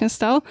presentation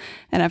style.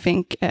 And I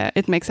think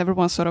it makes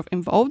everyone sort of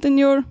involved in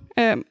your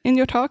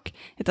talk.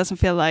 It doesn't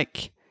feel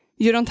like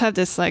you don't have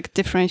this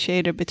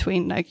differentiator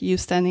between you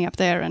standing up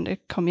there and the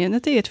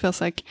community. It feels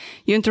like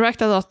you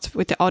interact a lot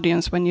with the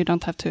audience when you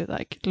don't have to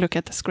look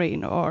at the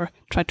screen or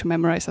try to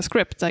memorize a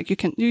script. You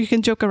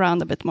can joke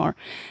around a bit more.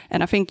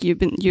 And I think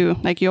you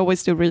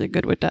always do really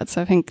good with that.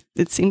 So I think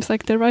it seems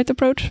like the right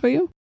approach for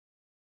you.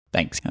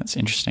 Thanks. That's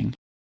interesting.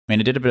 I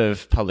did a bit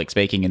of public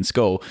speaking in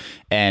school,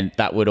 and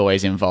that would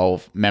always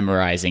involve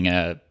memorizing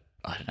a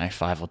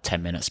 5 or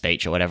 10 minute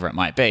speech or whatever it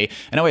might be.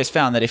 And I always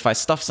found that if I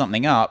stuffed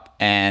something up,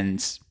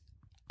 and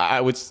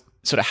I would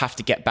sort of have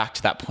to get back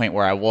to that point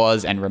where I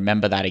was and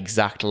remember that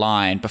exact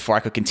line before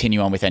I could continue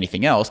on with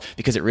anything else,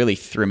 because it really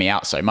threw me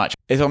out so much.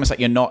 It's almost like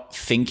you're not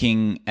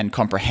thinking and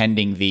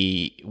comprehending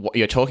what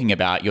you're talking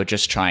about. You're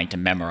just trying to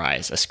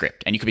memorize a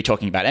script, and you could be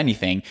talking about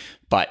anything,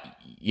 but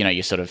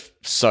you're sort of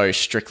so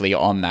strictly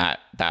on that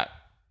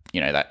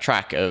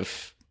track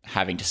of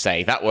having to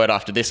say that word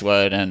after this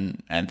word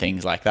and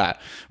things like that.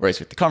 Whereas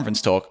with the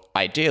conference talk,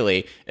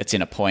 ideally, it's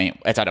at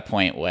a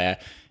point where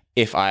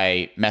if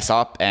I mess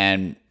up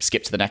and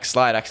skip to the next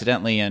slide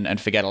accidentally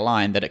and forget a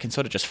line, that it can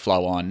sort of just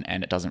flow on,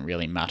 and it doesn't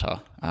really matter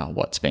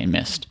what's been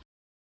missed.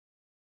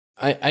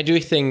 I do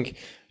think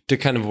the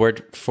kind of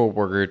word for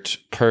word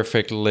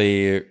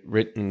perfectly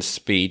written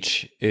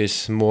speech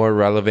is more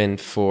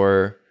relevant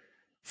for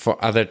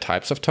other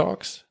types of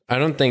talks. I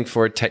don't think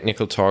for a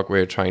technical talk where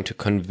you're trying to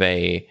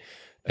convey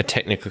a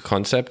technical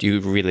concept, you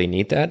really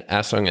need that,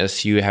 as long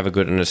as you have a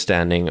good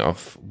understanding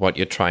of what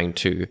you're trying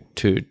to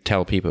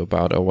tell people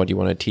about or what you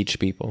want to teach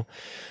people.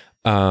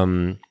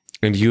 And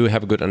you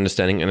have a good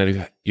understanding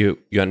and you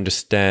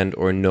understand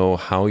or know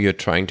how you're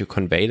trying to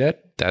convey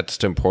that. That's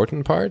the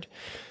important part.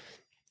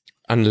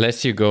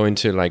 Unless you go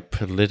into like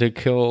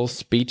political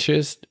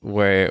speeches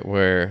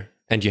where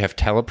and you have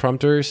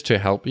teleprompters to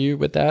help you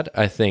with that,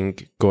 I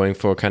think going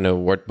for kind of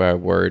word by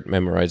word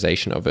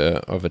memorization of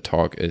a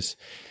talk is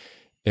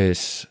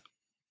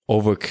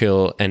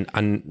overkill,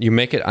 and you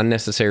make it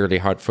unnecessarily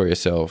hard for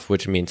yourself,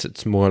 which means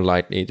it's more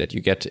likely that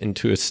you get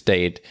into a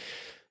state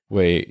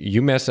where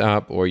you mess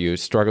up or you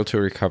struggle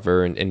to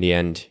recover, and in the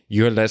end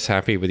you're less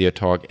happy with your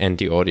talk and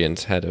the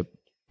audience had a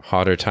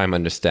harder time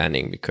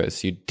understanding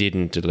because you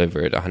didn't deliver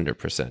it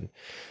 100%.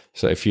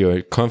 So if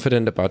you're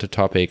confident about the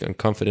topic and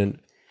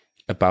confident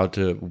about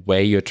the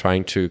way you're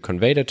trying to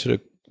convey that to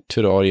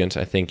the audience,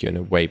 I think you're in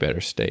a way better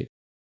state.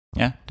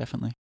 Yeah,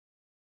 definitely.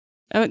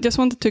 I just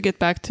wanted to get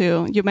back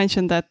to, you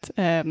mentioned that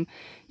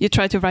you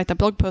try to write a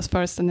blog post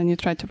first and then you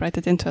try to write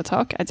it into a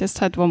talk. I just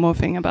had one more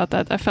thing about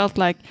that. I felt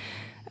like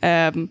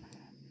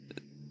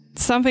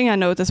something I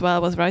noticed while I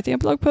was writing a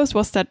blog post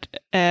was that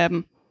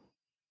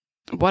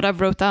what I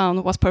wrote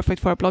down was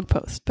perfect for a blog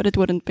post, but it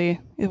wouldn't be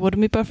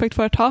perfect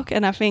for a talk.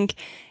 And I think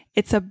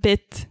it's a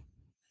bit,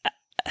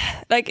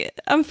 like,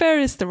 unfair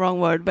is the wrong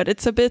word, but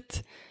it's a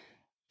bit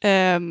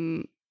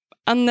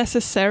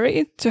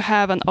unnecessary to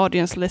have an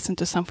audience listen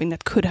to something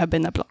that could have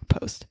been a blog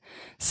post.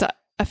 So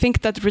I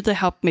think that really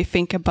helped me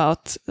think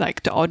about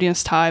like the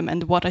audience time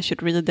and what I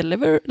should really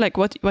deliver, like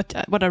what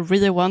I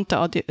really want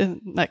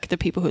the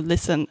people who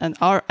listen and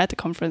are at the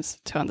conference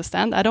to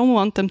understand. I don't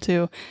want them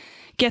to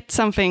get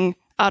something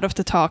out of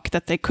the talk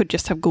that they could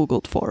just have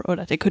Googled for or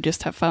that they could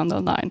just have found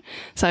online.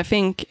 So I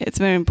think it's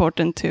very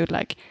important to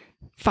like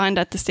find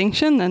that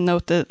distinction and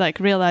note that, like,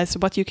 realize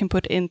what you can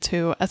put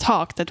into a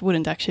talk that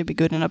wouldn't actually be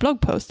good in a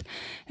blog post.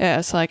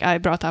 So like I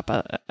brought up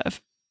a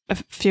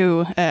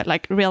few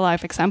like real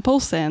life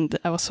examples, and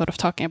I was sort of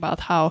talking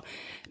about how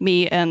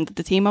me and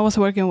the team I was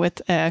working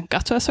with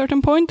got to a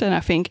certain point, and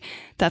I think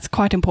that's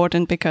quite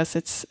important because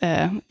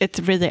it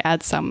really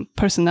adds some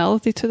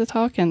personality to the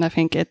talk, and I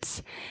think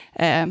it's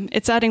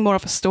adding more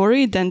of a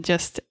story than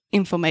just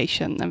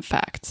information and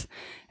facts.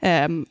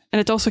 And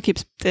it also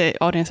keeps the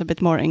audience a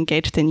bit more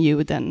engaged in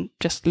you than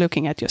just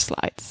looking at your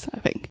slides, I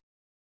think.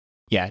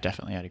 Yeah,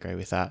 definitely. I'd agree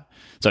with that.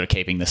 Sort of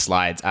keeping the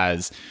slides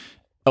as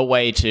a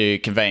way to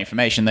convey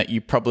information that you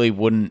probably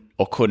wouldn't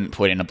or couldn't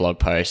put in a blog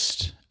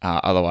post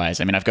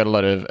otherwise. I mean, I've got a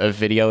lot of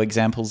video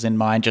examples in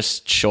mind,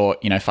 just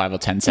short, 5 or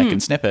 10 second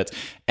snippets.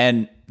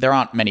 And there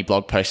aren't many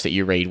blog posts that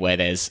you read where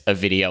there's a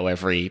video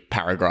every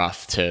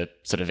paragraph to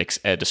sort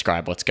of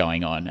describe what's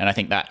going on. And I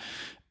think that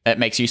it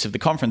makes use of the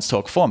conference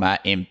talk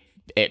format in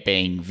it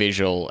being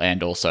visual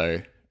and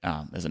also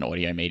there's an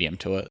audio medium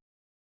to it.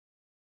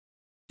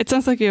 It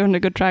sounds like you're on a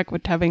good track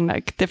with having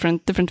like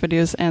different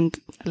videos and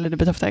a little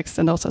bit of text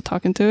and also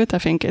talking to it. I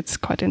think it's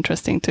quite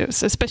interesting too,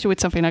 so especially with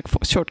something like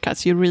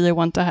shortcuts. You really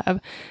want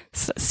to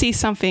see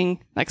something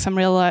like some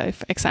real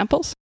life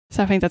examples.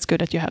 So I think that's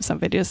good that you have some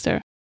videos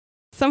there.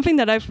 Something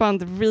that I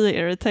found really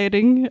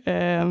irritating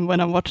when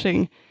I'm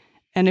watching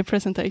any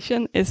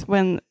presentation is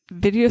when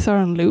videos are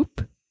on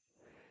loop.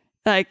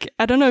 Like,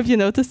 I don't know if you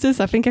noticed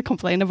this. I think I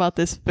complained about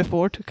this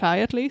before to Kai,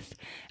 at least.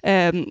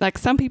 Like,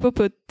 some people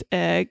put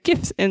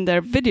GIFs in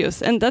their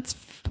videos, and that's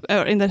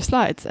in their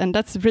slides, and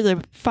that's really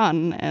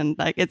fun. And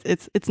like,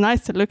 it's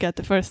nice to look at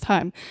the first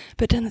time.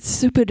 But then it's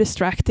super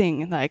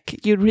distracting.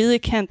 Like, you really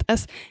can't.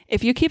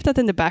 If you keep that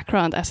in the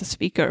background as a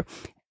speaker,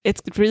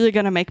 it's really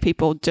gonna make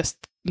people just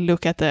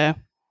look at the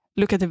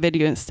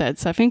video instead.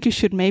 So I think you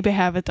should maybe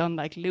have it on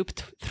like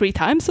looped 3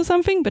 times or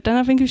something. But then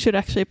I think you should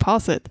actually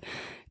pause it,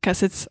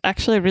 because it's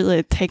actually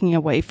really taking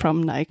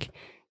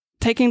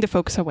the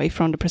focus away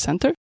from the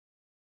presenter.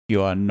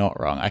 You are not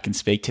wrong. I can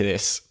speak to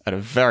this at a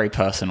very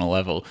personal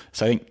level.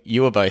 So I think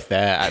you were both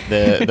there at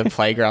the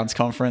Playgrounds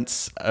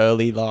conference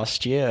early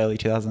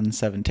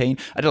 2017.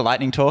 I did a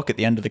lightning talk at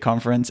the end of the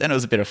conference, and it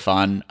was a bit of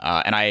fun.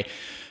 And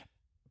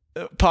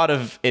part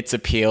of its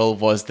appeal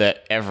was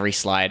that every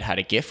slide had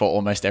a GIF, or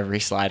almost every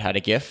slide had a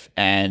GIF,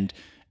 and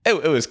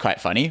it was quite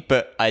funny.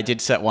 But I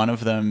did set one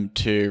of them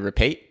to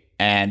repeat,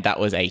 and that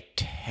was a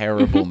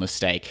terrible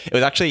mistake. It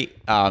was actually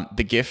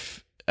the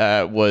GIF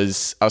I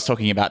was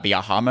talking about the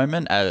aha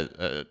moment,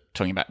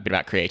 talking a bit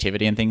about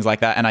creativity and things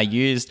like that. And I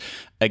used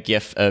a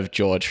GIF of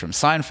George from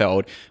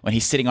Seinfeld when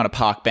he's sitting on a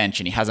park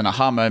bench and he has an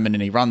aha moment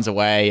and he runs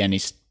away, and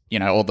he's,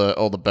 all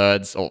the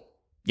birds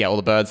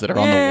that are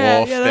on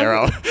the wharf,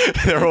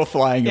 they're all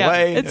flying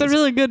away. It's a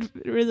really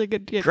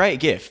good GIF. Great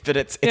GIF, but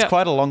it's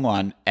quite a long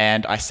one,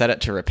 and I set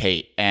it to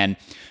repeat. And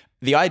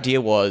the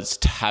idea was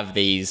to have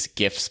these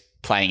GIFs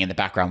playing in the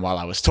background while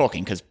I was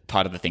talking, because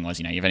part of the thing was,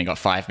 you've only got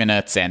 5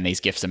 minutes and these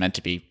GIFs are meant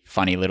to be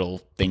funny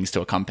little things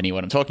to accompany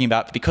what I'm talking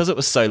about. But because it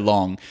was so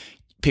long,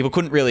 people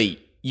couldn't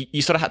really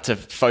you sort of had to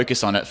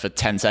focus on it for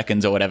 10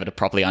 seconds or whatever to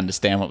properly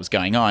understand what was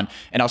going on.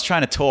 And I was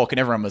trying to talk and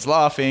everyone was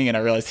laughing and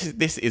I realized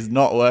this is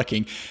not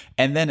working.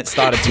 And then it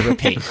started to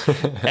repeat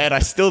and I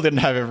still didn't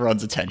have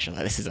everyone's attention.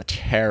 Like, this is a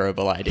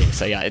terrible idea.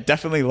 So yeah, I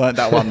definitely learned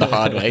that one the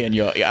hard way. And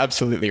you're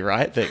absolutely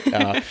right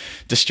that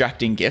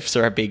distracting GIFs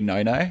are a big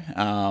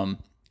no-no.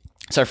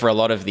 So for a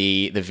lot of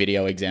the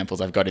video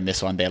examples I've got in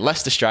this one, they're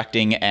less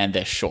distracting and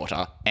they're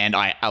shorter. And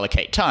I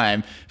allocate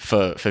time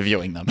for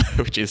viewing them,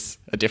 which is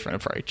a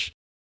different approach.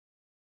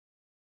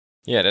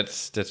 Yeah,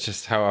 that's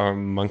just how our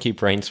monkey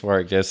brains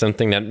work. There's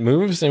something that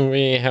moves and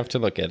we have to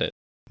look at it.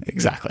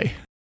 Exactly.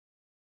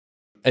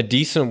 A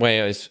decent way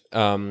is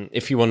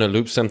if you want to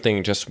loop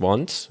something just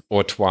once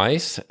or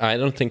twice. I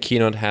don't think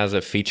Keynote has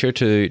a feature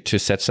to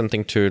set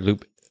something to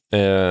loop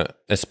a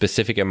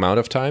specific amount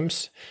of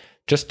times.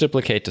 Just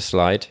duplicate the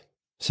slide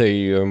so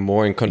you're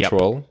more in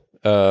control,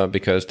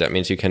 because that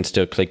means you can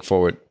still click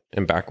forward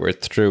and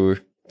backward through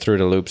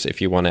the loops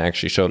if you want to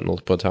actually show it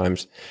multiple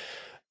times.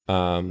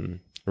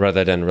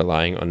 Rather than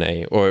relying on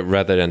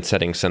rather than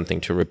setting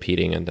something to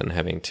repeating and then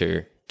having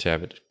to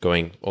have it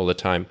going all the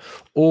time,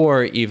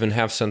 or even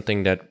have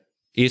something that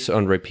is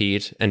on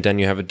repeat and then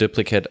you have a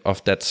duplicate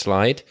of that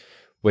slide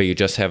where you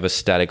just have a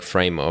static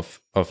frame of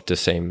the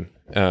same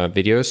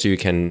video, so you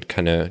can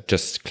kind of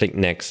just click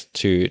next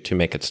to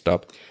make it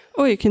stop.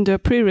 Or you can do a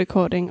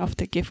pre-recording of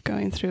the GIF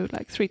going through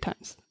like 3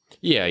 times.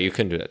 Yeah, you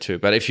can do that too.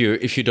 But if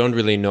you don't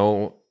really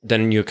know,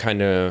 then you're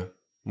kind of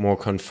more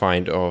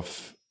confined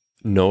of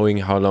knowing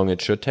how long it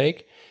should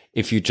take.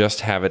 If you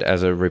just have it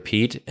as a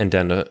repeat and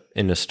then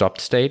in a stopped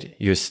state,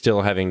 you're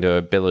still having the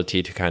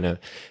ability to kind of,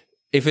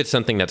 if it's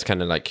something that's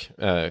kind of like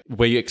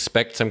where you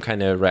expect some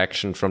kind of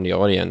reaction from the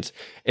audience,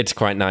 it's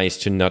quite nice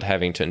to not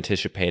having to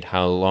anticipate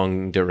how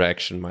long the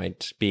reaction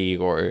might be,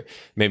 or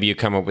maybe you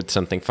come up with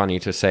something funny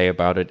to say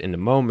about it in the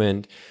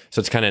moment. So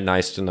it's kind of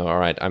nice to know, all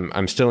right,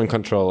 I'm still in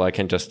control. I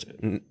can just,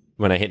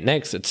 when I hit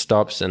next, it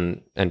stops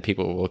and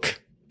people will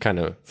kind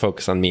of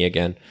focus on me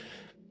again.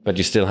 But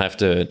you still have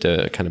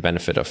the kind of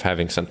benefit of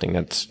having something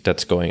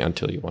that's going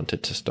until you want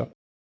it to stop.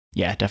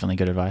 Yeah, definitely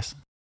good advice.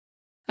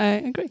 I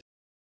agree.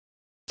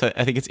 So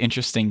I think it's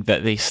interesting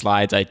that these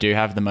slides I do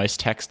have the most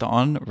text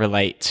on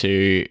relate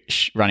to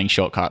running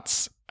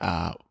shortcuts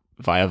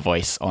via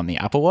voice on the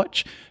Apple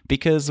Watch,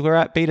 because we're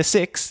at beta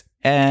 6,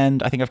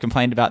 and I think I've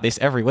complained about this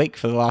every week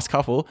for the last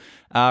couple.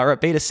 We're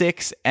at beta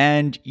 6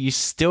 and you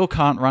still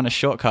can't run a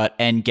shortcut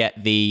and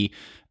get the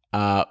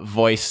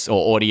voice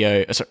or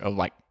audio, or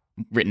like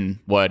written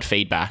word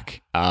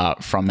feedback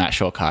from that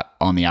shortcut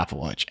on the Apple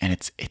Watch, and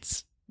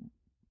it's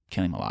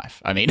killing my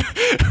life. I mean,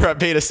 we're at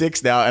beta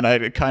 6 now, and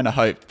I kind of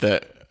hoped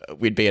that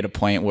we'd be at a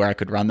point where I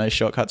could run those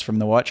shortcuts from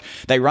the watch.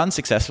 They run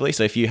successfully,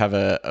 so if you have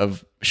a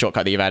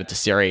shortcut that you've added to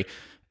Siri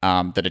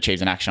that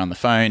achieves an action on the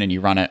phone and you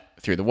run it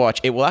through the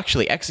watch, it will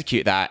actually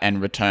execute that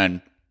and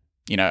return,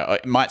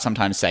 it might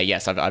sometimes say,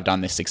 yes, I've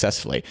done this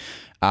successfully,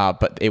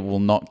 but it will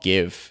not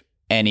give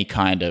any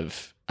kind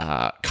of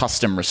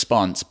custom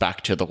response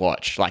back to the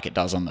watch like it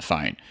does on the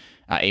phone,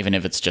 even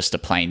if it's just a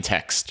plain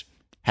text,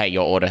 hey,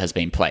 your order has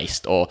been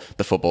placed, or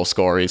the football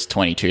score is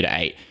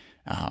 22-8.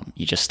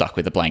 You're just stuck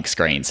with a blank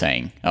screen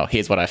saying, oh,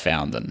 here's what I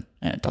found, and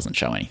it doesn't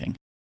show anything.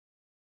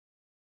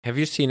 Have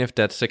you seen if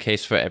that's the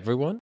case for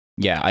everyone?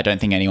 Yeah, I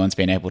don't think anyone's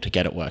been able to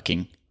get it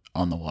working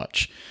on the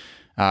watch.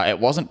 It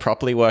wasn't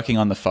properly working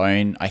on the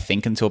phone, I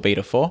think, until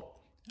beta 4.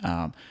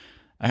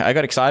 I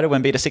got excited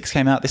when beta 6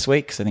 came out this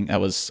week, because I think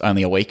that was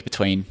only a week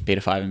between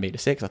beta 5 and beta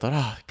 6. I thought,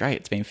 oh, great,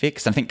 it's been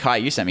fixed. I think, Kai,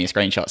 you sent me a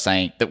screenshot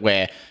saying that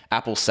where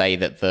Apple say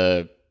that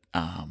the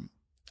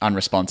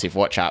unresponsive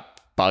watch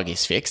app bug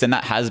is fixed, and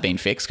that has been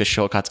fixed because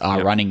shortcuts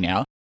are running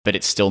now, but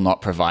it's still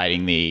not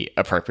providing the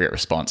appropriate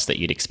response that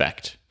you'd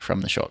expect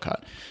from the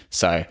shortcut.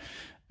 So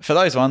for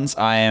those ones,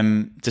 I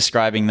am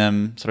describing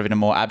them sort of in a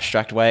more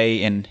abstract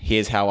way, and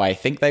here's how I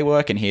think they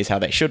work and here's how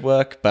they should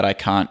work, but I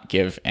can't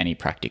give any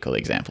practical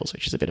examples,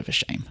 which is a bit of a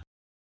shame.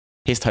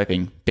 Here's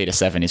hoping beta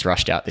 7 is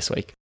rushed out this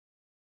week.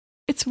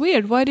 It's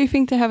weird. Why do you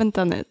think they haven't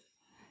done it?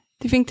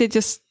 Do you think they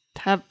just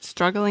have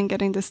struggling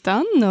getting this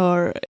done,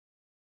 or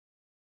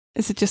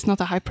is it just not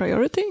a high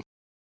priority?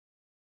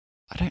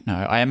 I don't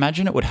know. I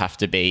imagine it would have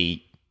to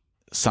be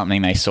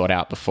something they sort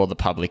out before the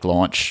public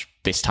launch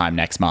this time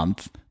next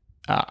month.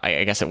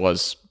 I guess it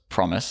was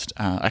promised.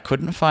 I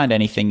couldn't find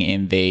anything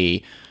in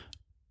the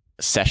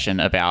session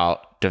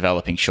about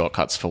developing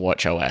shortcuts for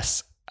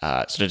WatchOS,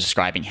 sort of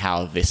describing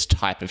how this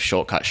type of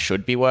shortcut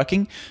should be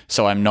working.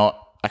 So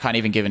I can't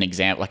even give an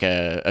example, like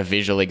a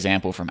visual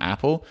example from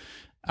Apple.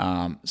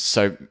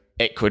 So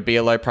it could be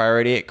a low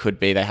priority. It could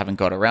be they haven't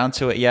got around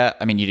to it yet.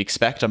 I mean, you'd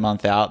expect a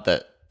month out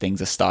that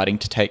things are starting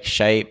to take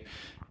shape.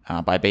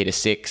 By beta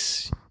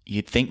 6,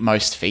 you'd think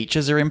most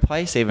features are in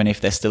place, even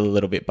if they're still a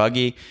little bit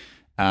buggy.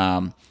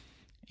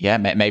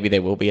 Maybe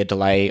there will be a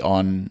delay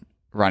on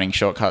running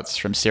shortcuts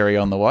from Siri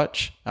on the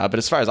watch. But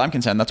as far as I'm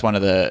concerned, that's one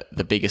of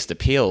the biggest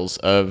appeals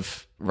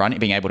of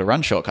being able to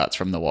run shortcuts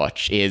from the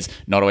watch, is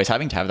not always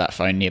having to have that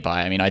phone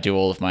nearby. I mean, I do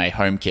all of my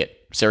HomeKit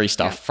Siri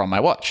stuff from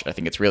my watch. I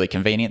think it's really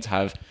convenient to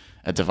have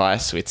a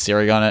device with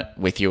Siri on it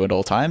with you at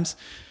all times.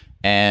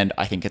 And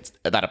I think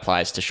that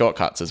applies to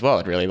shortcuts as well.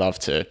 I'd really love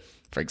to,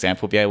 for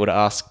example, be able to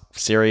ask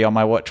Siri on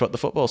my watch what the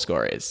football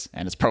score is.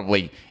 And it's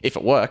probably, if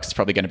it works, it's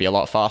probably going to be a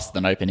lot faster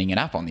than opening an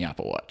app on the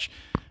Apple Watch.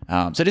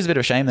 So it is a bit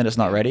of a shame that it's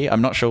not ready.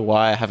 I'm not sure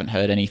why. I haven't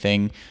heard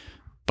anything,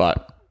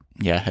 but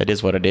yeah, it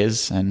is what it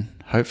is. And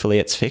hopefully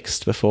it's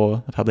fixed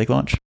before the public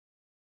launch.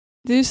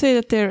 Do you say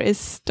that there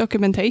is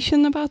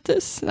documentation about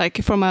this,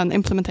 like from an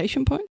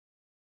implementation point?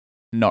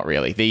 Not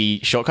really. The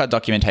shortcut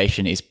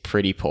documentation is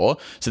pretty poor.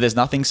 So there's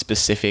nothing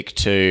specific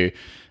to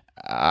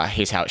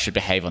here's how it should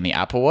behave on the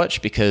Apple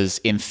Watch, because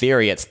in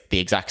theory, it's the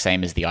exact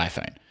same as the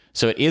iPhone.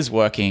 So it is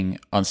working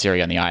on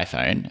Siri on the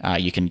iPhone.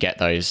 You can get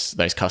those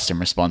custom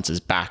responses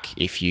back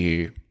if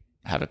you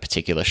have a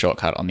particular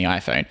shortcut on the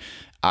iPhone.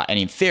 And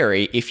in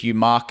theory, if you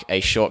mark a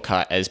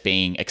shortcut as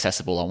being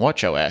accessible on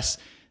watchOS,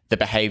 the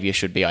behavior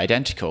should be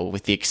identical,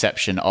 with the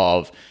exception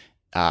of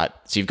so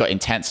you've got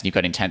Intents and you've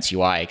got Intents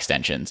UI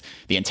extensions.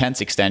 The Intents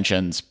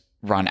extensions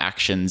run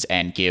actions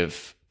and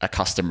give a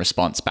custom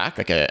response back,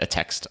 like a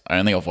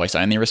text-only or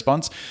voice-only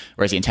response,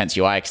 whereas the Intents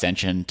UI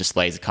extension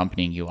displays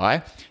accompanying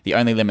UI. The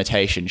only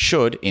limitation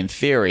should, in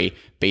theory,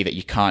 be that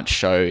you can't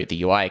show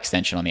the UI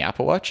extension on the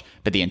Apple Watch,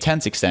 but the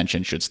Intents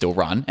extension should still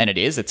run, and it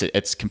is.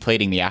 It's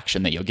completing the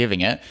action that you're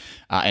giving it,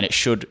 and it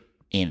should,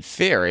 in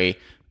theory,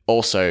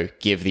 also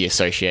give the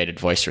associated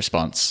voice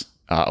response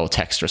or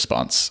text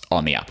response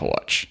on the Apple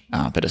Watch,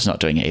 but it's not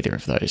doing either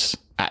of those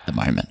at the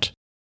moment.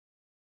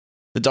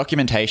 The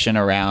documentation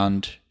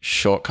around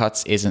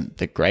shortcuts isn't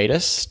the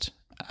greatest.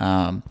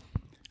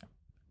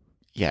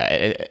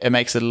 It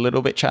makes it a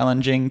little bit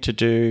challenging to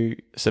do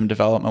some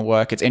development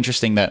work. It's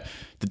interesting that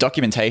the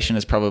documentation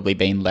has probably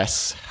been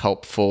less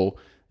helpful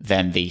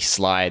than the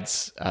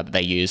slides that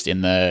they used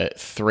in the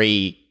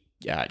 3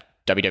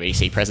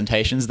 WWDC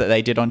presentations that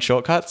they did on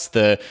shortcuts.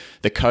 The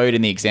code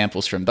and the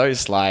examples from those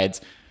slides,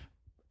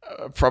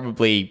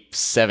 probably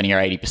 70 or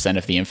 80%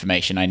 of the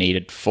information I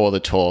needed for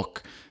the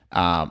talk,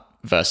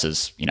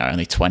 versus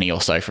only 20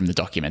 or so from the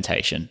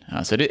documentation.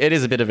 So it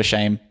is a bit of a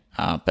shame,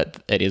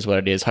 but it is what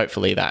it is.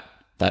 Hopefully that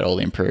all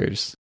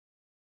improves.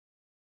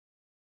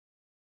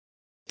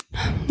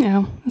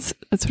 Yeah,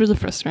 it's really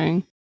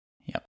frustrating.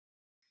 Yep.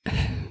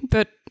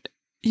 But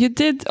you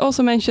did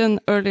also mention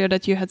earlier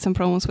that you had some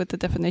problems with the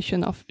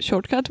definition of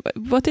shortcut.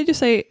 What did you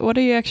say? What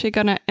are you actually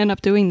going to end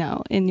up doing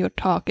now in your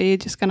talk? Are you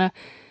just going to...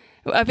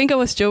 I think I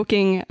was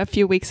joking a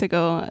few weeks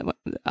ago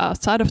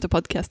outside of the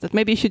podcast that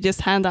maybe you should just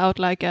hand out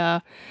like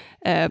a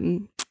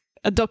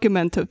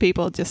document to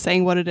people just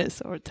saying what it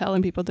is or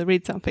telling people to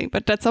read something.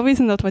 But that's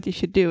obviously not what you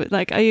should do.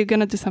 Like, are you going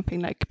to do something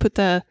like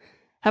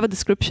have a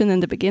description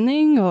in the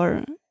beginning,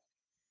 or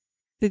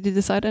did you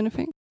decide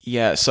anything?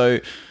 Yeah,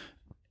 so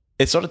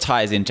it sort of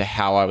ties into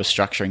how I was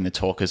structuring the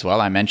talk as well.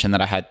 I mentioned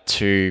that I had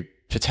 2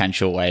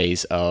 potential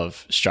ways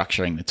of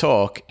structuring the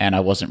talk, and I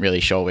wasn't really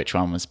sure which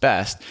one was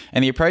best.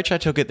 And the approach I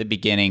took at the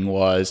beginning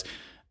was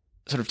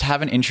sort of to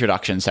have an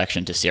introduction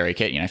section to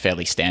SiriKit,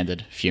 fairly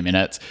standard, few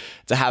minutes,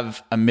 to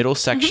have a middle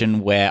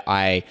section where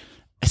I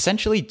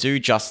essentially do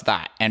just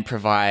that and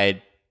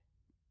provide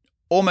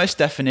almost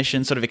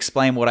definitions, sort of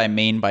explain what I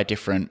mean by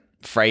different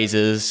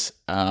phrases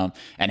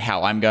and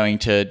how I'm going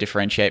to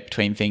differentiate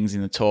between things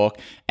in the talk,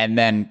 and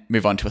then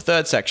move on to a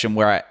third section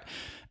where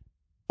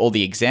all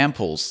the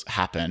examples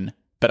happen.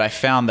 But I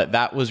found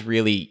that was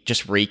really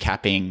just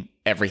recapping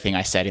everything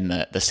I said in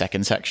the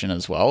second section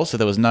as well. So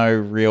there was no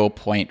real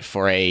point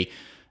for a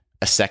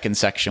second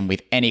section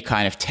with any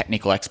kind of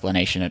technical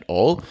explanation at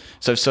all.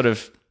 So I've sort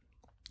of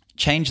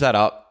changed that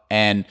up,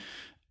 and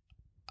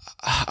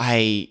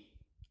I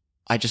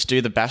just do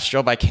the best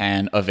job I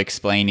can of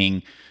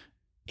explaining,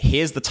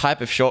 here's the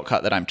type of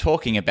shortcut that I'm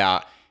talking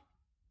about,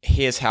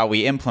 here's how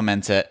we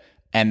implement it,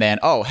 and then,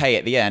 hey,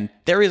 at the end,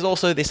 there is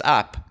also this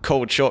app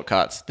called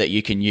Shortcuts that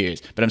you can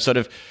use. But I'm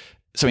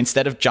so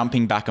instead of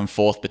jumping back and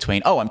forth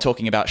between, I'm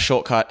talking about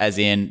shortcut as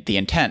in the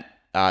intent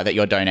that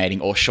you're donating,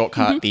 or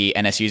shortcut the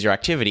NS user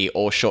activity,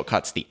 or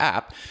shortcuts the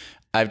app,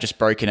 I've just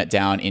broken it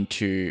down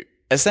into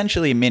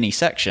essentially mini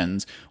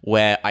sections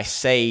where I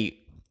say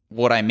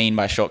what I mean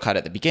by shortcut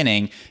at the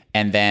beginning,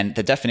 and then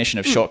the definition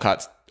of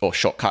shortcuts or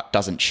shortcut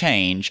doesn't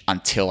change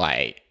until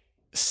I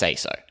say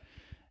so.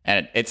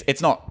 And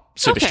it's not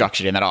super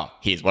structured in that,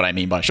 here's what I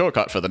mean by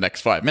shortcut for the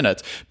next 5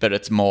 minutes, but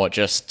it's more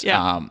just,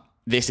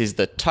 this is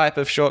the type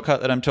of shortcut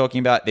that I'm talking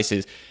about. This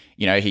is,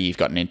 here you've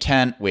got an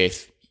intent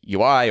with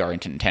UI or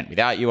intent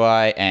without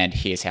UI, and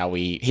here's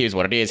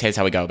what it is, here's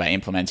how we go about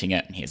implementing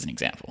it, and here's an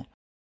example.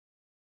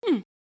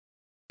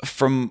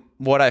 From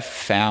what I've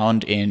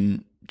found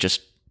in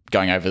just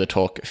going over the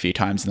talk a few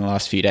times in the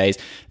last few days,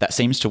 that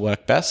seems to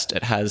work best.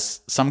 It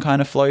has some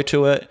kind of flow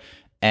to it,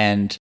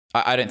 and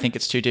I don't think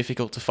it's too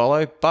difficult to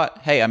follow. But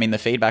hey, the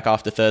feedback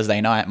after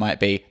Thursday night might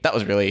be, that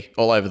was really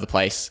all over the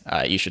place.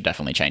 You should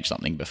definitely change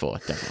something before.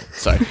 Definitely.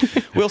 So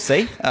we'll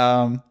see.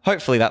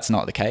 Hopefully that's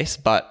not the case.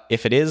 But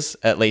if it is,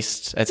 at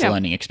least it's a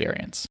learning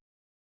experience.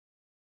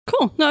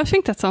 Cool. No, I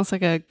think that sounds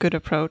like a good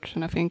approach.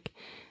 And I think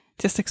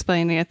just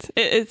explaining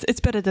it's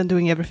better than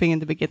doing everything in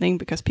the beginning,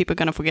 because people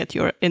are going to forget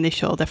your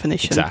initial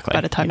definition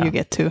by the time you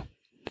get to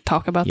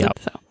talk about it.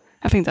 So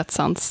I think that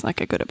sounds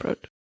like a good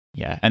approach.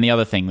 Yeah. And the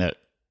other thing that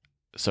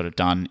sort of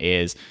done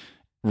is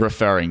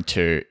referring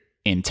to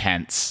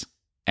Intents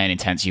and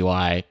Intents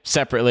UI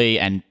separately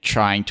and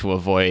trying to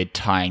avoid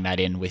tying that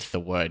in with the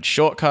word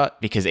shortcut,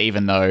 because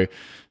even though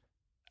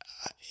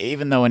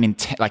an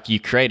intent, like you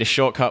create a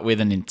shortcut with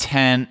an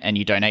intent and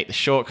you donate the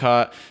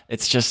shortcut,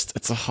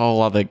 it's a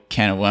whole other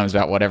can of worms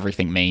about what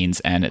everything means,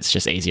 and it's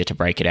just easier to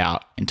break it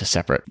out into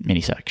separate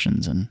mini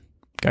sections and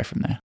go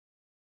from there.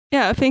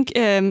 Yeah, I think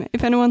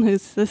if anyone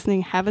who's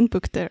listening haven't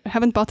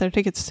bought their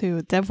tickets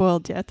to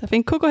DevWorld yet, I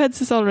think Cocoa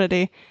Heads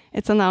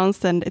it's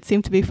announced and it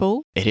seemed to be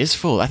full. It is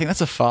full. I think that's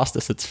the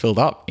fastest it's filled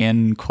up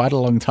in quite a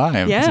long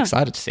time. Yeah. I was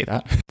excited to see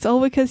that. It's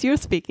all because you're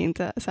speaking,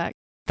 Zach.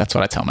 That's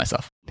what I tell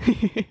myself.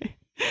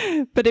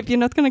 But if you're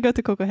not going to go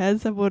to Cocoa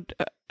Heads, I would,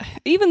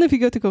 even if you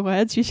go to Cocoa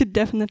Heads, you should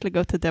definitely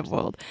go to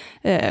DevWorld.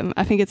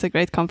 I think it's a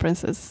great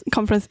conference. I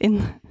think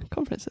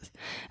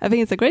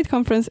it's a great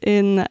conference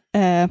in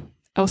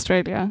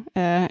Australia.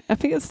 I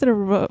think it's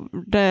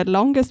the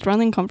longest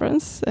running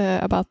conference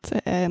about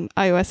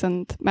iOS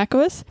and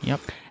macOS. Yep.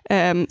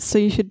 So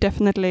you should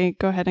definitely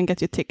go ahead and get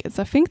your tickets.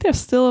 I think they're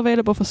still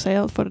available for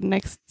sale for the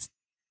next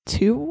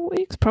 2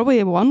 weeks,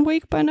 probably 1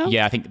 week by now.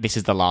 Yeah, I think this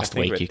is the last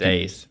week you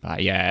days.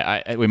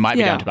 can. We might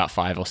be down to about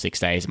 5 or 6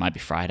 days. It might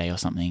be Friday or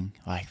something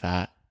like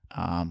that.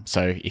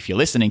 So if you're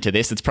listening to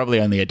this, it's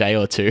probably only a day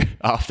or two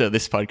after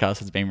this podcast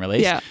has been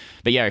released. Yeah.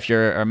 But yeah, if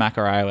you're a Mac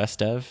or iOS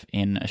dev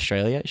in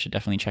Australia, you should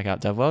definitely check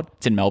out DevWorld.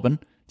 It's in Melbourne,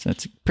 so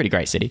it's a pretty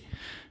great city.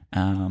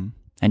 And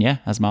yeah,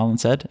 as Marlon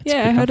said, it's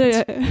a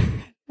good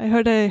I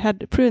heard I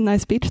had a pretty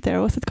nice beach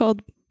there. What's it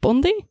called?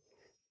 Bondi?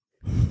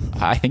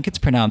 I think it's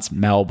pronounced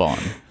Melbourne.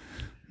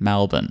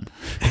 Melbourne.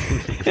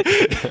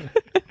 I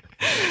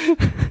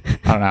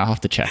don't know. I'll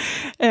have to check.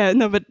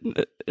 No, but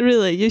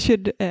really, you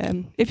should.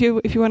 If you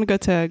want to go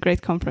to a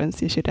great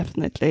conference, you should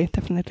definitely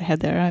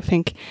head there. I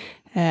think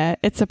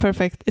it's a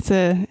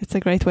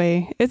great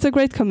way. It's a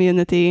great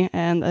community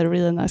and a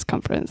really nice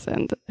conference,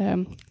 and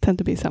tend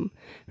to be some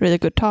really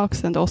good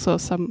talks and also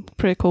some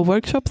pretty cool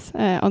workshops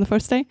on the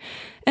first day.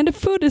 And the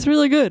food is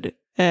really good.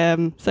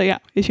 So yeah,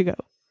 you should go.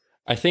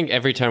 I think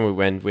every time we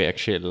went, we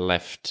actually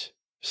left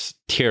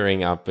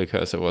tearing up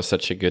because it was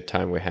such a good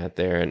time we had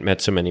there and met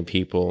so many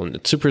people, and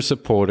it's super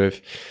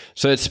supportive.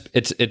 So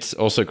it's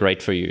also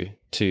great for you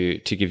to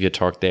give your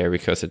talk there,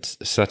 because it's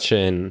such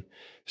an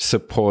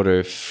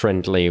supportive,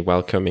 friendly,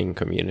 welcoming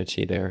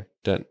community there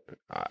that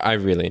I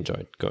really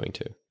enjoyed going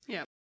to.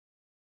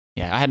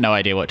 Yeah, I had no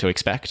idea what to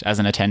expect as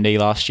an attendee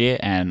last year,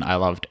 and I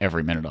loved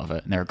every minute of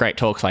it. And there are great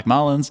talks like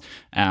Marlon's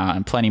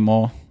and plenty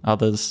more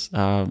others.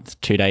 2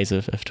 days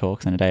of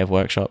talks and a day of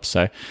workshops.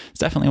 So it's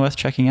definitely worth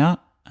checking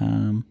out.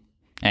 And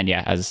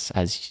yeah,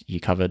 as you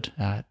covered,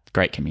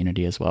 great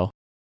community as well.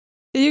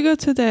 Did you go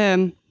to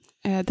the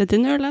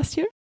dinner last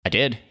year? I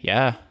did.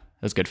 Yeah,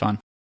 it was good fun.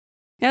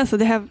 Yeah, so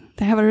they have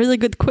a really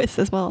good quiz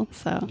as well.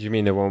 So Do you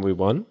mean the one we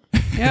won?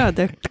 Yeah,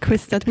 the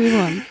quiz that we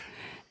won.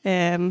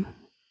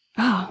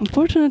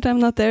 Unfortunately, I'm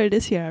not there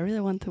this year. I really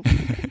want to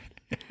win.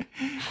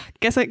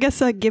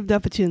 Guess I give the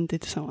opportunity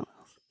to someone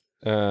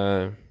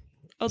else.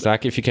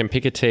 Zach, if you can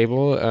pick a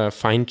table,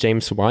 find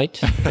James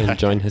White and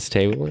join his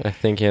table. I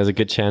think he has a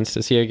good chance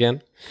this year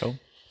again. Cool.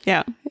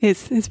 Yeah,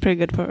 he's pretty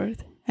good for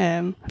it.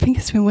 I think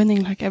he's been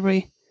winning like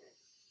pretty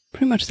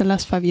much the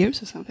last 5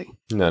 years or something.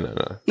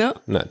 No.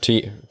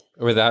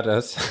 Without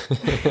us.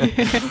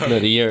 No,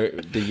 the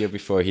year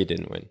before he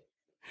didn't win.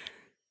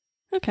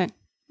 Okay.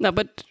 No,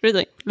 but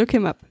really, look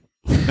him up.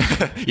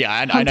 Yeah,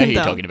 I know who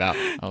you're talking about.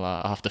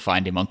 I'll have to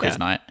find him on quiz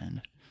night,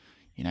 and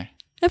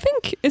I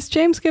think, is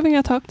James giving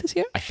a talk this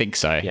year? I think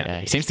so. Yeah,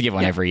 he seems to give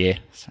one every year.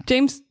 So.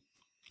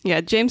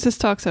 James's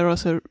talks are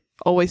also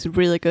always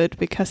really good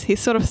because he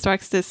sort of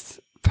strikes this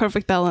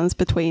perfect balance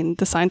between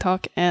design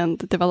talk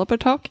and developer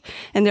talk,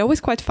 and they're always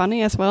quite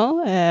funny as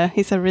well.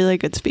 He's a really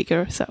good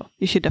speaker, so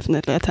you should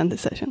definitely attend this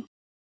session.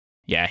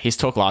 Yeah, his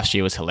talk last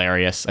year was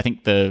hilarious. I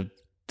think the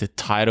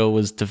title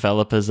was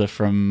 "Developers are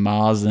from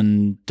Mars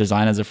and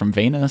Designers are from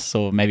Venus,"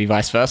 or maybe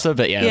vice versa.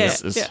 But yeah,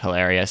 it was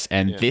hilarious.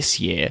 And this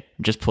year,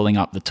 I'm just pulling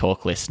up the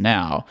talk list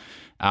now.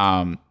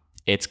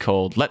 It's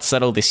called "Let's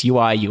Settle This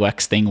UI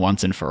UX Thing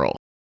Once and For All."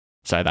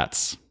 So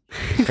that's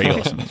pretty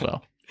awesome as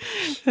well.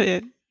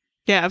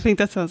 Yeah, I think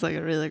that sounds like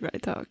a really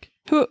great talk.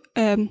 Who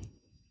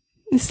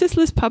is this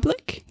list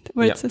public?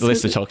 The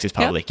list of talks is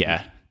public.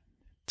 Yeah,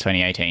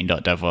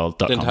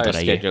 2018.devworld.com.au. The entire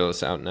schedule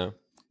is out now.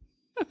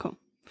 Oh, cool.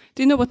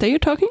 Do you know what day you're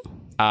talking?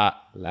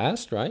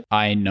 Last, right?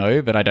 I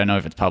know, but I don't know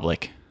if it's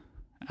public.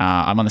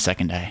 I'm on the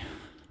second day,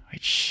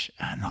 which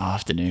in the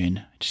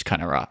afternoon, which is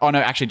kind of rough. Oh no,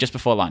 actually, just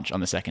before lunch on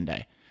the second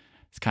day,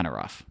 it's kind of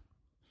rough.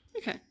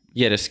 Okay.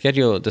 Yeah, the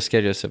schedule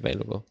is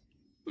available.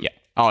 Yeah.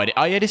 Oh,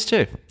 yeah, it is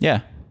too.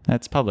 Yeah,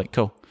 that's public.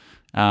 Cool.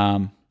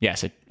 Yeah,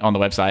 so on the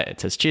website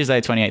it says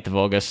Tuesday, 28th of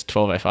August,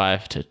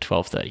 12:05 to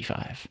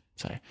 12:35.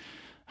 So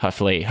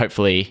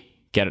hopefully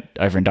get it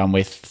over and done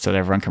with so that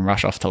everyone can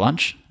rush off to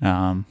lunch.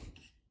 But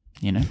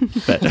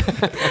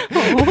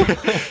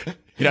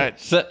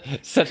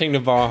setting the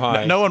bar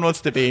high. No one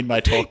wants to be in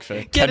my talk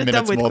for 10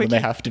 minutes more than they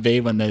have to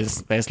be when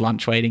there's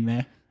lunch waiting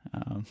there.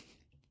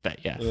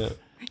 But yeah.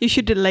 You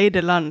should delay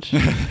the lunch.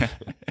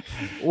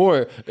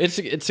 Or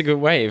it's a good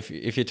way.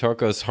 If your talk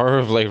goes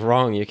horribly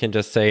wrong, you can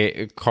just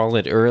say, call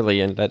it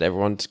early and let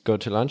everyone go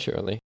to lunch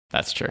early.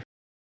 That's true.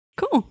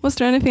 Cool. Was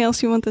there anything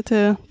else you wanted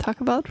to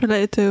talk about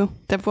related to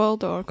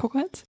DevWorld or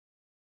CocoaHeads?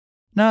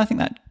 No, I think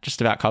that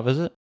just about covers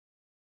it.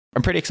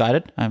 I'm pretty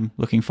excited. I'm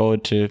looking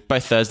forward to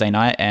both Thursday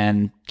night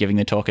and giving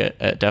the talk at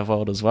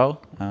DevWorld as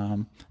well. I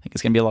think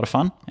it's going to be a lot of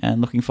fun,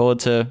 and looking forward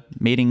to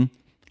meeting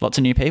lots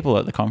of new people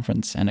at the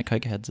conference and at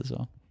CocoaHeads as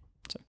well.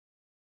 So,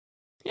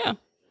 yeah,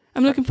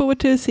 I'm looking forward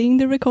to seeing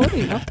the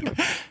recording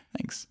afterwards.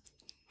 Thanks.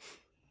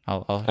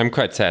 I'm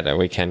quite sad that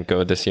we can't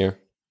go this year.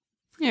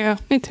 Yeah,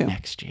 me too.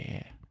 Next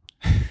year.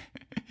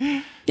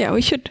 Yeah,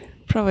 we should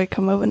probably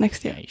come over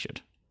next year. Yeah, you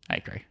should. I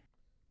agree.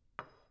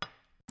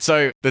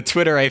 So the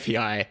Twitter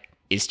API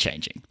is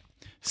changing.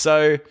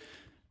 So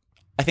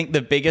I think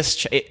the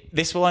biggest...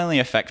 this will only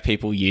affect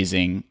people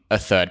using a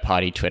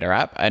third-party Twitter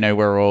app. I know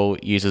we're all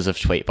users of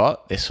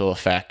Tweetbot. This will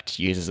affect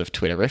users of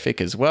Twitterrific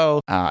as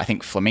well. I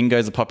think Flamingo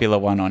is a popular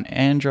one on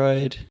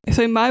Android.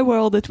 So in my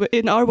world,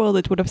 in our world,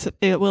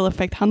 it will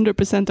affect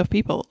 100% of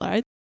people,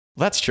 right?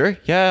 That's true.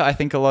 Yeah, I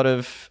think a lot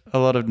of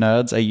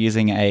nerds are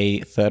using a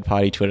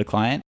third-party Twitter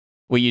client.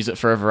 We use it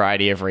for a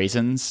variety of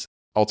reasons.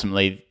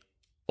 Ultimately,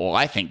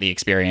 I think the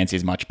experience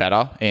is much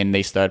better in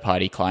these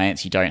third-party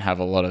clients. You don't have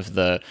a lot of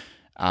the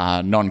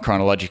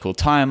non-chronological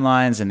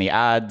timelines and the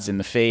ads in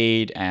the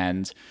feed,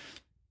 and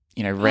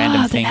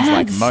random things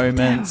like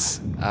moments.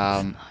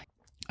 That's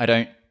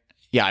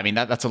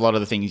a lot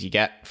of the things you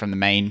get from the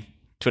main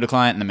Twitter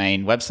client and the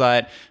main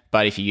website.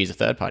 But if you use a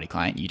third-party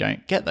client, you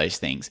don't get those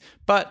things.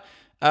 But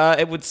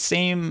it would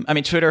seem,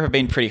 Twitter have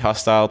been pretty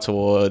hostile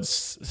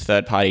towards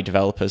third-party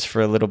developers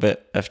for a little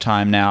bit of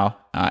time now,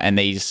 and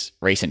these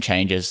recent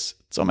changes,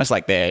 it's almost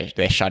like they're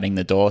shutting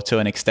the door to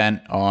an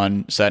extent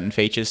on certain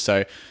features.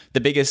 So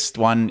the biggest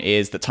one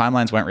is that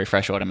timelines won't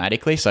refresh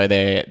automatically. So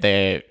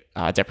they're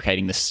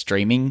deprecating the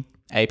streaming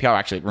API, or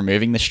actually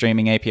removing the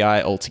streaming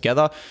API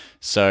altogether.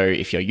 So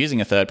if you're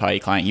using a third-party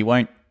client, you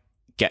won't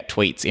get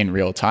tweets in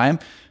real time.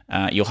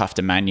 You'll have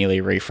to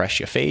manually refresh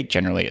your feed.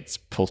 Generally, it's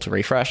pull to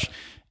refresh.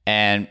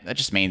 And that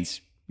just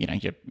means,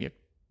 you're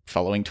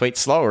following tweets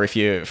slower. If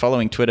you're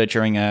following Twitter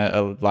during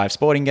a live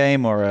sporting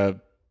game or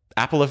a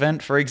Apple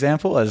event, for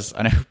example, as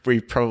I know we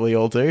probably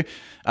all do,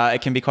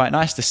 it can be quite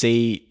nice to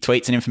see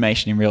tweets and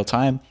information in real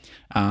time.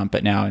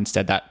 But now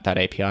instead that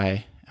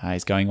API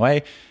is going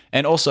away.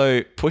 And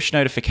also push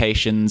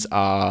notifications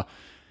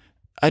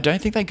I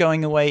don't think they're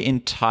going away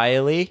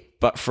entirely,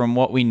 but from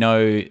what we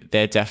know,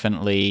 they're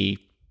definitely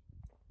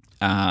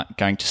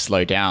going to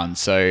slow down.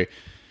 So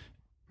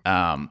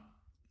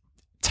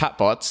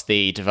Tapbots,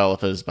 the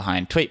developers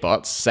behind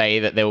Tweetbots, say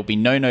that there will be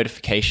no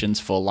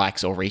notifications for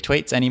likes or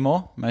retweets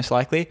anymore, most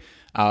likely.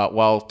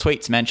 While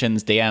tweets,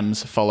 mentions,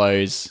 DMs,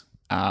 follows,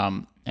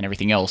 and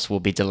everything else will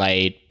be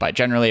delayed by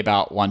generally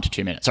about 1 to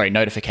 2 minutes. Sorry,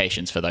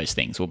 notifications for those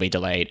things will be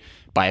delayed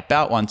by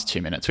about 1 to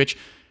 2 minutes, which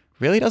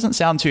really doesn't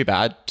sound too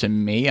bad to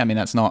me.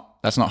 That's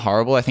not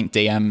horrible. I think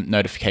DM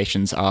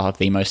notifications are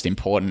the most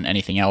important.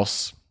 Anything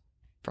else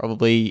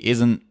probably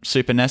isn't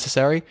super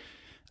necessary.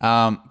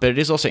 But it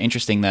is also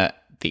interesting that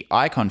the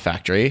Icon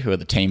Factory, who are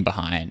the team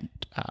behind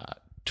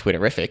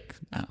Twitterrific,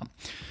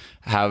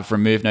 have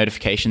removed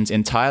notifications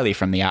entirely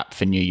from the app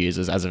for new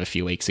users as of a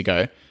few weeks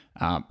ago.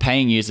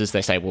 Paying users,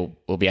 they say,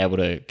 will be able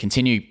to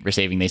continue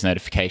receiving these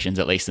notifications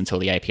at least until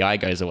the API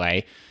goes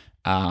away.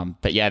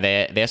 But yeah,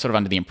 they're sort of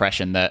under the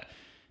impression that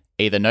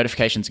either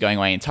notifications are going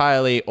away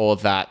entirely or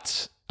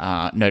that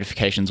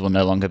notifications will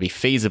no longer be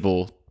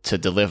feasible to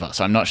deliver.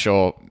 So I'm not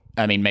sure.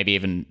 Maybe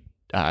even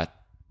the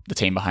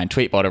team behind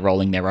Tweetbot are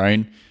rolling their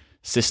own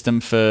system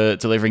for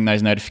delivering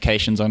those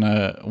notifications on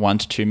a 1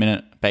 to 2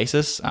 minute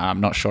basis. I'm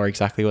not sure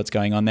exactly what's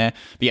going on there.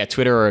 But yeah,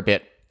 Twitter are a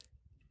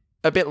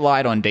bit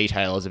light on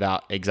details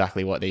about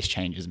exactly what these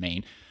changes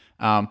mean.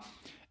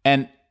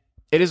 And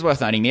it is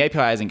worth noting the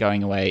API isn't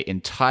going away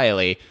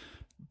entirely,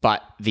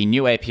 but the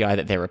new API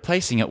that they're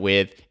replacing it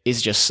with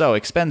is just so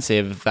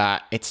expensive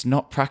that it's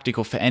not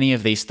practical for any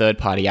of these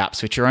third-party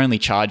apps, which are only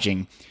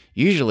charging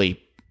usually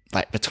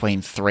like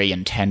between $3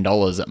 and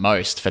 $10 at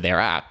most for their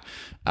app,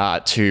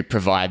 to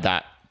provide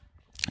that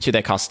to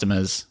their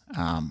customers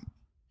on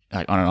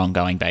an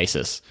ongoing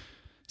basis.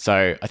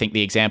 So I think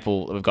the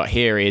example that we've got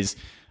here is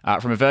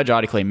from a Verge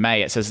article in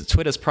May. It says that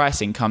Twitter's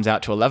pricing comes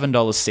out to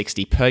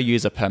 $11.60 per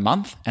user per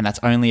month, and that's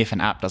only if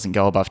an app doesn't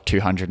go above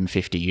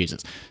 250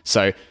 users.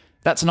 So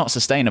that's not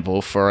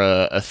sustainable for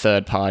a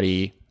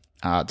third-party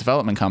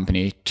development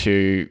company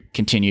to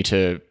continue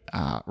to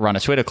run a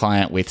Twitter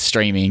client with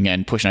streaming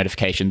and push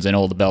notifications and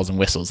all the bells and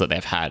whistles that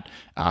they've had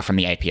from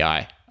the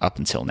API up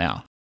until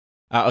now.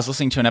 I was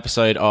listening to an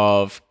episode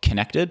of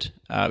Connected,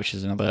 which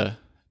is another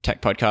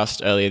tech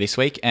podcast earlier this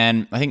week,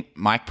 and I think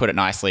Mike put it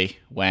nicely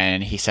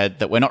when he said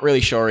that we're not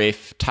really sure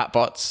if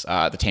Tapbots,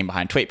 the team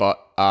behind Tweetbot,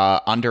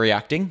 are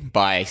underreacting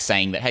by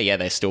saying that, hey, yeah,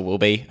 there still will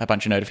be a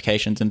bunch of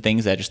notifications and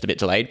things, they're just a bit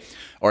delayed,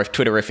 or if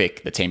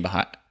Twitterrific, the team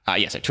behind,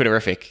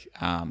 Twitterrific,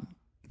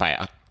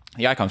 by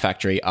the Icon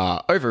Factory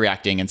are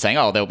overreacting and saying,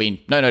 oh, there'll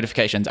be no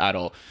notifications at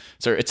all.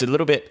 So it's a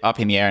little bit up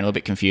in the air and a little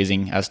bit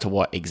confusing as to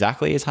what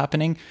exactly is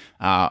happening.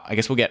 I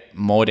guess we'll get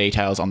more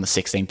details on the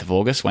 16th of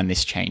August when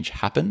this change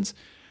happens.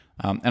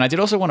 And I did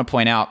also want to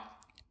point out,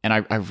 and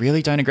I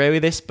really don't agree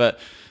with this, but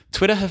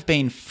Twitter have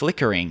been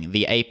flickering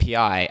the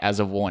API as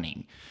a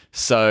warning.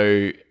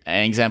 So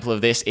an example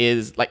of this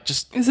is like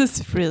just... This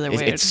is really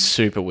weird. It's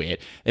super weird.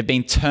 They've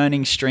been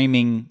turning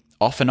streaming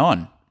off and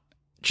on,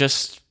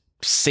 just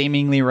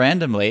seemingly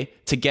randomly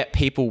to get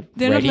people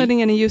They're ready. Not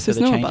letting any users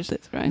know about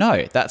this, right?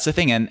 No, that's the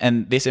thing.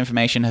 And this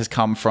information has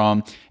come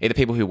from either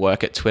people who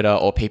work at Twitter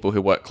or people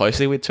who work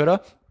closely with Twitter.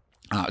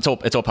 It's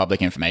all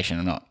public information.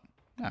 I'm not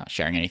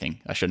sharing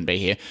anything I shouldn't be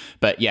here.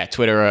 But yeah,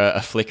 Twitter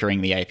are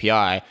flickering the API,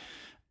 I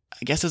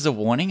guess as a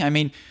warning. I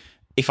mean,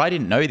 if I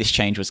didn't know this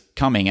change was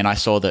coming and I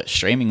saw that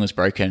streaming was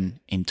broken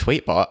in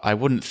Tweetbot, I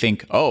wouldn't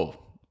think, oh,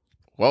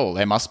 whoa,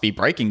 they must be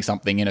breaking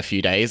something in a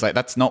few days. Like,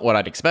 that's not what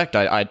I'd expect.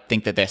 I'd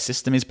think that their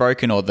system is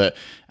broken, or that,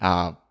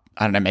 I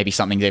don't know, maybe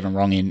something's even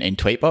wrong in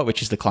Tweetbot,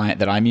 which is the client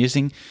that I'm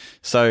using.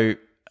 So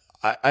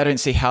I don't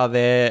see how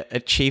they're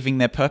achieving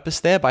their purpose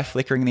there by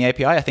flickering the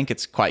API. I think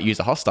it's quite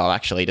user hostile,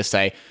 actually, to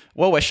say,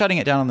 well, we're shutting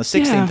it down on the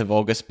 16th of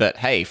August, but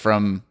hey,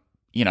 from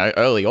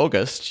early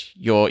August,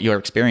 your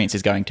experience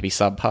is going to be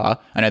subpar.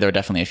 I know there are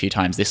definitely a few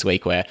times this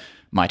week where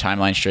my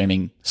timeline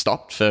streaming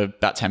stopped for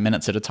about 10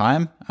 minutes at a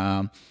time.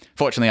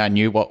 Fortunately, I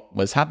knew what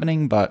was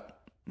happening, but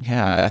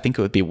yeah, I think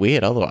it would be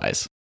weird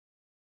otherwise.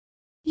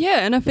 Yeah,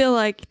 and I feel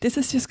like this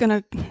is just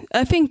gonna...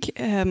 I think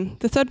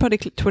the third-party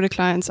Twitter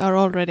clients are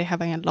already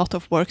having a lot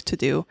of work to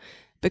do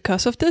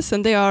because of this,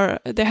 and they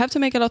have to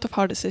make a lot of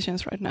hard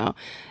decisions right now.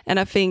 And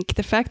I think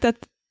the fact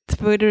that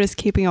Twitter is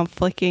keeping on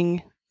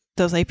flicking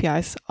those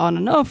APIs on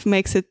and off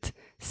makes it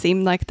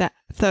seem like the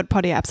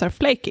third-party apps are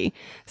flaky.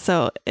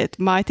 So it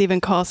might even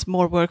cause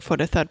more work for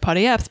the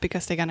third-party apps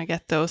because they're going to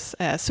get those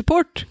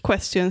support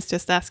questions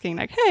just asking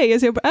like, hey,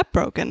 is your app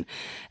broken?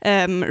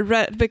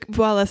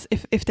 Well, as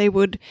if they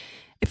would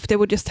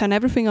just turn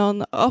everything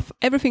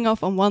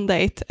off on one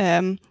date,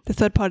 the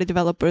third-party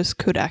developers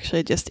could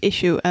actually just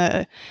issue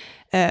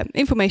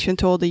information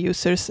to all the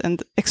users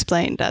and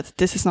explain that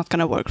this is not going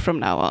to work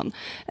from now on.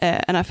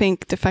 And I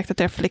think the fact that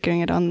they're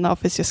flickering it on and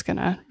off is just going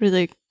to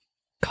really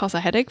cause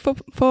a headache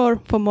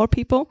for more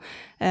people.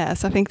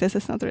 So I think this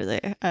is not really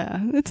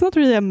it's not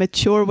really a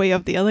mature way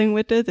of dealing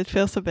with it. It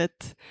feels a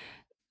bit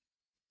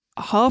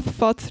half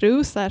thought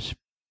through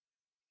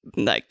 /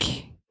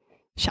 like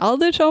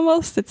childish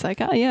almost. It's like,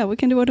 oh yeah, we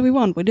can do what we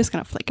want. We're just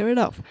gonna flicker it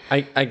off.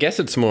 I guess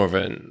it's more of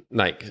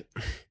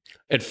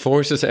it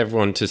forces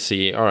everyone to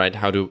see, all right,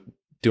 how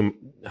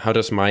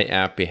does my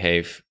app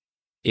behave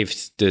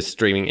if the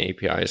streaming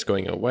API is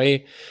going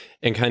away,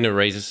 and kind of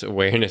raises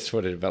awareness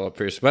for the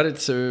developers. But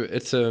it's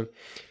a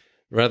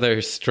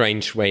rather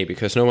strange way,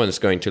 because no one's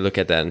going to look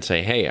at that and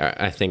say, hey,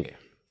 I think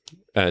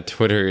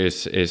Twitter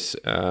is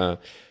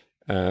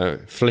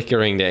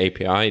flickering the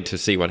API to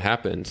see what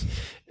happens.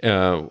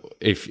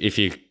 If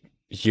you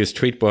use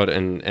Tweetbot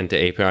and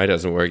the API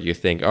doesn't work, you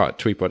think, oh,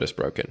 Tweetbot is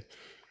broken.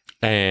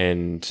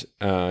 And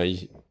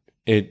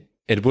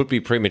it would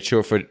be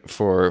premature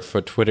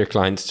for Twitter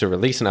clients to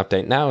release an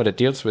update now that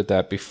deals with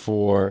that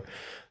before,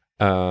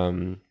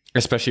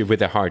 especially with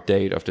the hard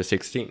date of the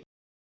 16th.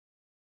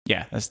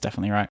 Yeah, that's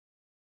definitely right.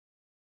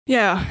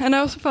 Yeah, and I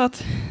also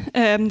thought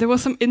there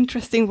was some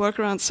interesting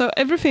workarounds. So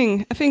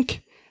everything, I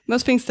think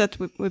most things that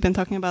we've been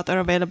talking about are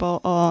available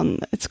on,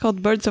 it's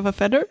called Birds of a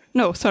Feather.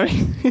 No, sorry.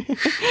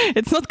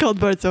 It's not called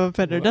Birds of a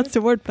Feather. What? That's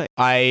the wordplay.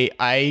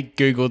 I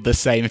Googled the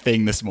same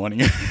thing this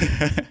morning.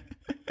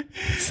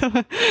 So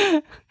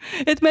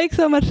it makes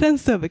so much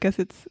sense though, because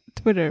it's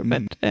Twitter,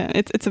 but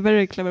it's a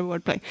very clever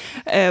wordplay.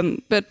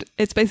 But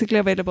it's basically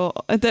available.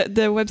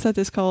 The website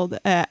is called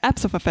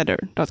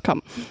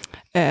appsofafeather.com.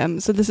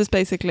 So this is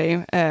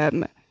basically,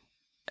 I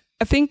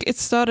think it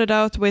started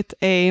out with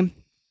a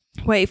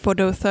way for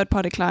those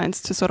third-party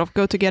clients to sort of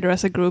go together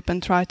as a group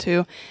and try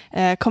to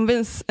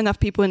convince enough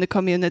people in the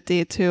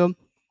community to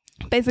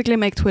basically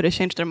make Twitter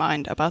change their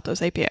mind about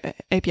those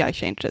API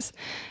changes.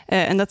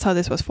 And that's how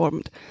this was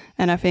formed.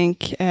 And I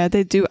think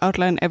they do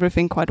outline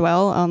everything quite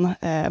well on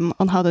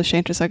how those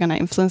changes are going to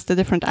influence the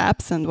different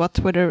apps and what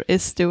Twitter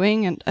is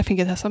doing. And I think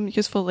it has some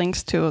useful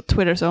links to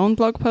Twitter's own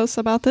blog posts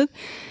about it.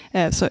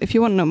 So if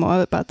you want to know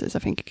more about this, I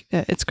think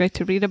it's great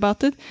to read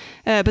about it.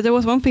 But there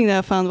was one thing that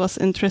I found was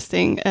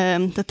interesting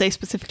that they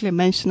specifically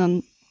mentioned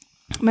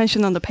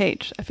on the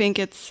page. I think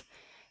it's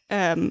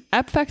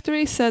App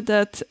Factory said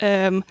that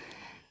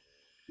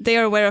they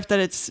are aware of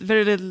that it's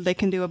very little they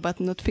can do about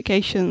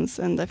notifications,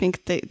 and I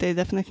think they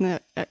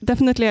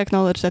definitely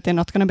acknowledge that they're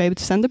not going to be able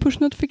to send the push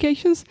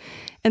notifications.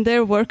 And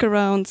their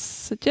workaround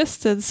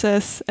suggested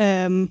says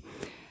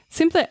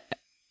simply,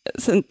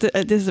 so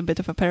this is a bit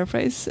of a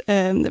paraphrase,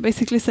 they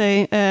basically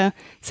say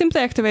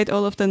simply activate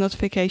all of the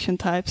notification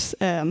types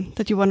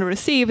that you want to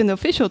receive in the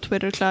official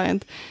Twitter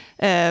client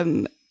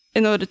in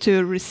order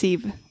to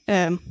receive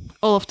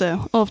all of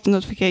the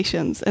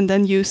notifications, and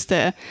then use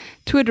the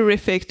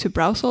Twitterific to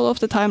browse all of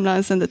the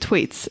timelines and the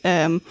tweets.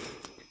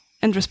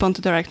 and respond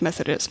to direct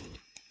messages.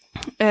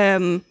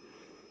 And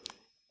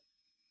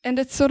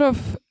it's sort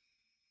of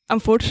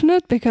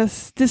unfortunate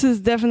because this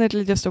is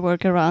definitely just a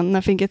workaround.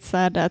 I think it's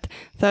sad that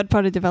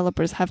third-party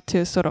developers have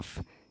to sort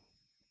of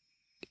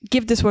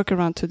give this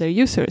workaround to their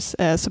users.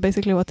 So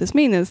basically what this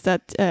means is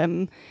that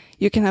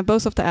you can have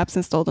both of the apps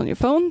installed on your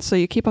phone, so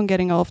you keep on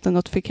getting all of the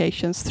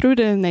notifications through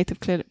the native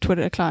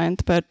Twitter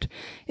client, but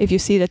if you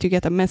see that you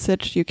get a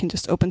message, you can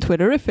just open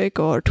Twitterrific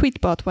or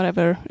Tweetbot,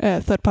 whatever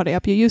third-party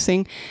app you're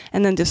using,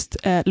 and then just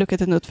look at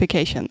the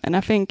notification. And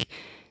I think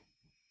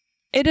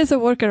it is a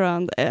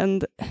workaround,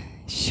 and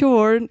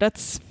sure,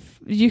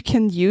 you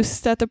can use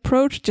that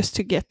approach just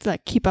to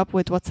keep up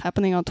with what's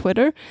happening on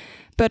Twitter,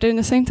 but in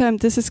the same time,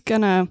 this is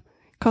gonna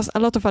cause a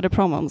lot of other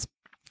problems.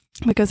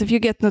 Because if you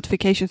get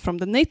notifications from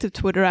the native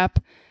Twitter app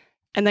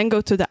and then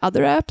go to the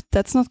other app,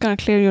 that's not going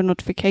to clear your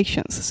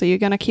notifications. So you're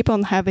going to keep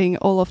on having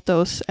all of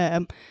those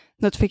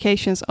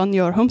notifications on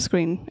your home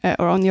screen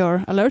or on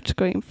your alert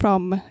screen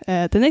from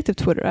the native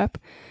Twitter app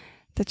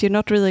that you're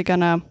not really going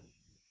to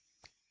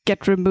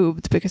get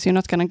removed because you're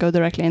not going to go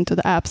directly into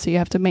the app. So you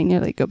have to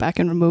manually go back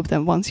and remove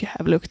them once you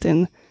have looked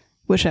in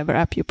whichever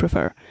app you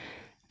prefer.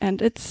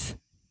 And it's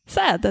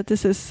sad that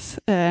this is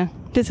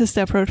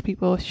the approach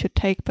people should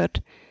take,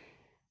 but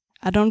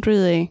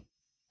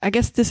I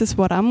guess this is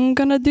what I'm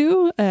gonna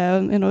do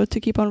in order to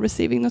keep on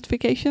receiving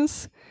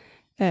notifications.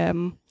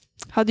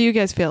 How do you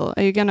guys feel?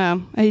 Are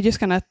you just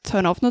gonna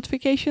turn off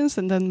notifications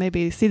and then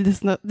maybe see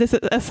this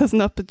as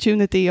an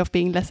opportunity of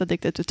being less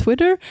addicted to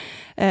Twitter,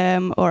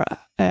 or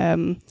are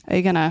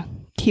you gonna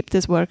keep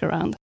this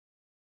workaround?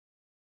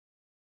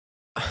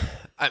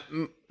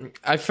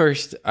 I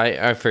first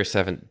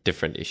have a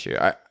different issue.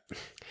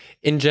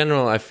 In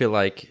general, I feel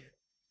like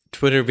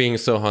Twitter being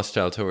so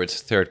hostile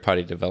towards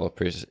third-party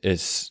developers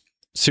is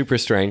super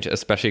strange,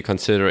 especially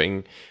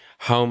considering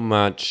how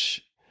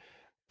much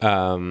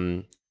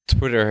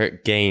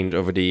Twitter gained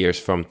over the years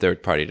from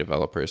third-party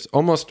developers.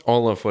 Almost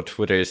all of what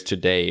Twitter is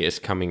today is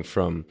coming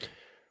from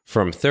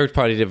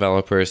third-party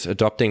developers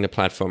adopting the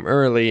platform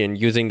early and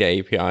using the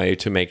API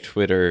to make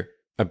Twitter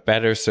a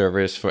better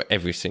service for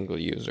every single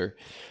user.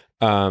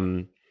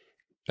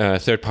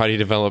 Third-party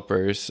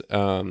developers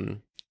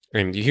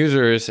and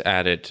users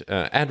added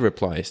ad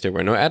replies. There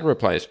were no ad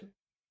replies.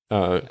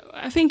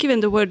 I think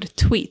even the word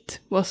tweet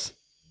was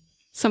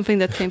something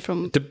that came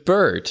from the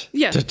bird.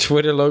 Yeah. The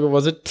Twitter logo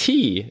was a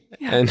T.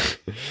 Yeah. And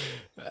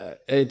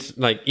it's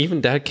like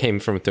even that came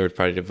from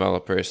third-party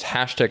developers.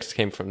 Hashtags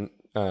came from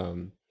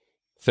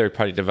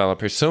third-party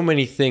developers. So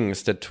many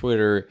things that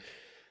Twitter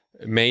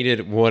made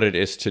it what it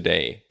is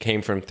today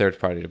came from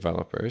third-party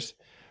developers.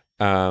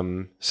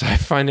 So I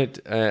find it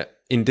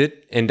in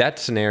that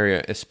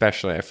scenario,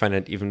 especially, I find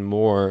it even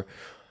more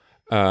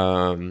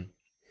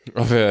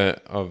of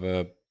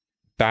a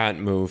bad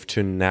move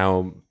to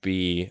now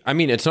be. I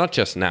mean, it's not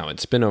just now;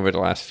 it's been over the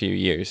last few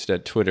years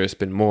that Twitter has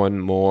been more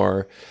and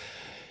more,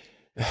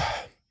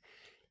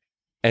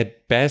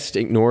 at best,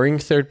 ignoring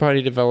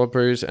third-party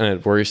developers, and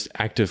at worst,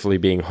 actively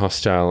being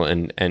hostile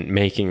and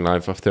making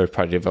life of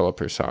third-party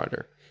developers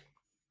harder.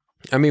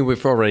 I mean,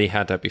 we've already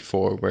had that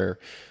before, where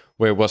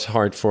it was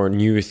hard for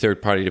new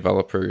third-party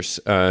developers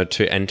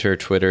to enter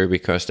Twitter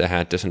because they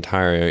had this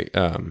entire,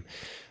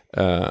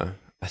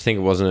 I think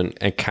it was an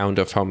account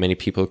of how many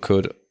people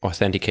could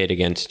authenticate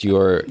against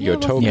your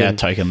token. Yeah,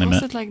 token limit.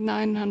 Was it like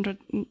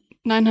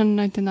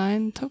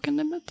 999 token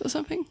limit or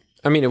something?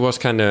 I mean, it was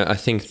kind of, I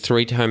think,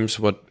 3 times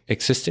what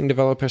existing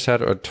developers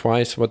had or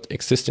twice what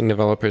existing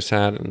developers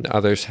had, and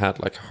others had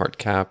like a hard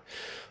cap.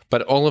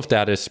 But all of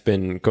that has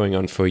been going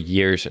on for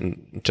years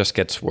and just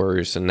gets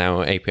worse. And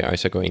now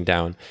APIs are going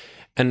down.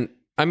 And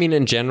I mean,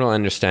 in general, I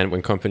understand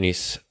when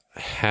companies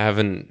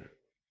haven't,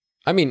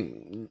 I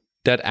mean,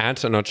 that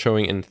ads are not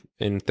showing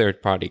in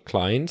third-party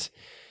clients.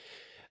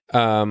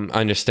 I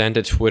understand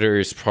that Twitter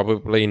is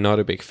probably not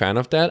a big fan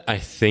of that. I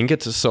think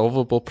it's a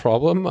solvable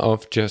problem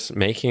of just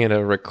making it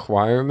a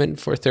requirement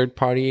for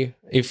third-party.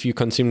 If you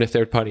consume the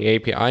third-party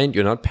API and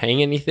you're not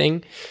paying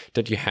anything,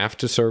 that you have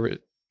to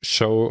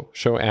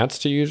show ads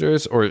to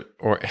users, or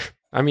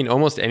I mean,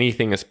 almost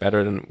anything is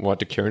better than what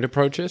the current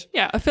approach is.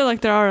 Yeah, I feel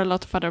like there are a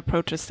lot of other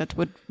approaches that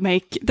would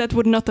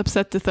not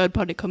upset the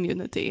third-party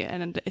community,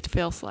 and it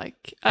feels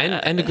like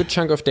and a good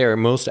chunk of their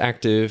most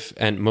active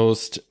and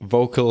most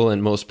vocal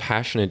and most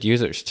passionate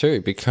users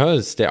too,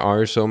 because there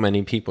are so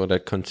many people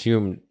that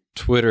consume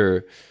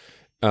Twitter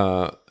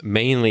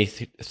mainly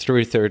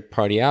through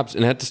third-party apps,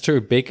 and that's to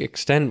a big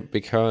extent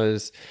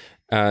because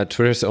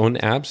Twitter's own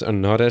apps are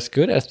not as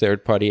good as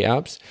third-party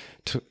apps.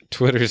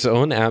 Twitter's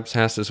own apps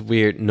has this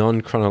weird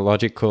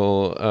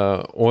non-chronological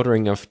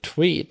ordering of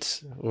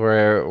tweets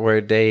where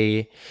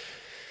they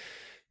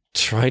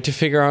try to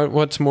figure out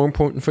what's more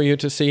important for you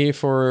to see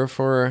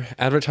for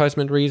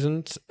advertisement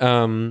reasons.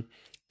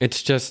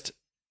 It's just,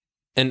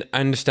 and I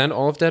understand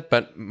all of that,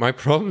 but my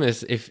problem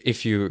is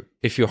if you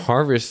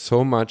harvest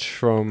so much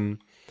from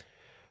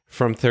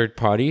third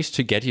parties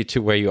to get you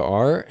to where you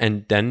are,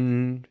 and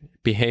then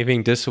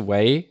behaving this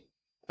way,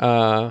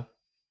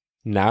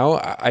 now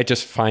I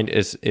just find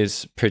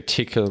is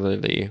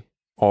particularly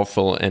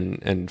awful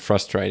and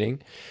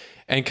frustrating,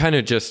 and kind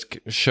of just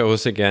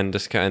shows again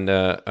this kind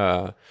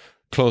of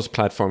closed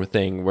platform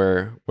thing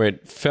where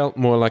it felt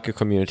more like a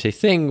community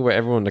thing, where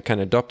everyone that kind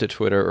of adopted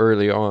Twitter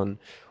early on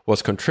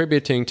was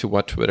contributing to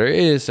what Twitter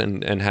is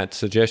and had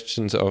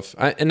suggestions of,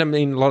 and I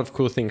mean, a lot of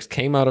cool things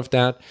came out of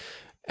that.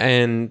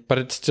 But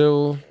it's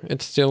still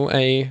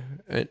a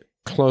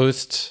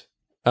closed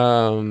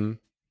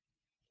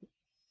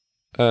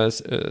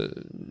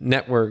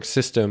network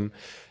system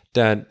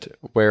that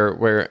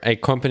where a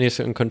company is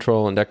in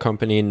control, and that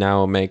company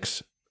now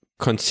makes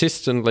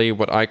consistently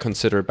what I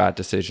consider bad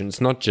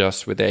decisions, not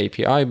just with the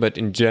API, but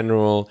in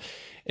general.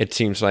 It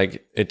seems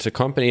like it's a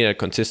company that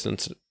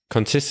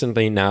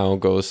consistently now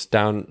goes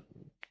down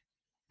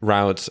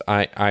routes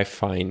I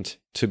find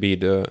to be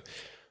the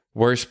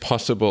worst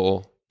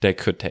possible they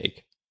could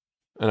take.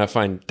 And I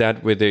find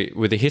that with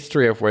the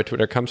history of where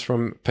Twitter comes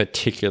from,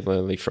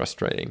 particularly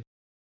frustrating.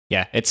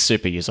 Yeah, it's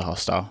super user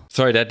hostile.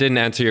 Sorry, that didn't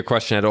answer your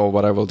question at all,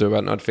 what I will do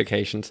about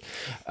notifications.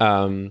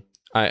 I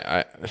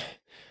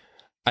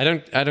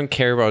don't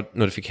care about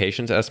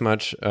notifications as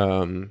much.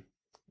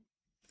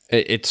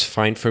 It's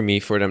fine for me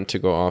for them to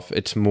go off.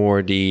 It's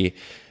more the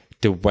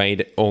way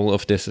that all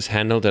of this is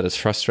handled that is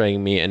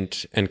frustrating me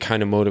and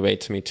kind of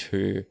motivates me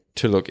to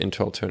look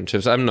into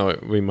alternatives. I don't know,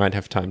 we might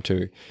have time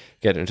to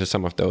get into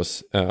some of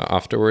those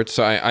afterwards.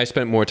 So I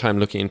spent more time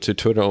looking into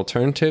Twitter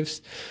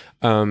alternatives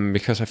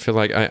because I feel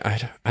like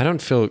I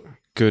don't feel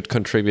good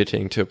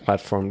contributing to a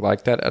platform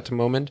like that at the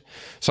moment.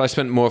 So I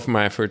spent more of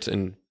my efforts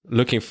in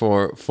looking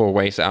for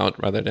ways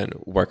out rather than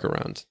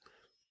workarounds.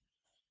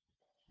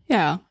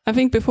 Yeah, I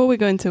think before we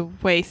go into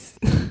ways,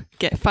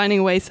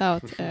 finding ways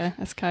out,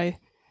 as Kai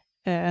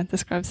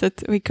describes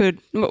it, we could.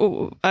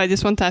 I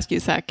just want to ask you,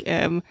 Zach,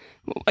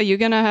 are you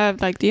gonna have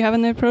do you have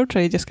an approach, or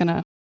are you just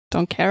gonna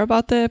don't care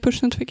about the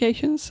push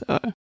notifications? Or?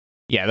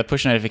 Yeah, the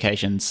push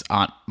notifications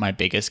aren't my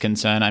biggest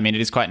concern. I mean,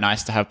 it is quite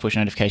nice to have push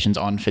notifications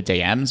on for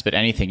DMs, but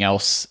anything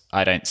else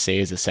I don't see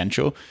as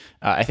essential.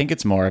 I think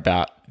it's more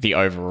about the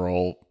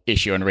overall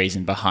issue and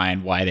reason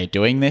behind why they're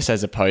doing this,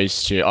 as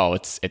opposed to,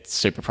 it's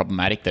super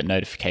problematic that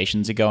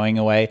notifications are going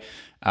away.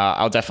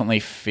 I'll definitely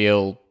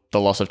feel the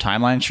loss of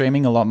timeline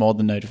streaming a lot more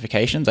than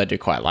notifications. I do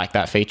quite like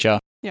that feature,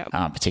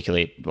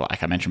 particularly,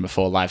 like I mentioned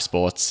before, live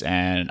sports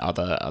and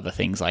other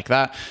things like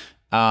that.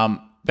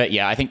 But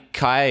yeah, I think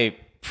Kai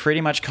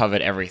pretty much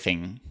covered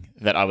everything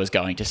that I was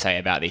going to say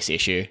about this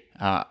issue.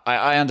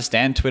 I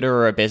understand Twitter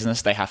are a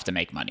business, they have to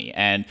make money.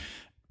 And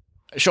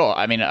sure,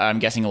 I mean, I'm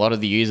guessing a lot of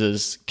the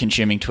users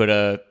consuming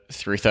Twitter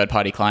through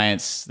third-party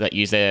clients that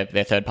use their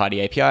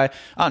third-party API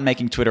aren't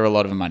making Twitter a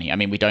lot of money. I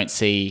mean, we don't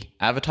see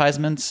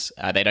advertisements.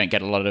 They don't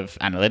get a lot of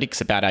analytics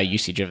about our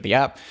usage of the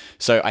app.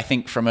 So I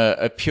think from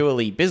a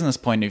purely business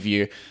point of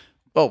view,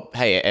 well,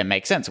 hey, it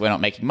makes sense. We're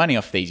not making money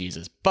off these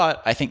users.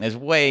 But I think there's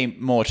way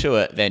more to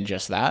it than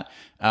just that.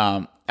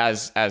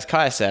 As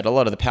Kai said, a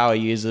lot of the power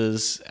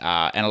users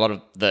and a lot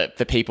of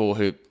the people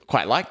who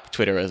quite like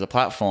Twitter as a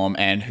platform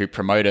and who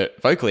promote it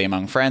vocally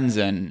among friends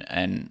and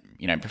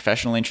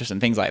professional interests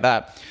and things like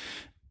that,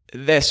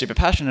 they're super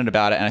passionate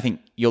about it. And I think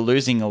you're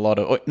losing a lot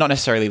of, or not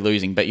necessarily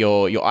losing, but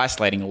you're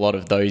isolating a lot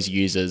of those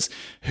users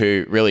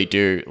who really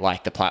do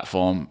like the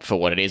platform for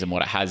what it is and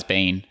what it has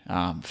been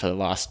for the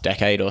last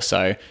decade or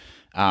so.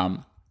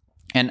 And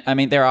I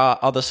mean, there are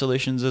other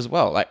solutions as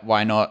well. Like,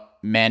 why not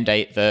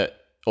mandate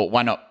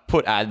why not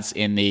put ads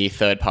in the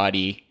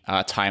third-party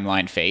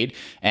timeline feed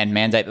and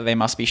mandate that they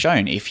must be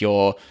shown? If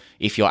your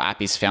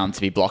app is found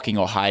to be blocking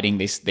or hiding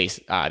this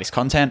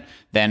content,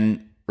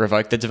 then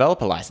revoke the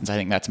developer license. I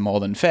think that's more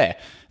than fair.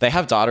 They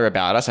have data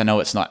about us. I know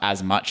it's not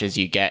as much as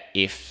you get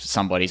if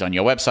somebody's on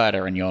your website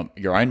or in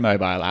your own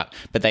mobile app,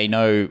 but they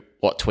know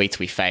what tweets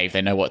we fave.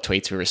 They know what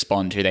tweets we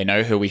respond to. They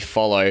know who we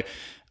follow.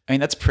 I mean,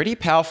 that's pretty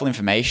powerful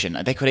information.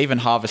 They could even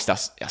harvest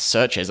our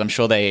searches. I'm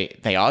sure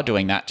they are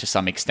doing that to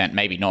some extent,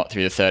 maybe not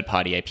through the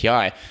third-party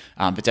API,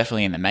 but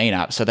definitely in the main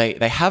app. So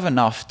they have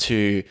enough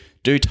to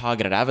do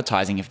targeted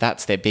advertising if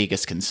that's their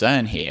biggest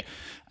concern here.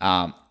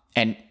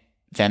 And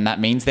then that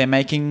means they're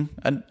making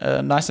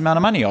a nice amount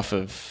of money off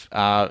of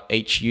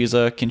each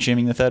user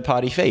consuming the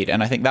third-party feed.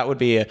 And I think that would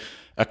be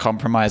a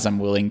compromise I'm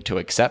willing to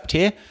accept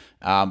here.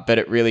 But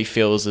it really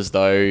feels as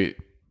though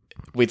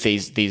with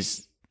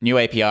these new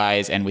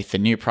APIs and with the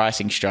new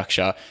pricing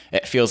structure,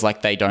 it feels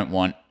like they don't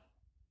want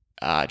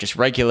just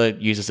regular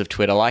users of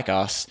Twitter like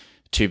us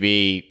to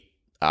be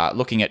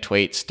looking at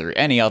tweets through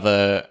any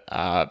other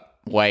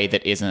way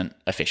that isn't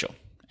official.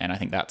 And I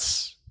think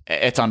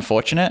it's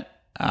unfortunate,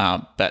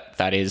 but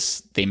that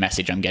is the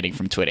message I'm getting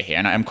from Twitter here.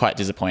 And I'm quite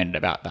disappointed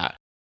about that.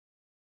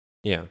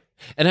 Yeah.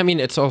 And I mean,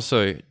 it's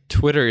also,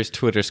 Twitter is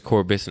Twitter's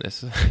core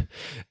business.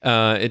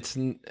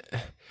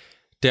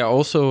 There are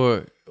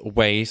also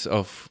ways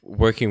of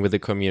working with the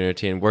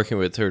community and working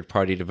with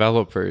third-party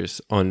developers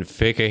on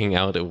figuring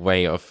out a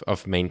way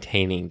of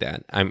maintaining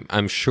that.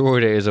 I'm sure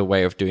there is a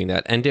way of doing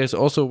that. And there's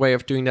also a way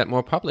of doing that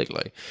more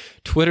publicly.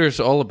 Twitter is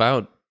all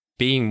about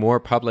being more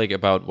public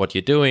about what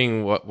you're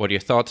doing, what your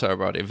thoughts are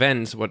about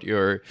events,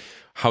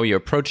 how you're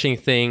approaching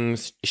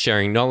things,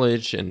 sharing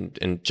knowledge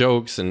and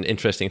jokes and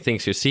interesting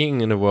things you're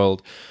seeing in the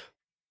world.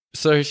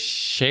 So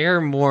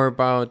share more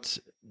about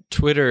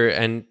Twitter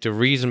and the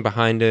reason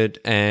behind it,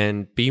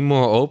 and be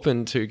more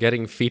open to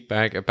getting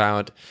feedback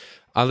about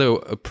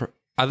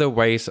other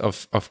ways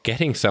of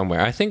getting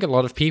somewhere. I think a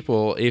lot of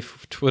people,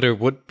 if Twitter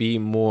would be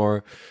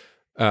more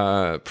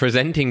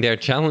presenting their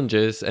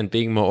challenges and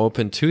being more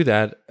open to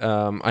that,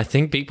 I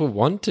think people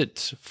wanted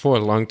for a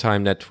long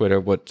time that Twitter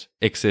would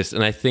exist.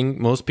 And I think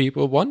most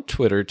people want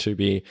Twitter to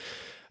be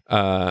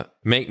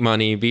make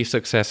money, be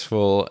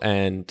successful,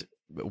 and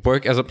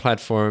work as a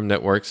platform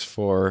that works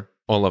for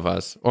all of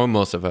us, or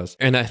most of us.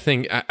 And I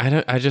think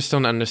I just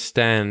don't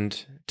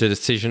understand the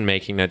decision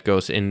making that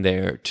goes in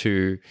there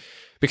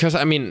because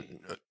I mean,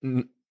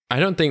 I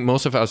don't think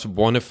most of us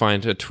want to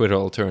find a Twitter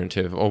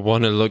alternative or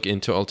want to look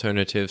into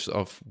alternatives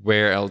of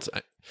where else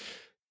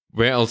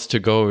to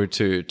go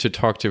to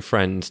talk to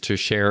friends, to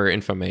share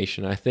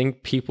information. I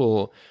think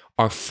people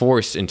are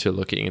forced into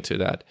looking into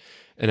that.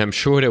 And I'm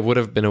sure there would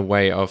have been a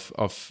way of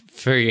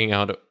figuring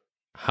out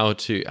how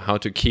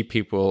to keep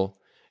people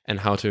and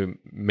how to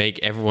make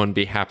everyone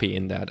be happy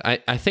in that.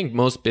 I think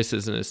most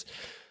businesses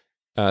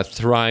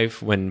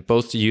thrive when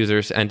both the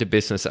users and the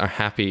business are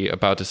happy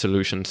about the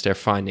solutions they're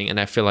finding. And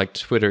I feel like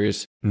Twitter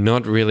is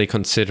not really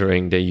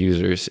considering their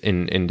users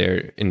in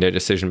their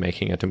decision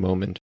making at the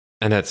moment.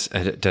 And that's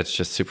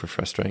just super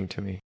frustrating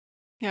to me.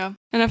 Yeah,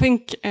 and I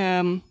think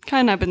I've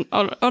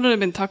already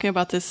been talking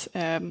about this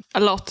a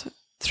lot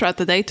throughout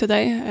the day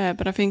today,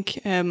 but I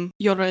think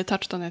you already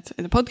touched on it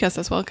in the podcast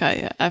as well,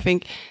 Kai. I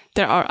think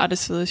there are other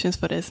solutions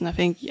for this, and I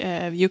think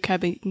UK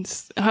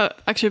have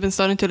actually been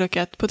starting to look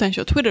at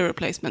potential Twitter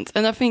replacements,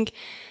 and I think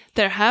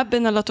there have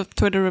been a lot of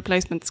Twitter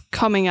replacements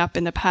coming up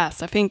in the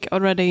past. I think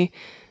already,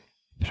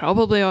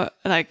 probably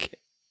like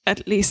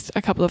at least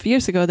a couple of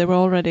years ago, there were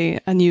already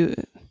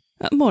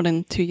more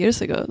than 2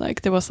 years ago,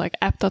 like there was like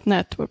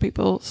app.net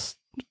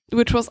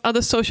which was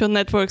other social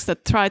networks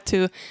that tried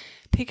to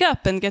pick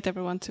up and get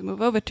everyone to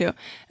move over to.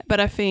 But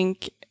I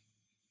think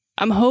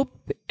we're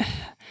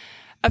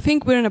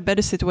in a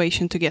better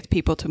situation to get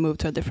people to move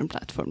to a different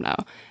platform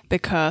now,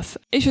 because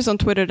issues on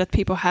Twitter that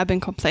people have been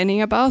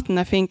complaining about, and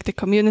I think the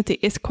community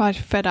is quite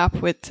fed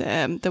up with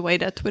the way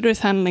that Twitter is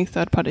handling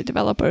third-party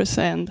developers,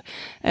 and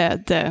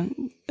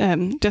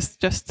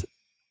just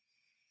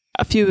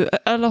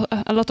a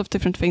lot of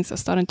different things are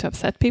starting to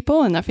upset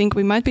people, and I think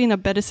we might be in a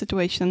better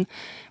situation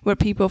where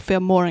people feel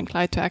more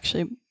inclined to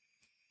actually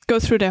go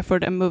through the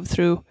effort and move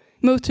to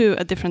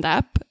a different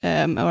app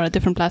or a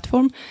different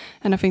platform.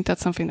 And I think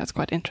that's something that's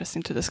quite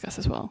interesting to discuss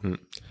as well.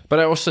 But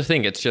I also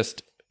think it's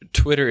just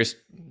Twitter is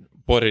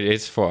what it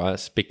is for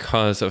us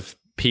because of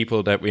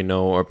people that we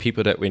know or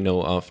people that we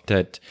know of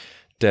that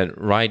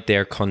write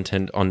their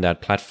content on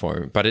that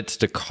platform. But it's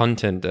the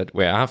content that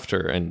we're after,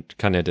 and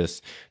kind of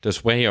this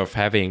way of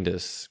having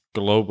this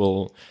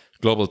global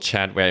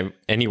chat where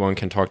anyone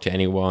can talk to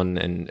anyone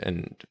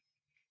and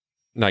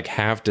like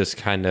have this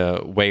kind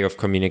of way of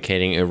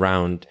communicating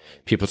around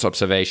people's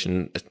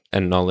observation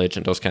and knowledge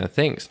and those kind of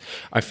things.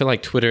 I feel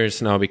like Twitter is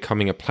now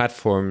becoming a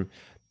platform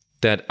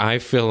that I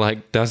feel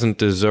like doesn't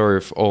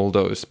deserve all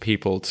those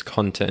people's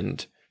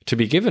content to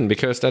be given,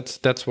 because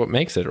that's what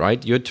makes it,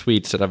 right? Your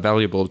tweets that are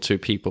valuable to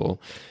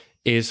people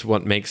is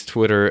what makes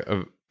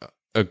Twitter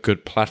a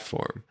good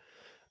platform.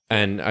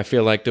 And I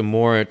feel like the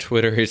more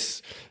Twitter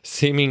is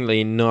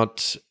seemingly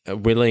not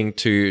willing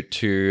to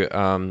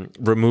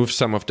remove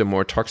some of the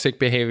more toxic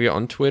behavior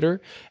on Twitter,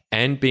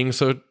 and being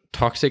so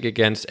toxic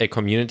against a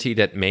community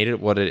that made it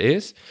what it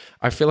is,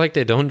 I feel like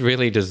they don't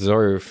really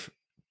deserve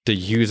the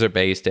user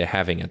base they're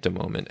having at the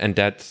moment. And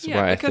that's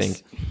why I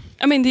think...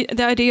 I mean,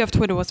 the idea of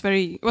Twitter was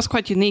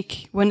quite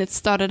unique when it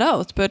started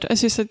out. But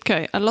as you said,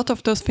 Kai, a lot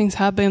of those things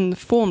have been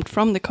formed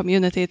from the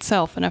community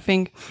itself. And I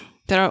think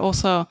there are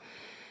also...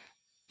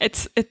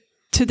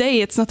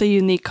 Today, it's not a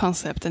unique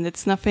concept, and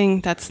it's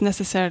nothing that's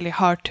necessarily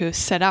hard to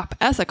set up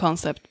as a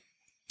concept.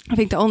 I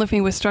think the only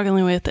thing we're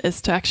struggling with is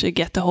to actually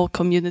get the whole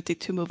community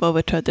to move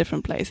over to a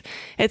different place.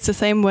 It's the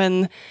same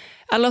when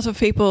a lot of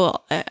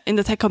people in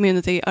the tech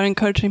community are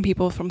encouraging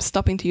people from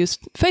stopping to use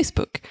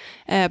Facebook.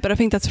 But I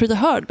think that's really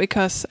hard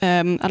because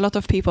a lot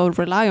of people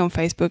rely on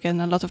Facebook,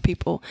 and a lot of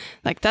people,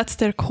 like, that's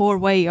their core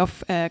way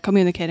of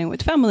communicating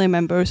with family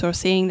members or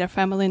seeing their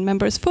family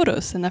members'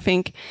 photos. And I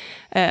think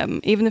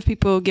even if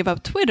people give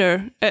up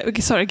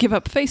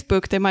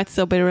Facebook, they might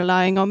still be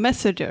relying on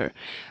Messenger,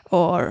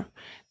 or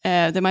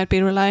they might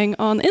be relying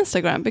on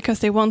Instagram because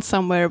they want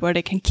somewhere where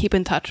they can keep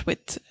in touch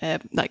with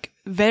like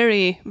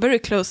very, very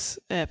close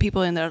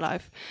people in their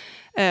life.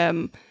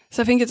 So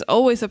I think it's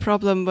always a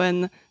problem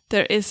when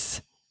there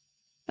is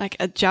like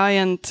a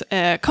giant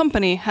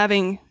company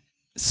having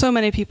so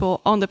many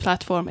people on the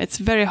platform. It's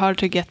very hard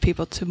to get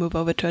people to move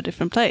over to a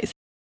different place.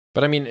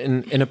 But I mean,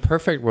 in a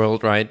perfect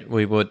world, right,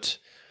 we would,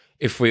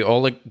 if we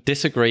all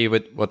disagree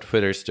with what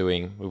Twitter's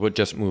doing, we would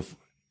just move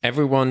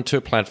everyone to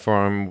a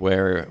platform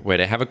where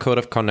they have a code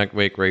of conduct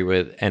we agree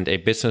with and a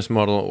business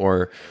model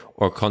or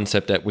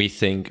concept that we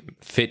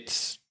think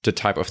fits the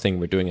type of thing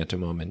we're doing at the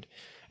moment.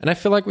 And I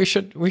feel like we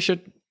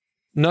should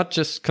not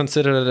just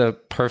consider it a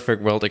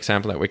perfect world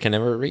example that we can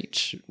never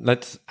reach.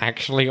 Let's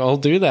actually all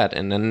do that,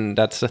 and then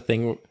that's the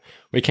thing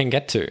we can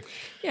get to.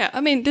 Yeah,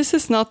 I mean, this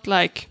is not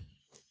like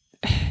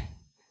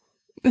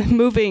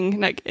moving.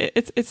 Like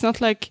it's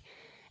not like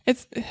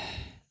it's.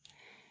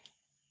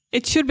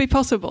 It should be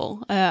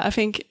possible. I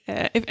think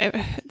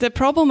if the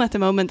problem at the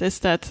moment is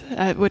that,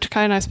 which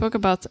Kai and I spoke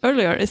about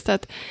earlier, is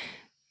that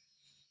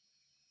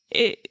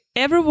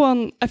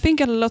everyone, I think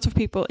a lot of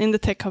people in the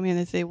tech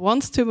community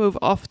wants to move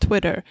off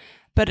Twitter,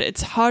 but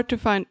it's hard to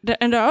find,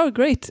 and there are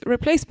great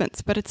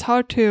replacements, but it's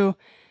hard to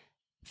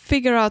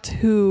figure out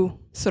who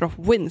sort of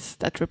wins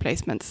that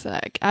replacements.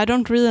 Like, I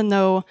don't really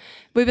know.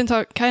 We've been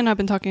Kai and I have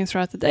been talking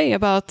throughout the day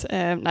about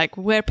like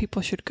where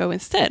people should go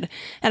instead,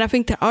 and I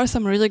think there are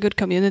some really good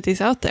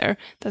communities out there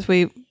that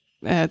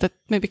that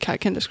maybe Kai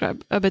can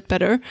describe a bit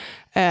better.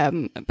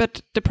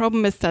 But the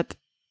problem is that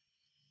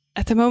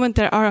at the moment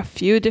there are a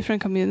few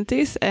different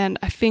communities, and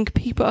I think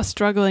people are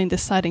struggling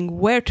deciding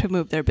where to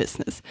move their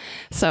business.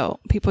 So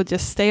people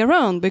just stay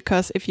around,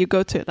 because if you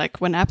go to,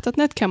 like, when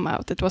app.net came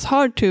out, it was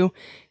hard to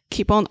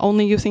keep on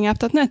only using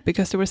app.net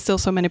because there were still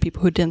so many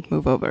people who didn't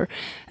move over,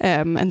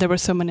 and there were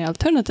so many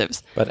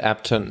alternatives. But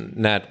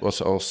app.net was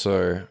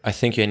also, I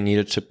think you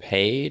needed to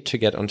pay to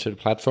get onto the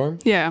platform.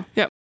 Yeah.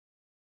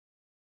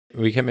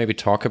 We can maybe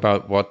talk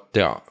about what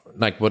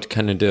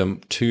kind of the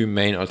two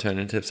main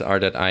alternatives are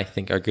that I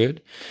think are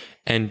good.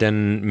 And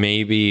then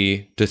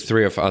maybe the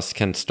three of us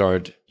can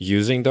start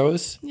using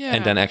those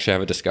and then actually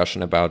have a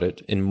discussion about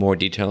it in more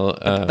detail.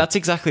 That's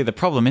exactly the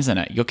problem, isn't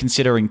it? You're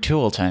considering two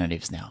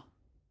alternatives now.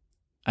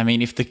 I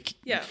mean, it's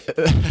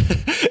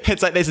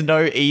like there's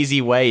no easy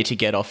way to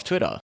get off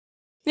Twitter.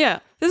 Yeah,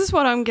 this is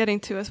what I'm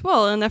getting to as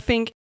well. And I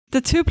think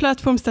the two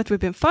platforms that we've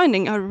been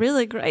finding are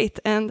really great.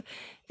 And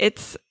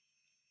it's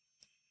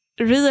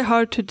really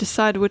hard to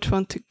decide which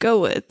one to go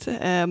with.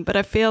 But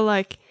I feel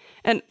like,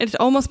 and it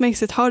almost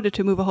makes it harder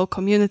to move a whole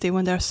community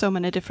when there are so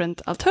many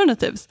different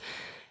alternatives.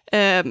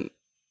 And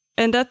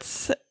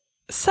that's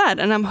sad.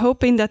 And I'm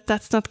hoping that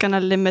that's not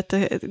gonna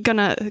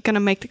gonna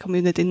make the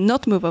community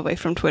not move away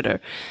from Twitter,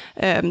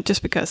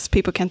 just because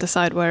people can't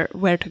decide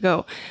where to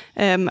go.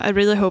 I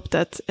really hope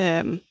that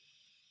there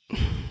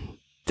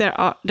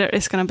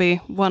is gonna be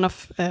one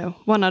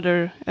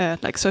other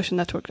like social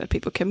network that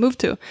people can move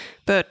to,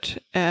 but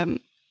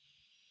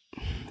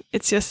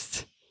it's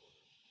just,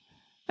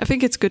 I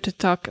think it's good to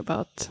talk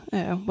about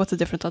what the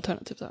different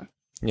alternatives are.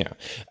 Yeah,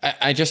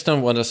 I just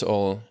don't want us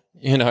all,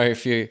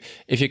 if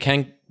you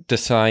can't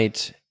decide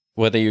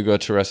whether you go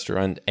to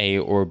restaurant A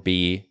or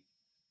B,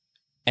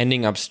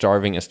 ending up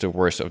starving is the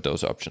worst of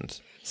those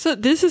options. So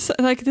this is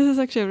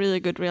actually a really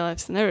good real life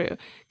scenario.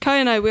 Kai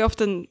and I,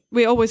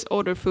 we always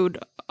order food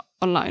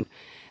online,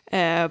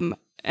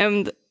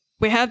 and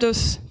we have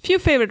those few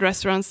favorite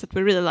restaurants that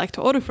we really like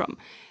to order from.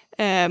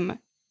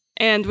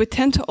 And we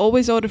tend to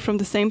always order from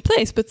the same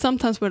place, but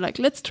sometimes we're like,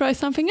 let's try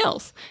something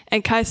else.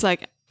 And Kai's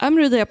like, I'm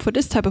really up for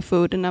this type of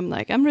food. And I'm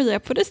like, I'm really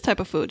up for this type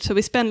of food. So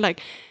we spend like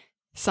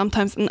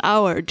sometimes an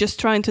hour just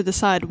trying to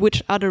decide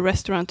which other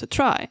restaurant to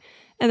try.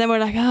 And then we're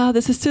like,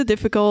 this is too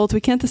difficult.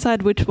 We can't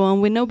decide which one.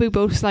 We know we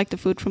both like the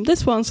food from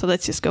this one, so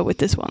let's just go with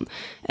this one.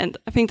 And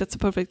I think that's a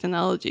perfect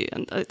analogy.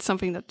 And it's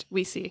something that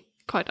we see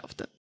quite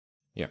often.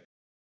 Yeah.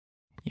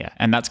 Yeah.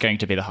 And that's going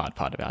to be the hard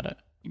part about it.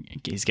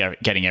 Is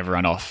getting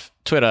everyone off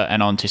Twitter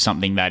and onto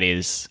something that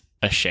is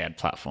a shared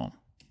platform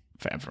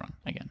for everyone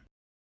again.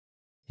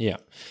 Yeah.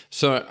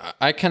 So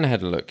I kind of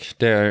had a look.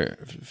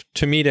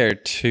 To me, there are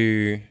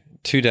two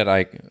that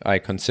I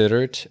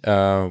considered,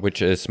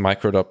 which is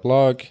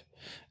Micro.blog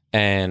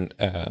and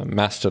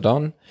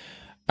Mastodon.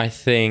 I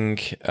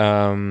think,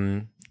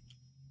 I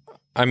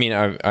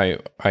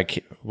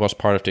was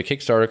part of the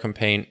Kickstarter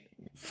campaign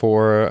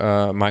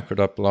for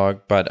Micro.blog,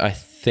 but I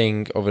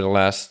think over the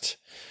last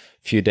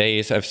few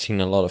days, I've seen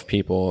a lot of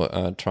people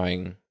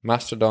trying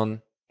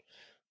Mastodon.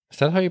 Is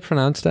that how you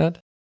pronounce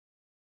that?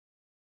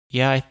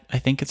 Yeah, I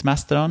think it's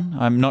Mastodon.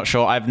 I'm not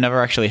sure. I've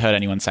never actually heard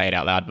anyone say it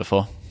out loud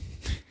before.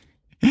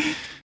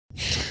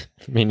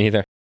 Me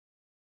neither.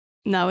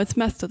 No, it's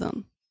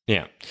Mastodon.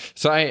 Yeah.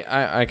 So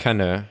I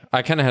kind of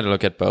had a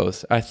look at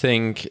both. I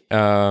think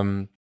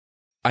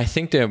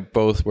they're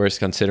both worth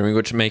considering,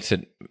 which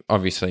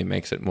obviously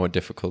makes it more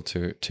difficult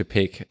to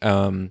pick.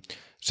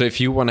 So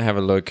if you want to have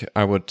a look,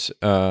 I would,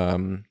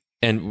 and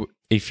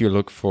if you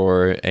look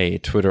for a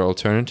Twitter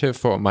alternative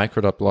for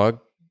Micro.blog,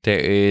 there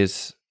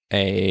is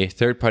a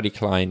third-party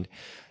client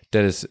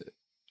that is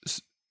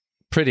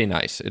pretty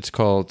nice. It's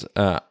called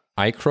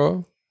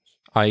iCro,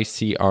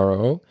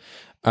 ICRO,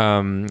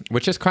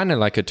 which is kind of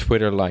like a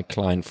Twitter-like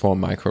client for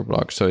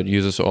microblog. So it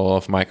uses all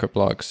of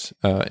microblog's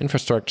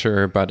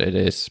infrastructure, but it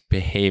is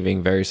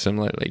behaving very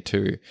similarly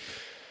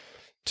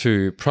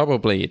to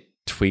probably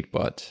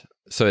Tweetbot.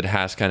 So it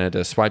has kind of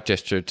the swipe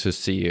gesture to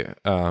see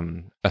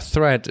a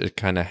thread. It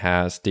kind of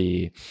has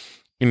the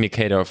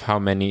indicator of how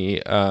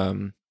many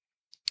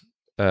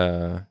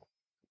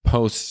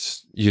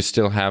posts you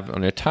still have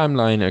on your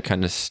timeline. It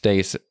kind of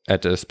stays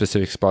at a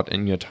specific spot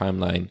in your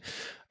timeline.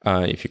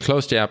 If you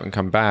close the app and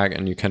come back,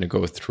 and you kind of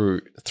go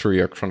through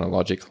your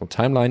chronological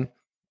timeline.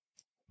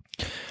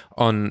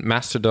 On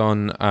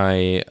Mastodon,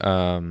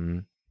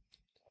 and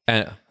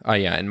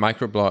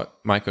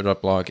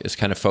micro.blog is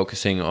kind of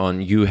focusing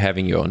on you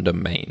having your own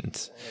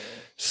domains.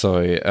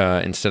 So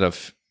instead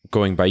of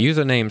going by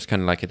usernames,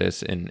 kind of like it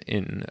is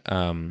in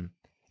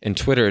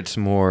Twitter, it's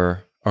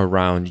more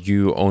around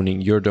you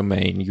owning your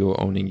domain, you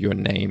owning your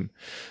name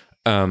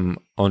on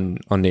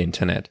the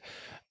internet.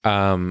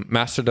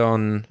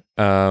 Mastodon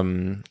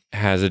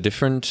has a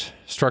different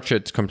structure.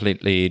 It's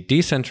completely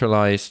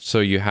decentralized. So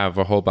you have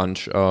a whole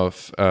bunch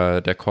of,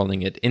 they're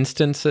calling it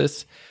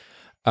instances,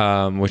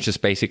 which is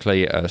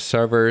basically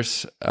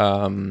servers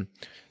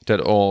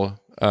that all,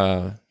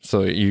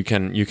 so you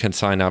can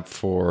sign up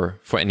for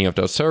any of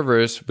those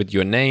servers with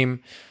your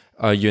name.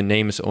 Your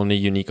name is only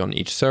unique on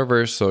each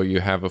server. So you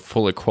have a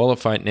fully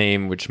qualified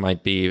name, which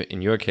might be,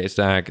 in your case,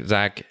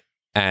 Zach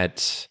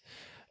at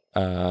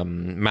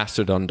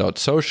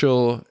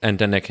mastodon.social, and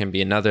then there can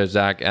be another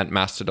Zach at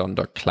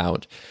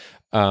mastodon.cloud.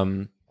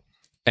 But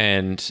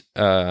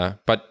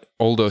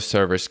all those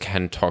servers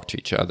can talk to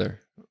each other,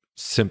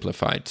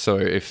 simplified. So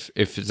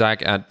if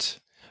Zach at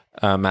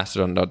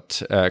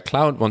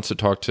mastodon.cloud wants to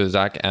talk to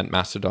Zach at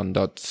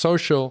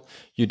mastodon.social,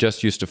 you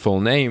just use the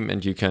full name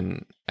and you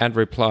can add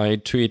reply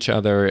to each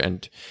other,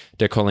 and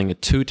they're calling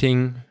it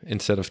tooting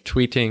instead of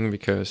tweeting,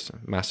 because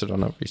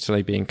Mastodon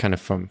obviously being kind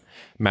of from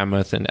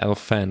mammoth and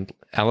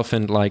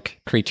elephant-like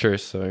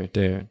creatures, so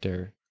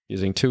they're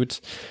using toots,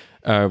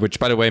 which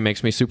by the way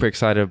makes me super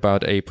excited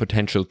about a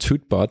potential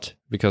toot bot,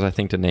 because I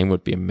think the name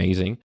would be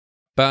amazing.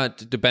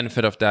 But the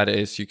benefit of that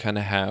is you kind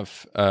of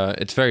have,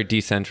 it's very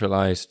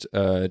decentralized,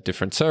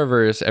 different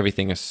servers,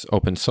 everything is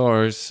open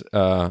source.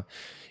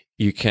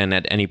 You can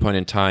at any point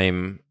in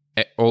time,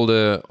 all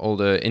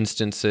the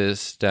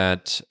instances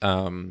that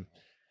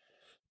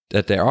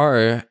there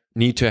are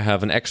need to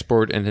have an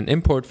export and an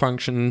import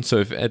function. So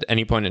if at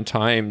any point in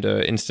time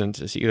the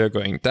instance is either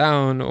going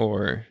down,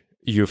 or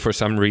you for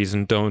some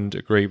reason don't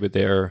agree with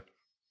their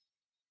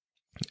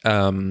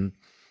code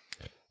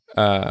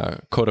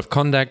of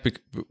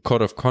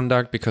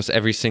conduct, because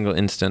every single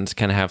instance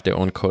can have their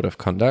own code of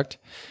conduct,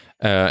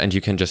 and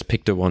you can just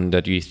pick the one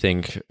that you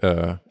think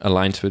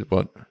aligns with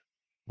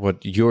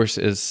what yours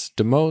is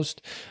the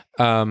most,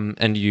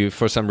 and you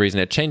for some reason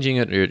are changing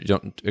it, or you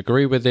don't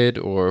agree with it,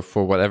 or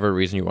for whatever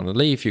reason you want to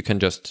leave, you can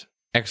just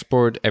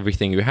export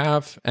everything you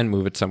have and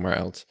move it somewhere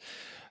else.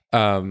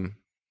 And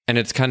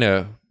it's kind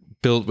of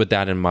built with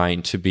that in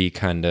mind, to be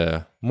kind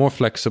of more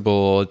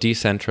flexible,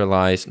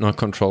 decentralized, not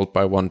controlled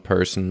by one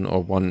person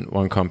or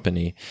one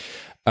company.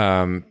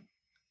 And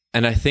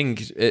I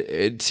think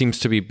it seems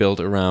to be built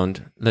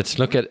around, let's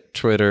look at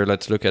Twitter,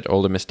 let's look at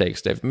all the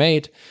mistakes they've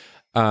made.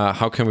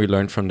 How can we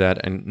learn from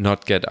that and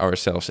not get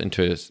ourselves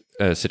into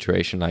a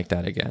situation like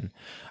that again?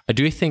 I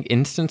do think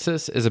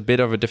instances is a bit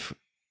of a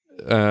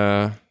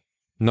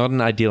not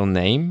an ideal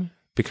name,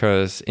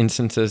 because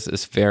instances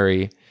is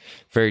very,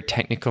 very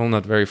technical,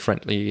 not very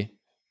friendly,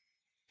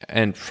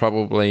 and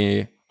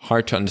probably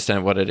hard to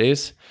understand what it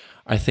is.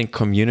 I think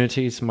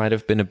communities might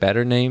have been a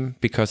better name,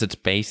 because it's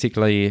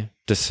basically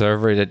the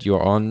server that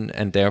you're on,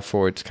 and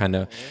therefore it's kind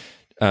of,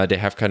 they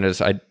have kind of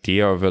this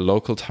idea of a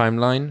local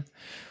timeline,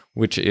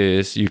 which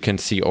is you can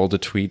see all the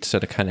tweets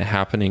that are kind of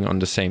happening on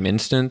the same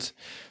instance.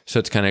 So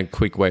it's kind of a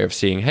quick way of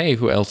seeing, hey,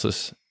 who else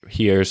is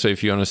here? So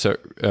if you're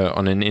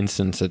on an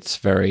instance that's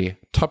very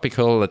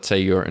topical, let's say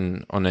you're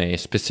on a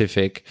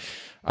specific,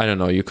 I don't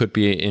know, you could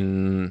be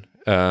in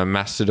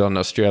Mastodon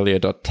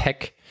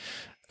Australia.tech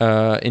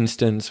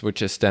instance,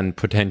 which is then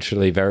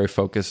potentially very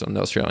focused on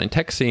the Australian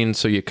tech scene.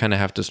 So you kind of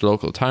have this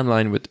local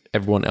timeline with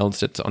everyone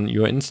else that's on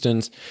your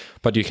instance,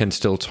 but you can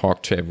still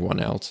talk to everyone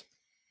else.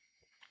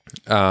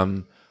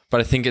 But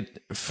I think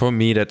for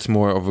me, that's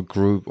more of a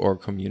group or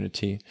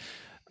community.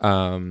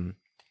 But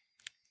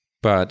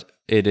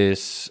it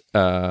is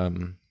as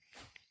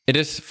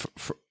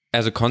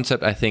a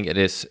concept, I think it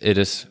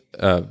is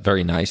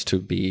very nice to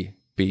be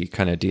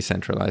kind of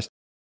decentralized.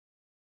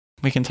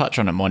 We can touch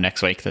on it more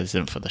next week. This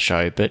isn't for the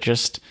show, but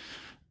just,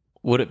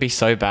 would it be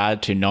so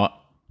bad to not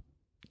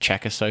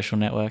check a social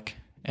network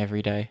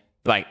every day?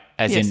 Like,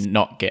 as in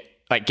not get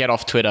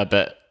off Twitter,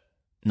 but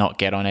not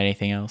get on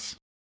anything else?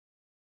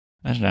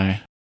 I don't know.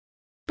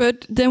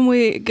 But then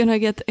we're gonna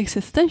get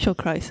existential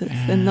crisis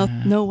and not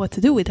know what to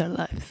do with our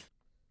lives.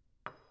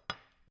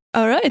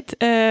 All right,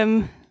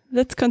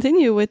 let's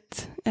continue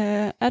with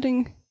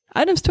adding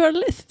items to our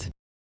list.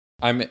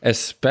 I'm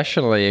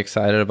especially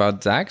excited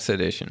about Zach's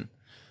edition.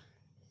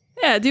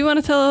 Yeah, do you want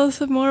to tell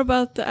us more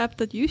about the app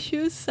that you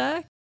choose,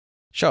 Zach?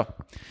 Sure.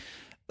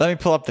 Let me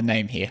pull up the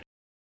name here.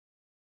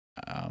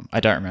 I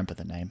don't remember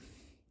the name.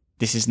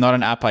 This is not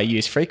an app I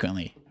use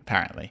frequently,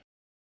 apparently.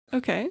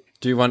 Okay.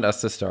 Do you want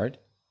us to start?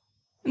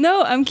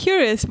 No, I'm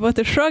curious what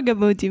the shrug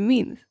emoji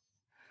means.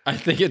 I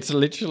think it's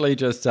literally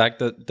just Zach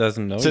that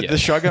doesn't know yet. So the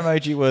shrug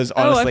emoji was,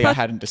 honestly, I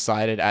hadn't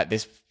decided at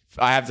this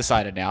I have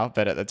decided now,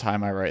 but at the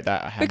time I wrote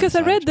that, I hadn't Because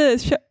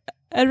decided.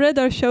 I read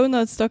our show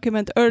notes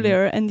document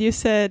earlier, and you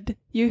said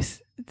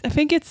I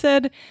think it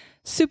said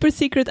super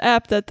secret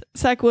app that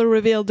Zach will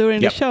reveal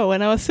during the show,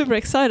 and I was super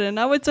excited. And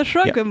now it's a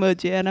shrug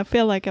emoji, and I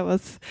feel like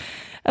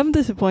I'm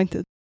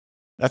disappointed.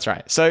 That's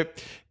right. So,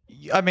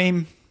 I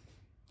mean,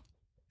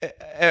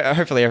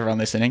 hopefully everyone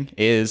listening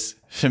is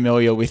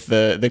familiar with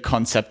the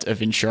concept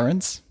of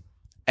insurance,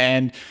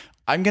 and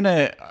I'm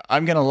gonna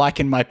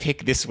liken my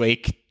pick this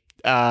week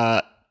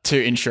to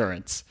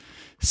insurance.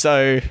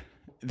 So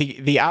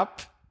the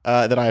app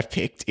that I've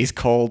picked is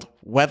called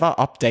Weather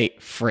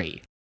Update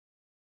Free.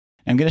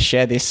 I'm going to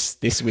share this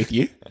with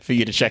you for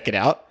you to check it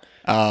out.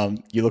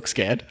 You look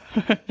scared.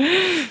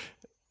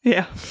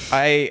 Yeah.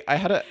 I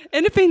had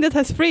anything that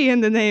has free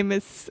in the name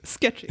is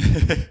sketchy.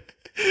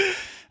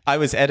 I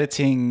was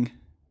editing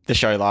the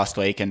show last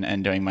week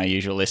and doing my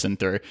usual listen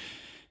through,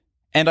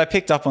 and I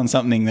picked up on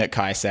something that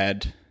Kai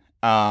said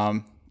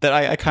that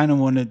I kind of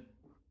wanted,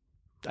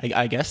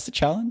 I guess, to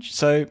challenge.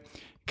 So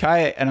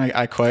Kai, and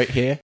I quote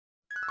here,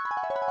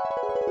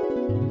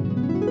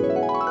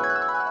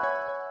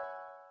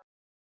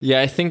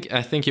 yeah, I think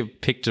you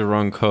picked the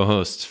wrong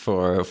co-host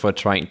for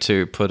trying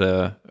to put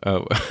a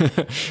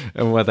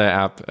weather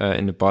app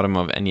in the bottom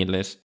of any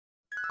list.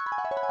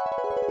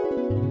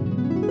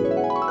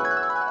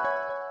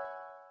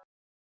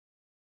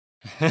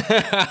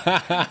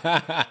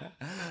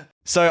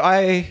 So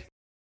I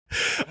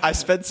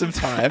spent some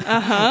time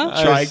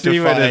trying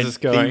to find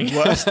the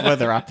worst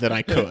weather app that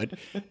I could,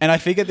 and I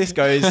figured this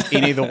goes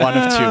in either one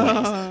of two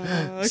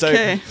ways.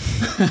 Okay.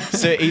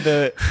 So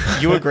either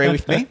you agree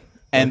with me,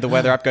 and the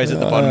weather app goes at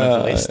the bottom of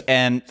the list.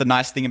 And the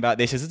nice thing about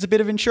this is it's a bit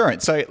of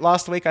insurance. So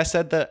last week I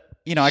said that,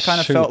 I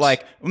kind of felt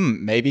like,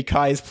 maybe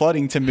Kai is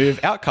plotting to move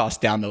Outcast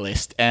down the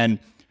list. And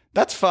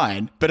that's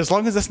fine. But as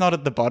long as it's not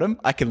at the bottom,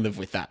 I can live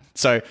with that.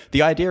 So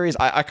the idea is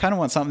I kind of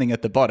want something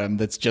at the bottom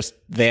that's just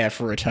there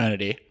for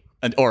eternity,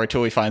 or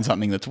until we find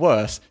something that's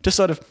worse, to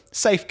sort of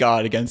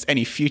safeguard against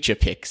any future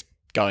picks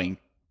going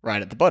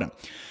right at the bottom.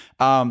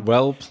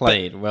 Well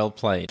played.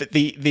 But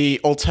the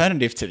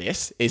alternative to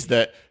this is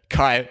that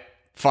Kai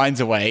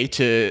finds a way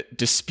to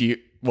dispute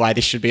why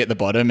this should be at the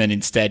bottom and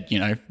instead,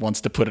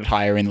 wants to put it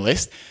higher in the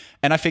list.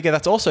 And I figure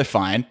that's also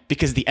fine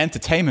because the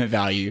entertainment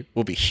value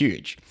will be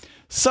huge.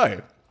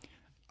 So,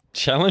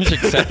 challenge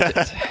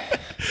accepted.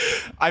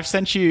 I've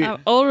sent you...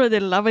 I'm already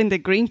loving the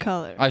green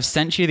color. I've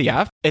sent you the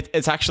app.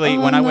 It's actually,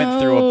 when I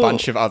went through a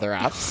bunch of other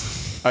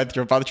apps,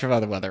 through a bunch of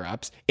other weather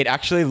apps, it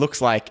actually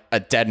looks like a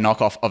dead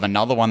knockoff of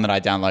another one that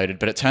I downloaded,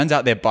 but it turns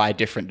out they're by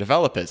different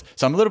developers.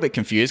 So I'm a little bit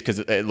confused because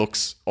it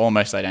looks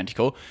almost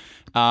identical.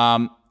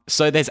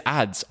 So there's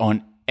ads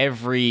on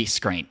every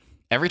screen.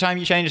 Every time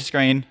you change the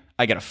screen,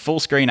 I get a full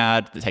screen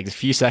ad that takes a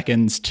few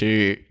seconds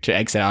to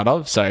exit out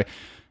of. So, I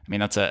mean,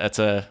 that's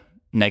a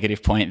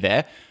negative point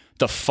there.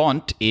 The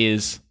font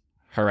is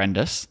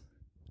horrendous.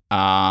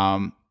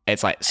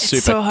 It's like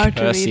super so hard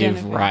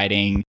cursive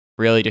writing,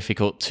 really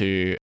difficult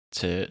to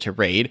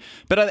read.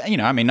 But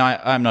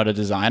I'm not a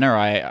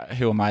designer.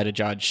 Who am I to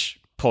judge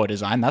poor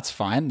design? That's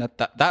fine.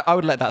 That I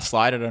would let that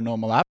slide at a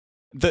normal app.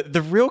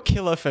 The real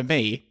killer for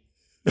me,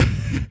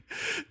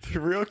 the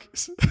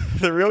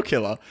real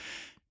killer,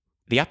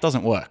 the app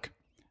doesn't work.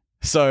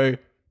 So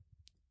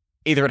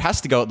either it has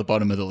to go at the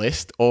bottom of the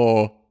list,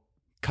 or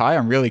Kai,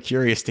 I'm really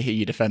curious to hear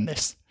you defend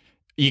this.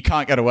 You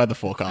can't get a weather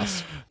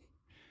forecast.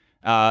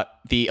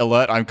 The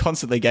alert I'm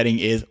constantly getting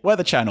is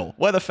Weather Channel,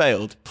 weather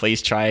failed,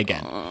 please try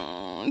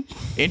again.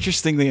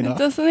 Interestingly enough, it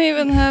doesn't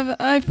even have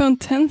iPhone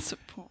 10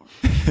 support.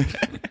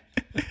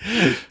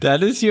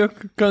 That is your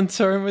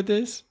concern with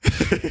this?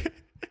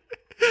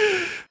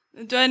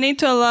 Do I need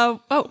to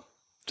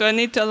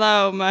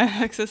allow my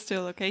access to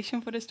a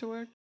location for this to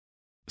work?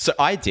 So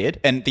I did,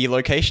 and the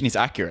location is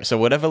accurate. So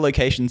whatever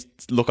location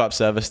lookup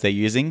service they're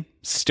using,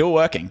 still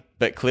working.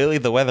 But clearly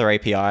the weather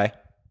API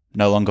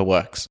no longer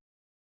works.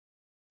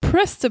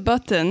 Press the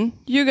button,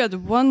 you got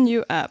one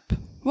new app.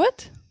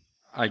 What?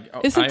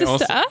 Isn't this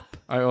the app?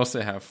 I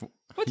also have...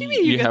 What do you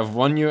mean you have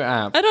one new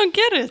app? I don't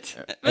get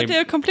it. But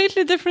they're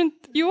completely different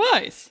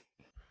UIs.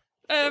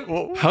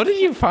 How did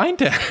you find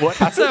that? What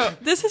happened? So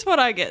this is what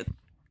I get.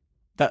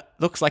 That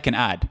looks like an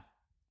ad.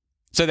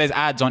 So there's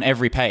ads on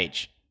every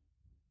page.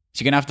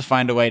 So you're going to have to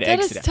find a way to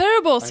exit it. That is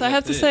terrible. So I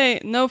have to say,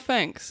 no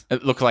thanks.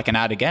 It looks like an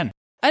ad again.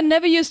 I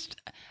never used...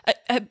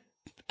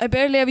 I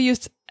barely ever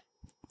used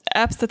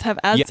apps that have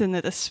ads in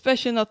it,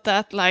 especially not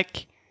that,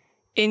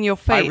 in your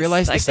face. I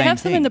realized the same they have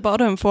thing. them in the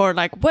bottom for,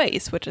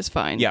 ways, which is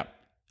fine. Yeah.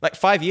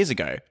 5 years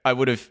ago, I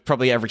would have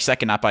probably every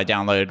second app I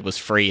downloaded was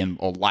free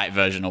or light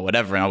version or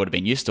whatever, and I would have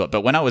been used to it.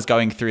 But when I was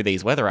going through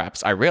these weather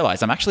apps, I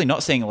realized I'm actually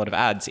not seeing a lot of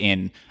ads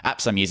in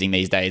apps I'm using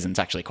these days, and it's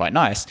actually quite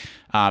nice.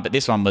 But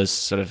this one was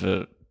sort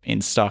of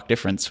in stark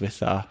difference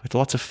with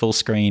lots of full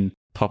screen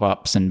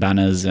pop-ups and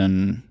banners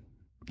and,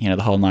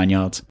 the whole 9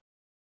 yards.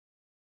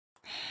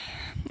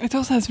 It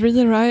also has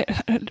really,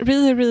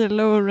 really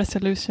low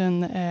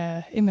resolution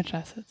image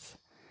assets.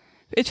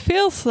 It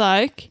feels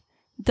like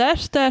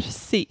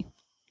 --C.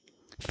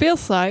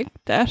 Feels like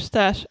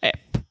 --F,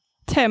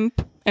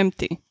 temp,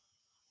 empty.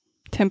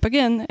 Temp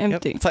again,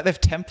 empty. Yep. It's like they've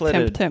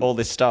templated temp. all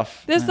this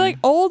stuff. There's like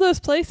all those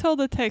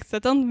placeholder texts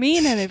that don't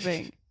mean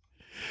anything.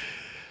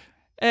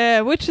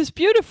 Which is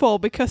beautiful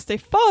because they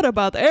thought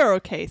about error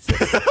cases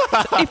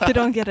if they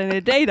don't get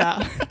any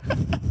data.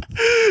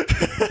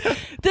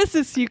 This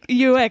is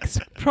UX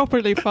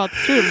properly thought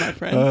through, my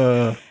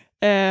friends.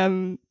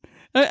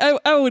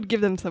 I would give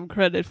them some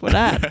credit for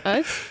that,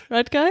 right?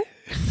 Right, guy?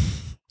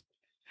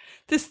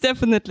 This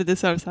definitely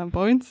deserves some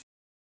points.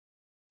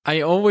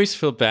 I always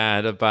feel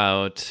bad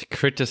about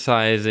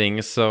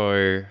criticizing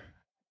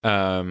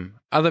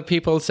other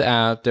people's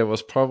app. There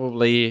was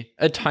probably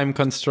a time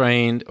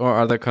constraint or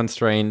other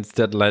constraints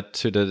that led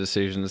to the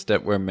decisions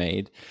that were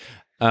made.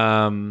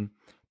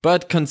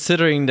 But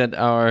considering that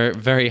our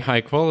very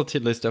high quality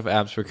list of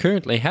apps we're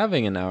currently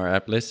having in our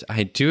app list,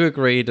 I do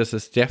agree this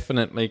is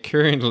definitely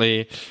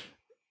currently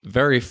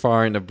very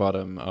far in the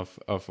bottom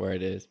of where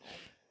it is.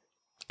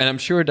 And I'm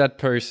sure that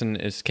person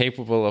is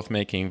capable of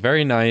making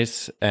very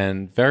nice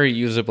and very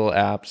usable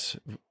apps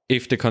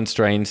if the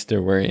constraints they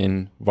were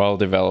in while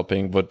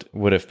developing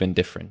would have been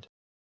different.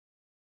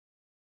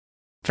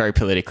 Very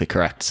politically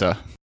correct, sir.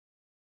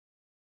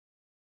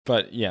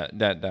 But yeah,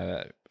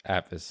 that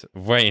app is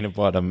way in the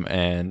bottom,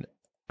 and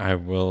I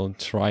will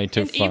try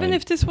to find... Even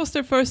if this was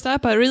their first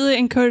app, I really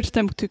encourage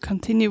them to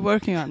continue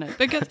working on it.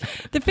 Because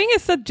the thing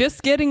is that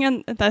just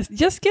getting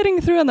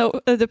through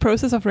the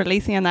process of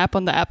releasing an app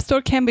on the App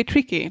Store can be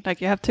tricky. Like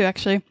you have to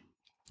actually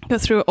go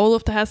through all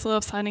of the hassle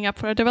of signing up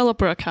for a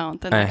developer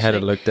account. And I had a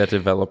look. That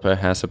developer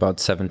has about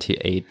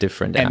 78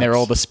 different apps. And they're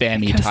all the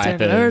spammy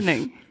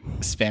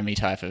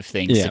type of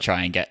things to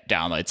try and get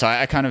downloads. So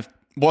I kind of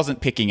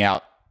wasn't picking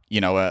out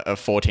a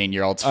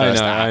 14-year-old's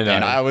first app. I know.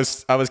 And I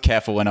was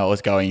careful when I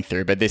was going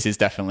through, but this is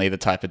definitely the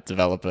type of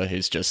developer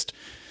who's just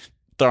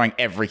throwing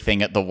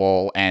everything at the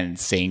wall and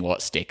seeing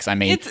what sticks. I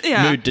mean,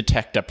 mood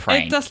detector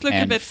prank, it does look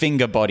and a bit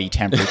finger body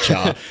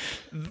temperature,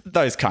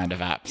 those kind of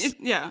apps.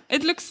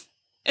 It looks,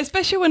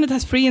 especially when it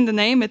has free in the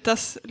name, it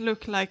does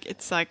look like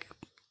it's like,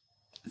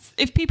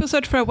 if people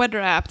search for a weather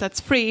app that's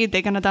free,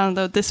 they're going to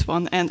download this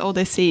one and all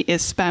they see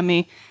is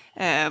spammy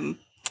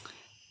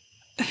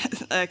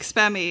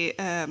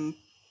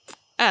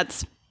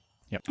ads.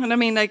 Yep. And I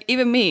mean, like,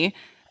 even me,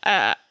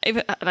 I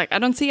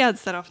don't see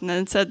ads that often,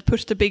 and it said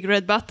push the big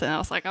red button. I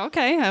was like,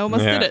 okay, I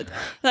almost did it.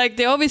 Like,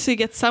 they obviously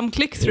get some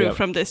click-through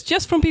from this,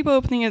 just from people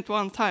opening it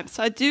one time.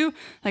 So I do,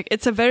 like,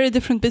 it's a very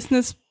different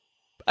business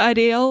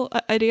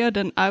idea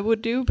than I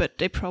would do, but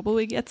they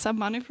probably get some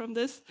money from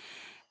this.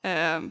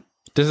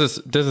 This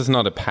is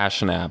not a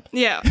passion app.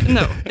 Yeah,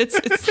 no,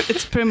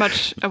 it's pretty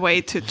much a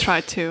way to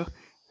try to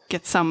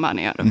get some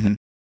money out of it.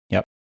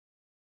 Yep.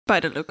 By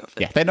the look of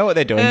it. Yeah, they know what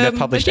they're doing. They've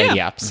published 80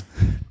 apps.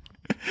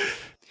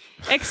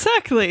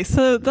 Exactly.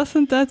 So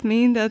doesn't that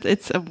mean that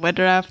it's a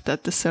weather app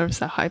that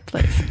deserves a high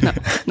place? No,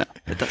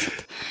 it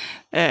doesn't.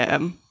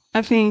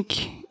 I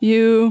think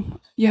you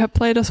have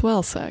played us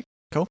well, Zach.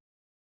 Cool.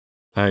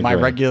 My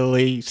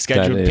regularly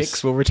scheduled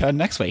picks will return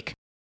next week.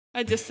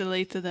 I just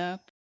deleted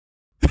that.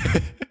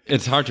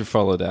 It's hard to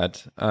follow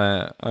that.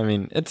 I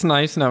mean, it's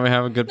nice now we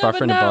have a good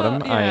buffer in the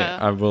bottom. Yeah.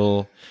 I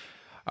will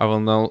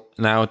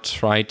now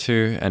try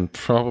to and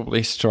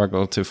probably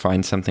struggle to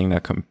find something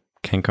that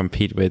can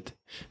compete with,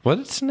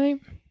 what's the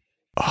name?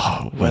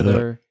 Oh,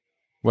 weather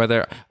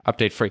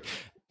update free.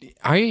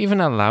 Are you even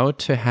allowed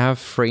to have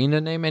free in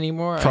the name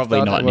anymore?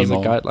 Probably not anymore.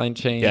 Was a guideline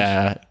change.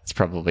 Yeah, it's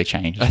probably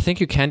changed. I think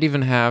you can't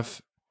even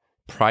have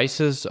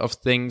prices of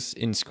things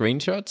in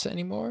screenshots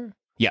anymore.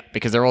 Yeah,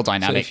 because they're all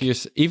dynamic.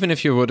 So even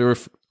if you would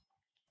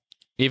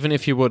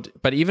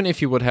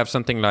have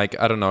something like,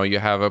 I don't know, you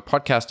have a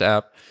podcast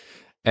app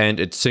and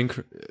it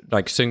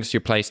syncs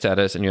your play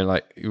status, and you're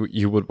like,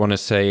 you would want to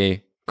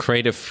say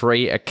create a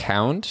free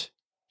account.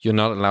 You're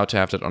not allowed to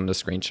have that on the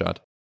screenshot.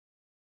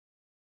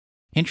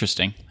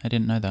 Interesting. I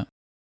didn't know that.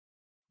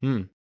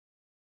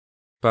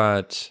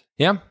 But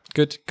yeah,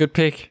 good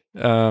pick.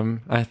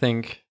 I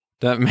think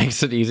that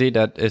makes it easy.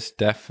 That is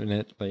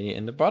definitely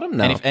in the bottom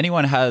now. And if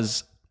anyone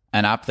has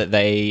an app that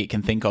they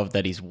can think of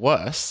that is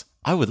worse,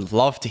 I would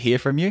love to hear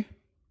from you.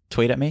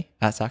 Tweet at me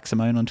at Zach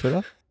Simone on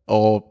Twitter,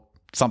 or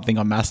something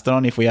on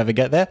Mastodon if we ever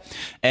get there.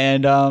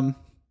 And I'll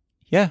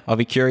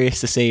be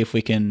curious to see if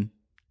we can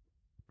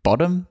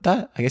bottom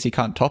that. I guess you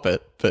can't top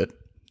it, but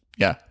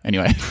yeah,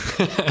 anyway.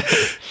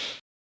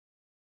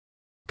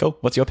 Cool.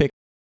 What's your pick?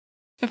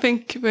 I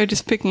think we're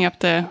just picking up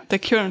the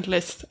current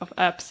list of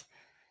apps.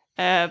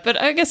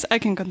 But I guess I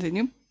can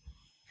continue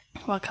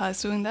while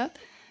Kai's doing that.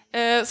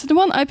 So the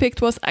one I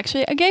picked was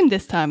actually a game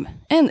this time,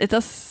 and it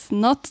does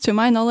not, to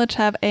my knowledge,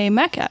 have a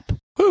Mac app.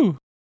 Woo!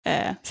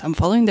 So I'm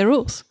following the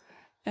rules.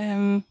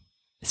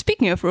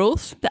 Speaking of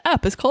rules, the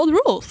app is called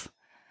Rules.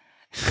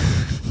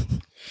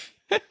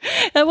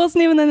 That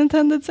wasn't even an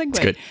intended segue. It's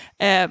good.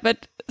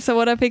 But so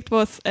what I picked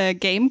was a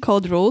game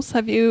called Rules.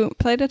 Have you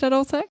played it at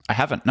all, Zach? I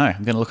haven't. No,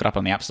 I'm going to look it up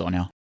on the App Store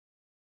now.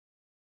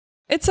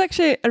 It's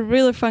actually a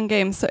really fun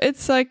game. So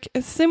it's like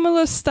a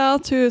similar style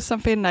to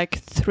something like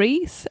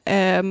Threes.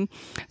 So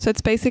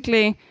it's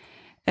basically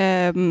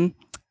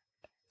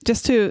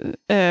just to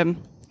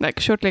like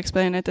shortly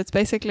explain it, it's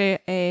basically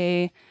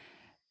a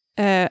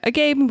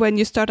game when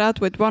you start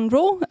out with one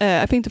rule.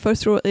 I think the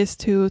first rule is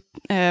to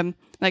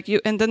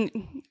and then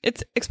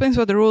it explains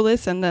what the rule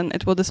is, and then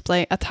it will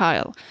display a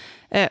tile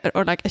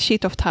or like a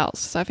sheet of tiles.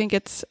 So I think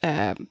it's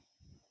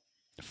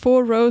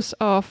 4 rows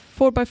of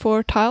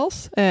 4x4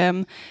 tiles,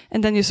 and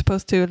then you're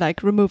supposed to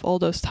like remove all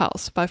those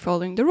tiles by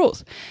following the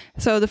rules.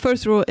 So the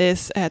first rule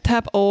is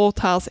tap all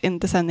tiles in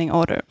descending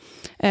order,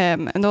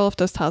 and all of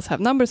those tiles have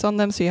numbers on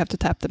them, so you have to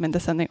tap them in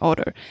descending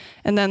order.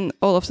 And then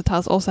all of the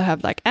tiles also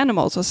have like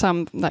animals or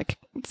some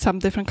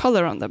different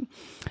color on them.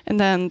 And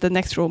then the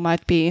next rule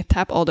might be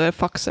tap all the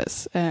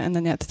foxes, and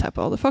then you have to tap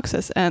all the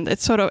foxes. And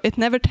it's it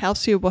never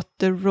tells you what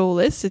the rule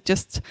is. It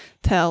just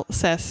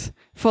says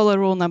follow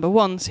rule number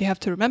 1, so you have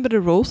to remember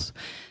the rules,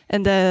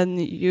 and then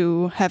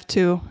you have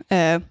to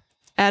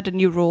add a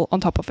new rule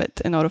on top of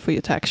it in order for you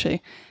to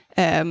actually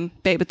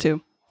be able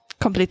to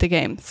complete the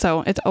game.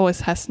 So it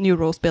always has new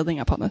rules building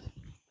upon it.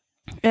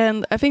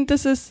 And I think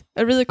this is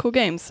a really cool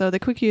game. So the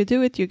quicker you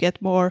do it, you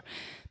get more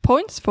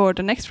points for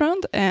the next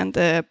round, and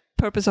the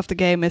purpose of the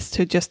game is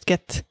to just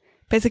get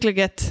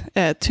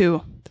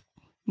to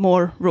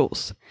more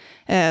rules.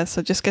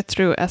 So just get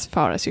through as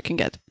far as you can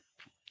get.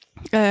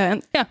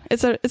 And yeah,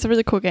 it's a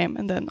really cool game.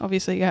 And then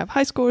obviously you have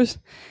high scores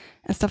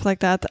and stuff like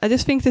that. I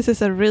just think this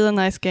is a really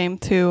nice game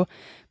to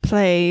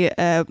play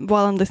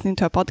while I'm listening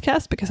to a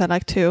podcast, because I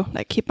like to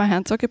keep my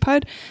hands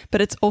occupied.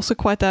 But it's also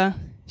quite a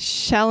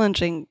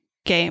challenging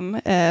game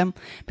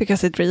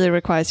because it really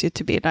requires you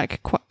to be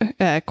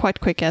quite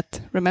quick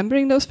at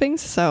remembering those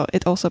things. So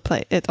it also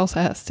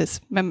has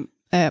this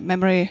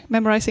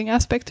memorizing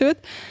aspect to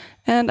it,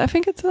 and I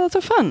think it's a lot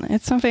of fun.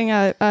 It's something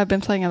I've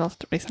been playing a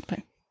lot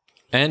recently.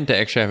 And they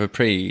actually have a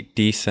pretty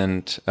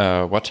decent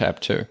watch app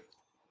too.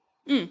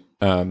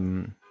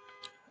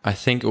 I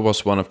think it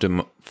was one of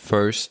the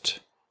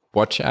first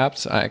watch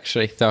apps I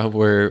actually thought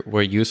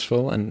were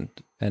useful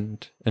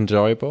and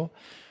enjoyable.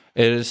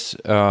 It is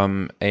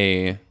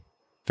a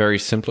very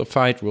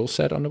simplified rule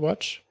set on the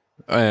watch,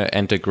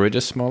 and the grid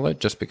is smaller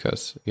just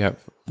because you have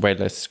way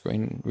less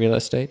screen real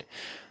estate.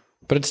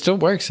 But it still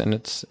works, and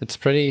it's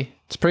pretty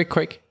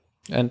quick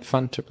and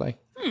fun to play.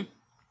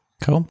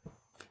 Cool.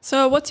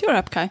 So what's your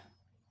app, Kai?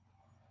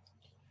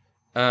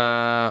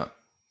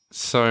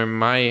 So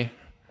my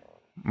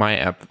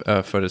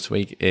app for this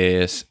week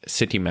is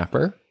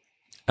Citymapper.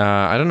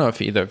 I don't know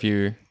if either of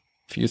you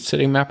have used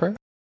Citymapper.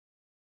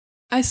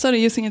 I started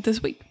using it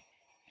this week.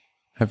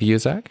 Have you,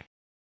 Zach?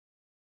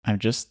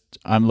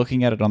 I'm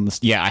looking at it on the...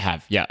 Yeah, I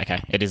have. Yeah,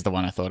 okay. It is the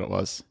one I thought it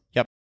was.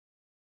 Yep.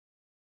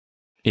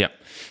 Yeah.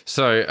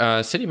 So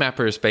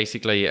Citymapper is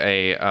basically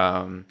a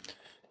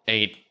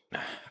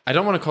I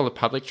don't want to call it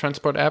public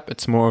transport app.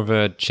 It's more of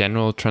a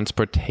general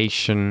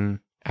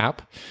transportation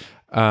app.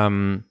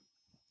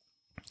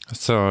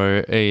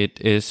 So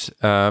it is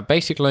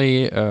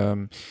basically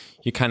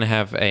you kind of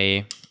have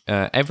a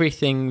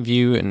everything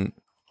view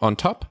on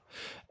top,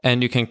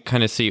 and you can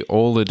kind of see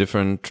all the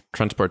different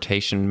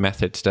transportation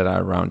methods that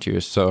are around you.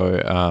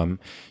 So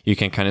you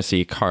can kind of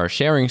see car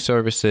sharing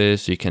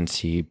services, you can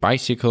see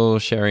bicycle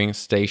sharing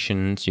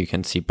stations, you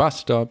can see bus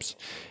stops,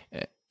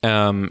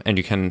 and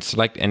you can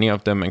select any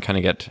of them and kind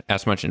of get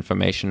as much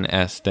information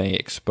as they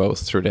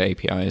expose through the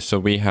API. So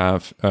we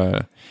have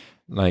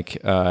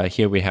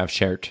here we have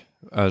shared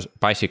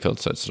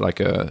bicycles. So it's like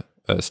a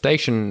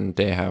station.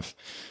 They have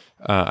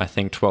I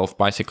think 12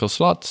 bicycle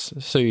slots.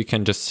 So you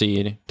can just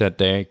see that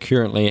they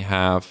currently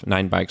have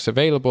 9 bikes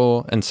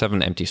available and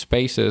 7 empty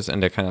spaces,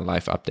 and they're kind of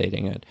live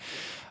updating it.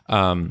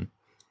 And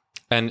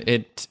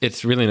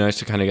it's really nice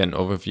to kind of get an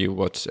overview of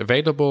what's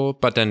available,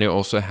 but then they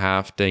also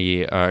have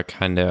the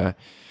kind of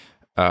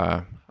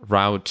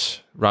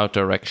route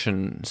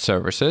direction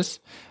services,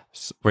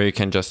 where you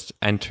can just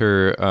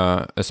enter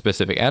a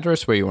specific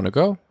address where you want to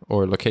go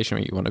or location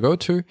where you want to go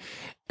to,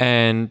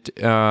 and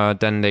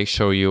then they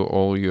show you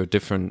all your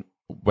different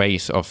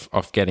ways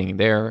of getting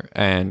there,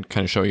 and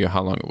kind of show you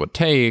how long it would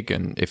take,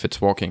 and if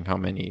it's walking, how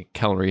many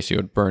calories you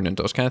would burn, and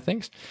those kind of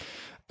things.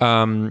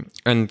 And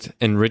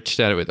enrich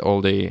that with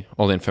all the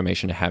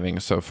information they're having.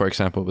 So, for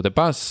example, with the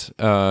bus,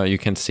 you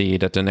can see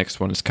that the next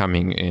one is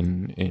coming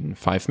in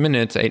 5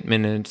 minutes, 8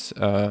 minutes,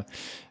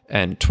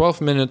 and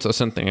 12 minutes or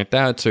something like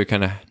that. So you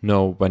kind of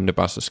know when the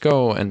buses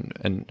go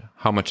and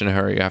how much in a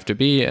hurry you have to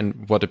be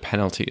and what the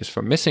penalty is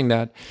for missing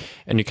that.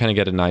 And you kind of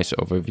get a nice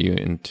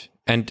overview.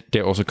 And they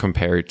also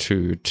compare it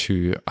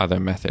to other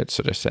methods.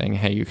 So they're saying,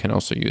 hey, you can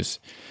also use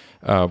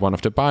one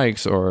of the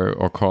bikes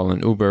or call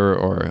an Uber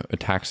or a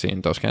taxi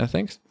and those kind of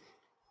things.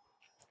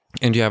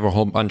 And you have a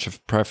whole bunch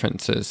of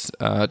preferences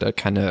that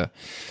kind of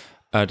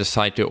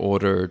decide the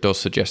order those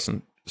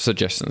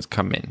suggestions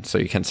come in. So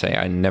you can say,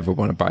 I never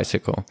want a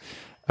bicycle.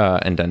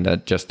 And then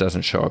that just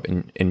doesn't show up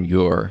in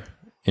your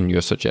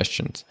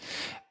suggestions.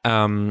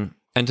 And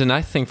the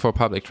nice thing for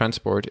public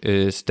transport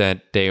is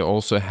that they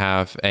also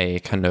have a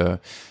kind of,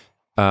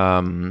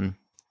 what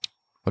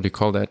do you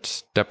call that?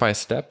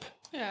 Step-by-step?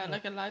 Yeah,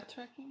 like a live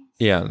tracking.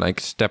 Yeah, like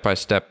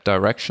step-by-step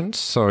directions.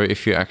 So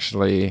if you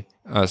actually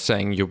are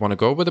saying you want to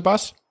go with the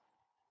bus,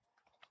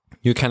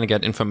 you kind of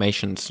get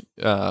informations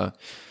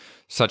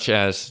such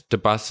as the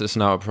bus is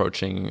now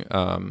approaching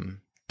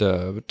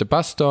the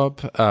bus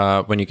stop.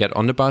 When you get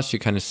on the bus, you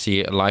kind of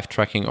see a live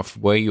tracking of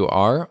where you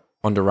are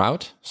on the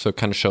route. So it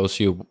kind of shows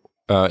you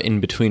in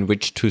between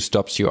which 2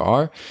 stops you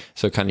are.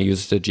 So it kind of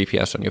uses the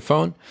GPS on your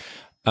phone.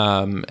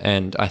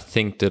 And I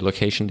think the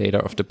location data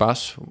of the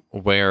bus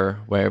where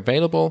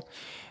available.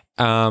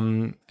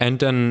 And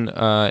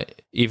then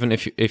even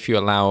if you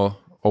allow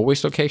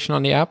always location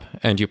on the app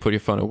and you put your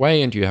phone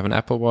away and you have an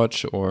Apple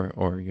Watch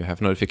or you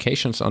have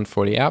notifications on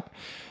for the app,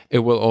 it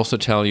will also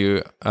tell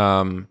you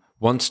 1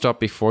 stop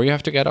before you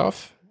have to get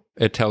off.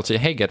 It tells you,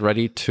 hey, get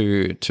ready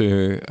to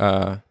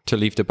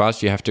leave the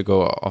bus. You have to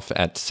go off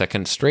at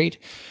 2nd Street,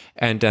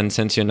 and then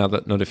sends you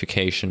another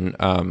notification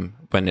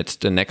when it's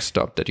the next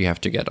stop that you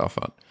have to get off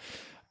on.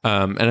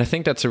 And I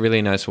think that's a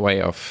really nice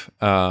way of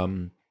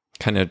kind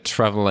of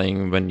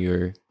traveling when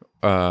you're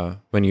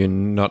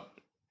not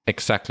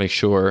exactly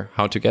sure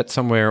how to get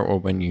somewhere or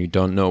when you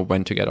don't know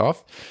when to get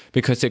off,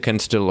 because you can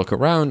still look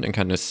around and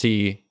kind of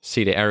see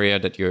the area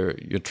that you're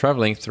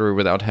traveling through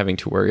without having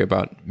to worry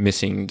about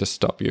missing the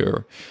stop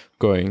you're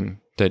going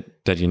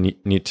that you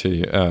need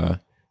to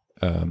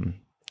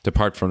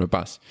depart from the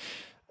bus.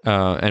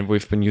 And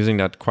we've been using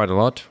that quite a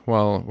lot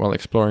while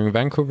exploring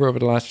Vancouver over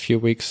the last few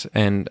weeks,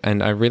 and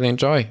I really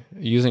enjoy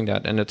using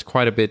that. And it's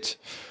quite a bit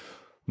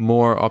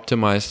more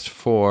optimized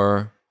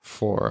for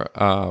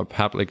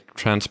public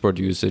transport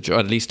usage, or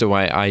at least the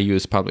way I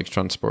use public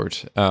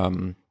transport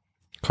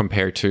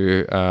compared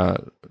to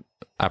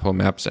Apple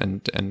Maps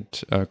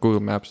and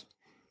Google Maps.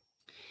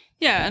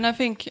 Yeah, and I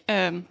think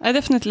I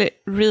definitely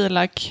really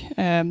like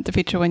the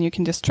feature when you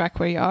can just track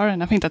where you are,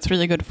 and I think that's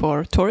really good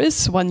for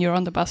tourists when you're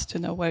on the bus to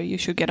know where you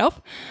should get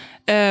off.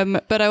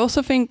 But I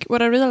also think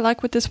what I really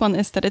like with this one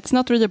is that it's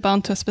not really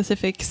bound to a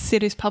specific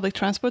city's public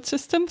transport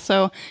system.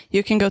 So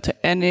you can go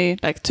to any,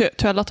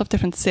 to a lot of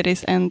different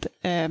cities, and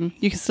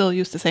you can still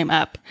use the same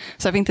app.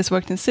 So I think this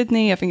worked in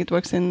Sydney. I think it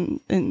works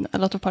in a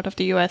lot of part of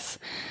the US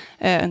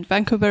and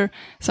Vancouver.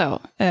 So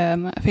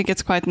I think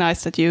it's quite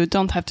nice that you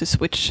don't have to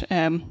switch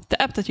the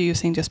app that you're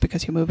using just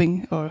because you're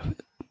moving or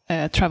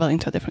traveling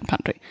to a different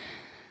country.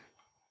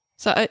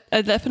 So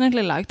I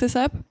definitely like this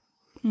app.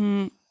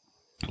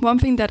 One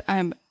thing that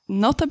I'm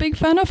not a big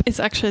fan of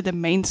is actually the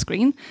main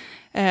screen,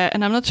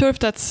 and I'm not sure if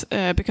that's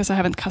because I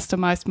haven't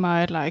customized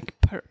my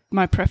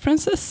my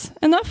preferences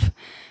enough.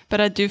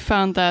 But I do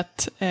found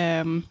that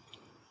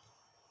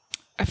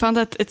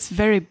it's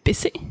very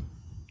busy.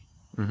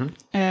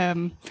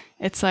 Mm-hmm.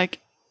 It's like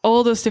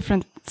all those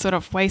different sort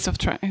of ways of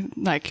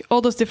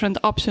all those different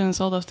options,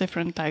 all those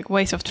different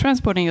ways of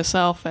transporting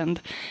yourself, and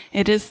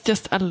it is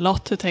just a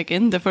lot to take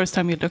in the first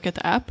time you look at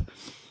the app.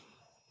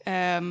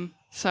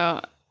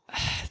 So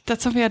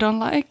that's something I don't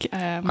like.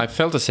 I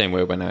felt the same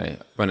way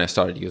when I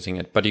started using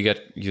it, but you get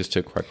used to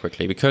it quite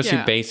quickly because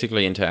you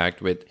basically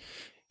interact with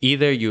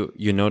either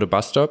you know the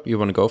bus stop you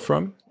want to go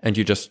from, and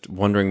you're just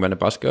wondering when the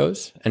bus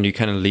goes, and you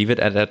kind of leave it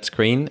at that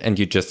screen, and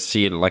you just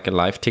see like a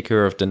live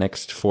ticker of the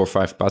next 4 or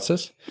 5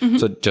 buses. Mm-hmm.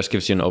 So it just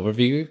gives you an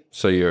overview.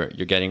 So you're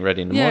getting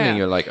ready in the morning.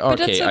 You're like,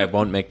 okay, I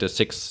won't make the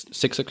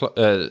 6 o'clock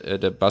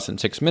the bus in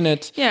 6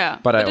 minutes. Yeah,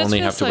 but I only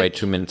have to wait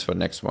 2 minutes for the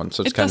next one.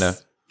 So it's kind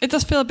of it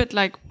does feel a bit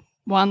like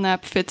one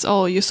app fits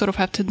all. You sort of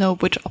have to know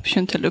which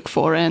option to look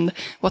for and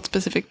what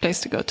specific place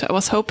to go to. I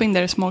was hoping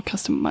there's more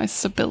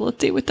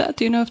customizability with that.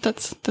 Do you know if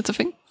that's a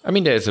thing? I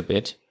mean, there's a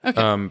bit.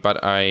 Okay.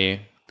 But I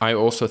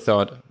also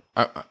thought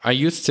I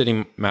used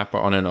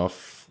Citymapper on and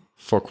off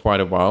for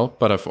quite a while,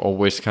 but I've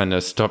always kind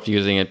of stopped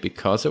using it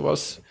because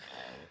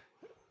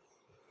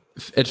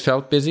it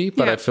felt busy,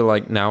 but I feel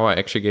like now I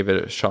actually gave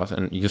it a shot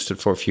and used it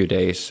for a few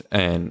days,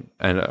 and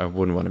I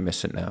wouldn't want to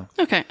miss it now.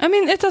 Okay. I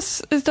mean, it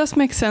does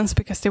make sense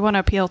because they want to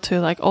appeal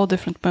to all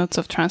different modes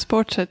of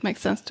transport, so it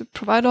makes sense to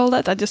provide all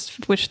that. I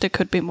just wish there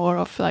could be more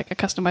of a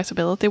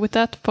customizability with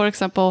that. For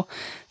example,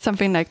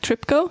 something like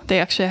TripGo, they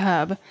actually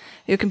have,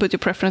 you can put your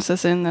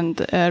preferences in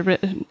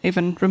and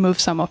even remove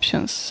some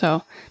options.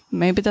 So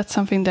maybe that's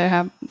something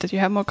that you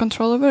have more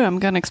control over. I'm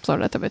going to explore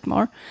that a bit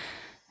more.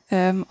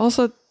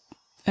 Also,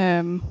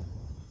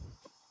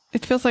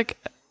 it feels like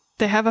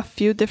they have a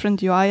few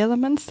different UI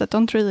elements that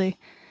don't really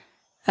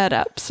add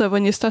up. So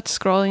when you start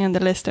scrolling in the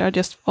list, there are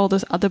just all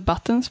those other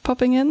buttons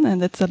popping in,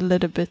 and it's a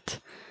little bit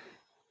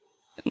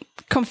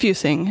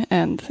confusing,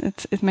 and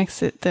it makes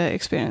the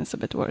experience a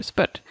bit worse.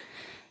 But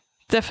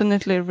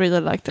definitely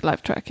really like the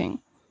live tracking.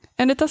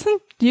 And it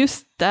doesn't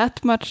use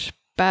that much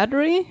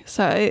battery,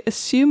 so I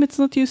assume it's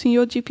not using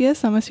your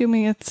GPS. I'm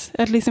assuming it's,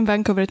 at least in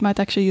Vancouver, it might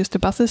actually use the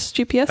bus's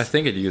GPS. I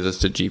think it uses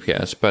the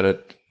GPS, but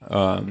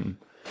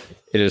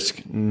it is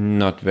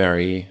not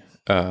very,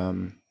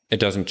 it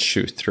doesn't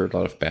shoot through a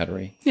lot of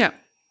battery. Yeah.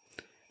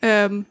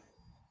 Yeah.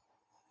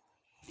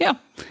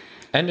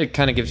 And it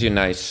kind of gives you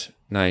nice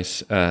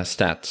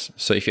stats.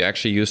 So if you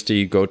actually use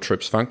the Go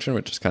Trips function,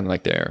 which is kind of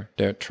like their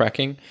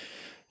tracking,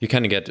 you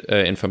kind of get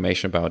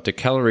information about the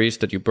calories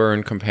that you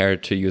burn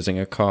compared to using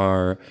a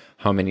car,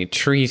 how many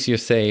trees you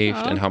saved,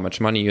 and how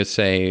much money you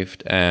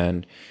saved,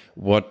 and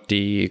what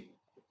the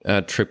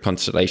trip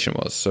constellation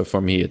was. So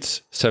for me,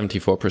 it's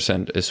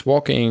 74% is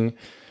walking,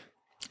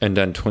 and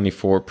then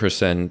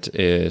 24%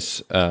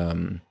 is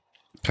kind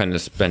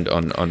of spent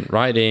on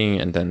riding,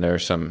 and then there are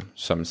some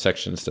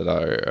sections that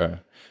are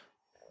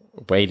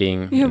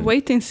waiting. You're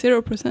waiting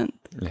 0%.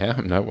 Yeah,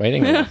 I'm not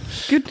waiting. Yeah,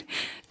 good.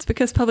 It's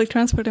because public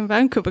transport in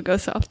Vancouver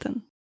goes so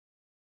often.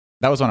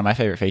 That was one of my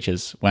favorite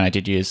features when I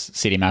did use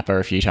Citymapper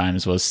a few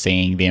times, was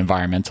seeing the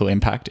environmental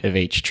impact of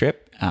each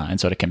trip and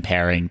sort of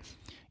comparing,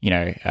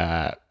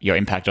 your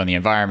impact on the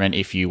environment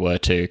if you were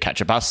to catch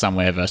a bus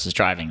somewhere versus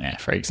driving there,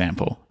 for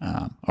example,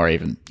 or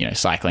even,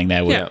 cycling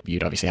there, where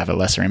you'd obviously have a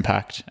lesser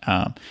impact.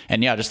 And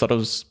I just thought it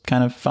was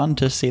kind of fun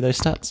to see those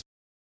stats.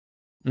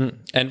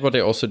 And what they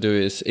also do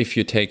is if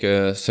you take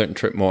a certain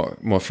trip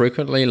more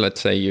frequently, let's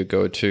say you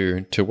go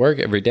to work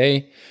every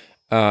day,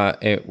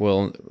 it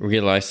will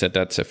realize that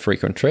that's a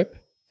frequent trip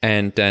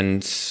and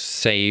then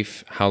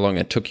save how long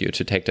it took you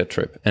to take that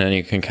trip. And then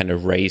you can kind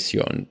of raise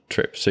your own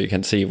trip. So you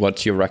can see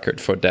what's your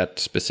record for that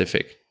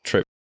specific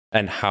trip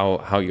and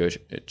how you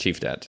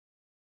achieve that.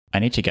 I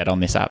need to get on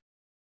this app.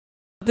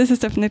 This is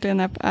definitely an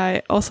app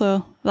I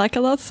also like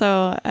a lot.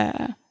 So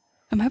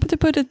I'm happy to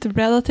put it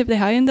relatively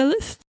high in the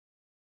list.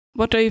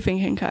 What are you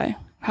thinking, Kai?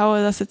 How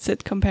does it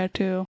sit compared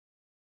to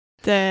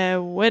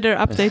the weather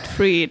update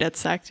free that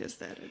Zach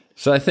just added?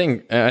 So I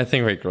think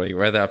we agree.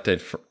 Weather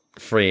update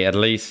free, at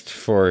least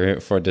for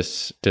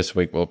this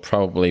week, will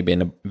probably be in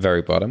the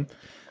very bottom.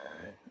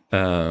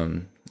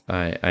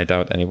 I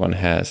doubt anyone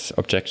has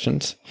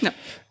objections. No.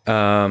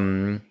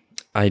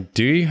 I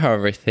do,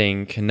 however,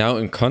 think now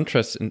in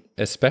contrast,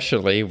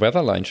 especially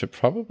Weatherline should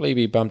probably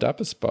be bumped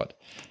up a spot.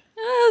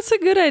 That's a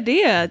good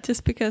idea,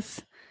 just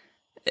because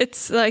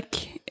it's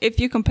like, if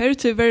you compare it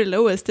to the very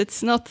lowest,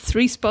 it's not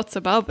 3 spots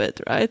above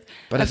it, right?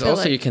 But it's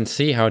also, you can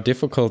see how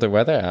difficult the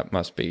weather app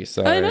must be.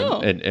 So I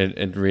know.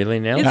 It really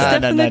nails it. It's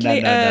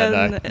definitely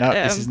no,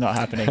 this is not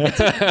happening.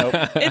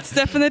 It's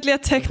definitely a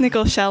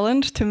technical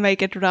challenge to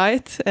make it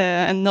right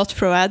and not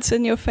throw ads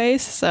in your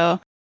face.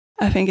 So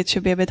I think it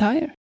should be a bit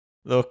higher.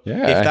 Look,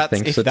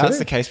 if that's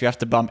the case, we have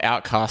to bump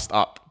Outcast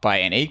up by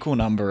an equal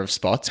number of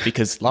spots,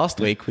 because last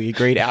week we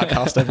agreed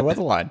Outcast over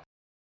Weatherline.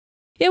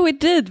 Yeah, we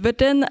did. But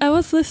then I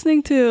was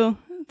listening to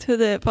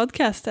the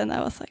podcast and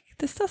I was like,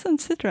 this doesn't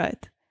sit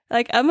right.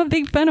 Like, I'm a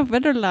big fan of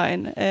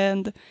Weatherline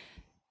and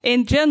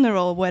in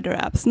general weather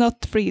apps,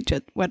 not free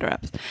weather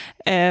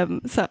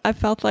apps. So I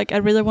felt like I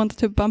really wanted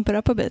to bump it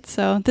up a bit.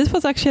 So this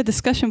was actually a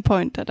discussion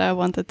point that I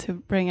wanted to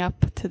bring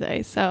up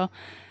today. So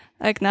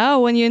like now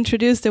when you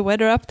introduce the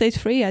weather update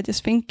free, I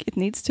just think it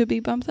needs to be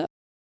bumped up.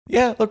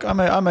 Yeah, look,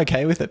 I'm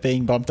okay with it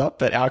being bumped up,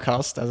 but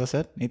Outcast, as I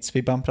said, needs to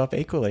be bumped up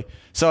equally.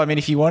 So, I mean,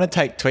 if you want to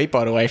take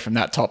Tweetbot away from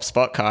that top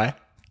spot, Kai,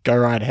 go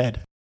right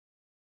ahead.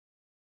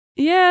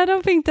 Yeah, I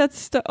don't think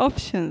that's the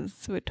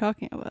options we're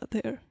talking about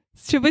here.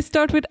 Should we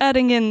start with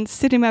adding in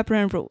Citymapper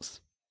and rules?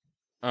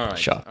 All right.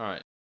 Sure. All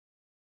right.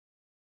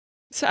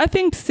 So I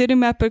think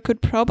Citymapper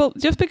could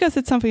probably, just because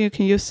it's something you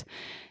can use,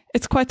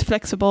 it's quite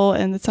flexible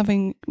and it's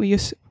something we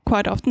use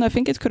quite often. I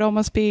think it could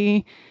almost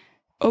be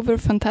over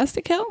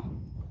Fantastical.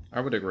 I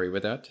would agree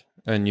with that.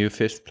 A new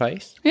 5th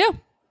place. Yeah.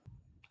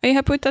 Are you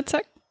happy with that,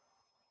 Zach?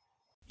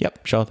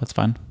 Yep, sure, that's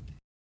fine.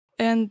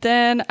 And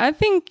then I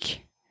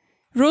think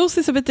rules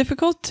is a bit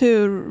difficult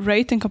to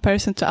rate in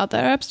comparison to other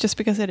apps just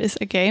because it is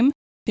a game.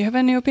 Do you have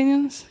any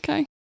opinions,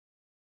 Kai?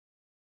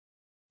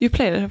 You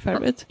played it a fair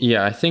bit.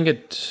 Yeah, I think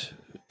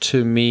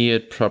to me,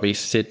 it probably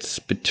sits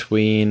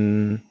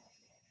between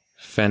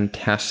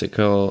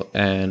Fantastical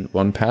and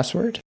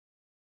 1Password.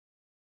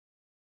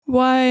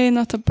 Why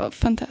not above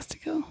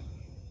Fantastical?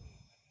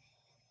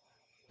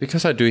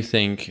 Because I do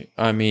think,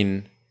 I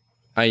mean,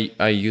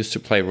 I used to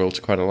play rules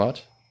quite a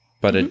lot,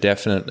 but it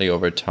definitely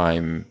over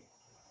time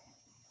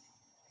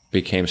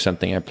became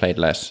something I played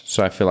less.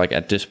 So I feel like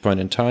at this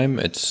point in time,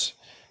 it's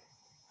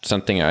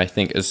something I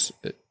think is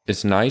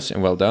nice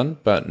and well done,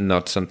 but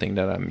not something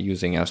that I'm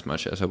using as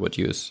much as I would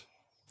use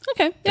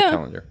the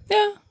calendar.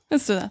 Yeah,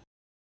 let's do that.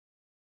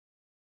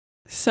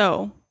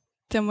 So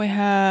then we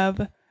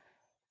have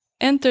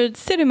entered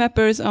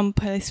Citymappers on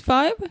place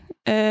 5,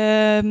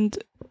 and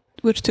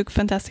which took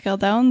Fantastical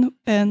down,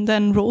 and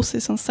then rules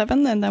is on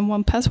 7, and then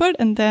 1Password,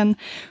 and then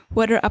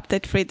weather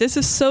update free. This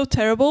is so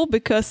terrible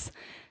because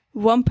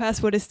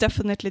 1Password is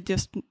definitely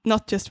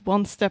not just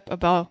one step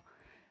above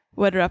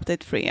weather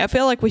update free. I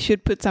feel like we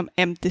should put some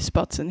empty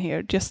spots in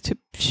here just to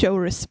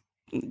show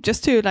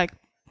just to like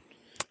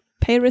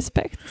pay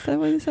respect. Is that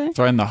what you say?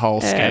 Throwing the whole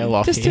scale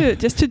off here.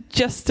 Just to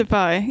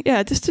justify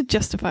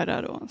the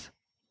other ones.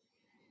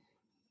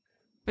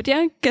 But yeah,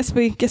 I guess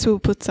we'll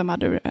put some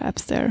other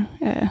apps there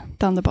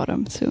down the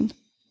bottom soon.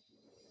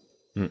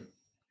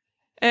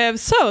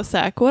 So,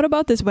 Zach, what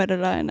about this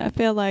Weatherline? I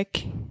feel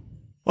like...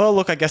 Well,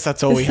 look, I guess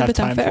that's all we have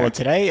time for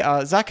today.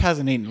 Zach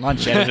hasn't eaten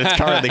lunch yet, and it's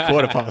currently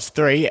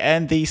 3:15,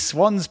 and the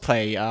Swans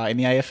play in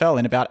the AFL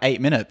in about 8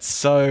 minutes.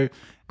 So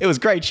it was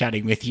great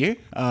chatting with you.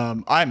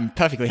 I'm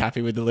perfectly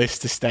happy with the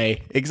list to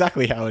stay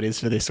exactly how it is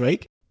for this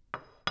week.